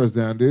bet she throws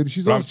down, dude.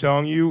 She's But I'm also,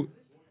 telling you,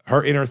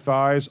 her inner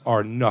thighs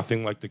are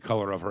nothing like the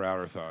color of her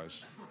outer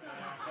thighs.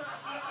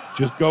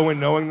 Just go in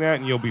knowing that,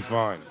 and you'll be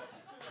fine.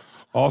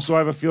 Also, I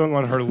have a feeling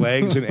on her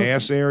legs and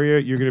ass area,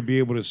 you're going to be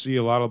able to see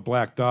a lot of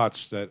black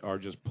dots that are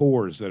just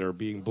pores that are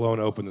being blown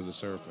open to the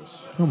surface.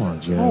 Come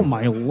on, Jay. Oh,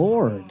 my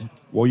Lord.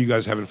 Well, you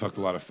guys haven't fucked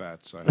a lot of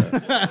fats. I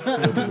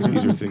have.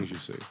 These are things you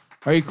see.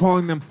 Are you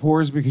calling them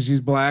pores because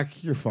she's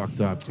black? You're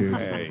fucked up, dude.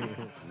 Hey,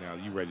 now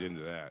you read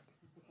into that.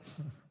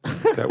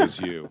 That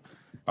was you.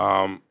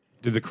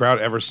 Did the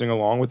crowd ever sing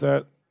along with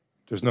that?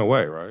 There's no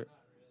way, right?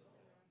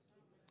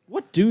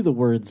 What do the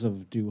words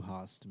of Du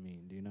Hast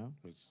mean? Do you know?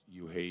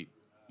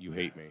 You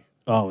hate me.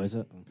 Oh, is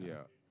it? Okay.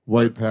 Yeah.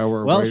 White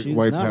power, Well, white, she's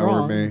white not power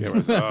wrong. me. It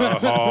was the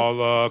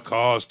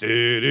Holocaust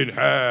didn't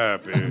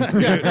happen.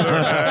 Hitler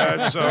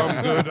had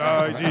some good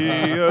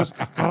ideas.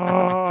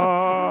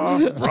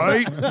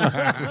 Right?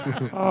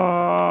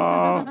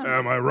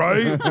 Am I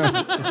right?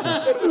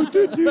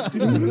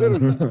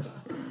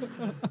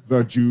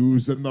 The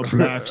Jews and the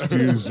blacks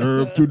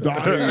deserve to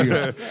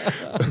die.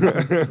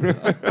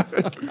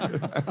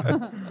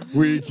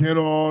 We can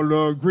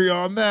all agree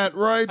on that,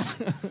 right?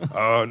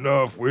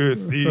 Enough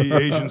with the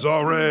Asians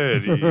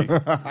already.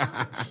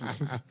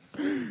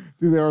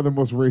 Dude, they are the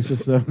most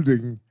racist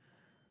sounding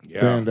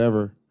band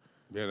ever.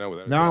 Yeah, no,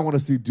 without Now I want to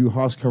see Du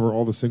Hast cover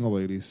all the single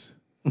ladies.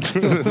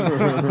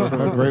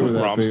 How great would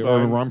that be? Or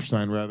Rammstein.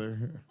 Rammstein,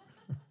 rather.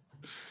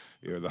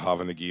 Yeah, the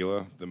Hava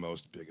Nagila, the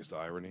biggest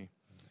irony.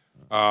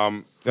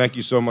 Thank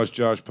you so much,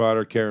 Josh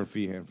Potter, Karen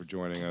Feehan, for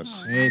joining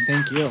us. Hey,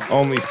 thank you.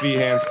 Only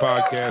Feehan's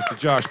podcast, The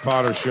Josh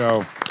Potter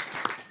Show.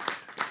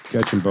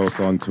 Catch them both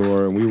on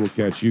tour, and we will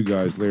catch you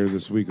guys later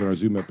this week on our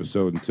Zoom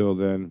episode. Until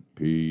then,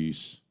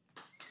 peace.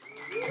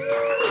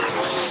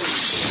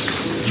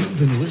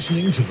 been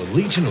listening to the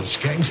Legion of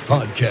Skanks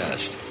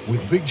podcast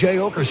with Big J.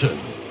 Okerson.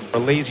 A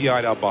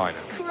lazy-eyed albino.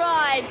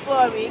 Cry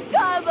for me.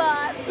 Come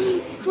on.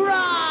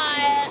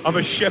 Cry. I'm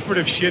a shepherd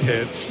of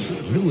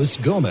shitheads. Louis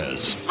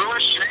Gomez.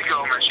 Louis J.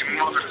 Gomez, you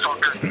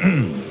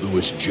motherfucker.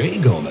 Louis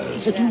J.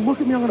 Gomez. If you look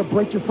at me, I'm going to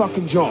break your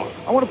fucking jaw.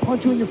 I want to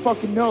punch you in your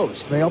fucking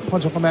nose. May I'll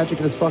punch Uncle Magic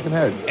in his fucking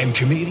head. And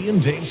comedian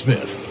Dave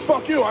Smith.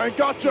 Fuck you, I ain't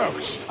got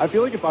jokes. I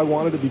feel like if I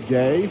wanted to be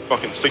gay...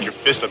 Fucking stick your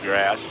fist up your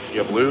ass.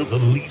 You have lube. The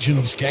Legion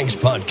of Skanks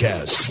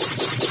podcast.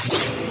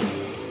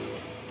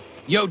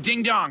 Yo,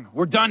 ding dong,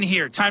 we're done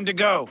here. Time to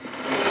go.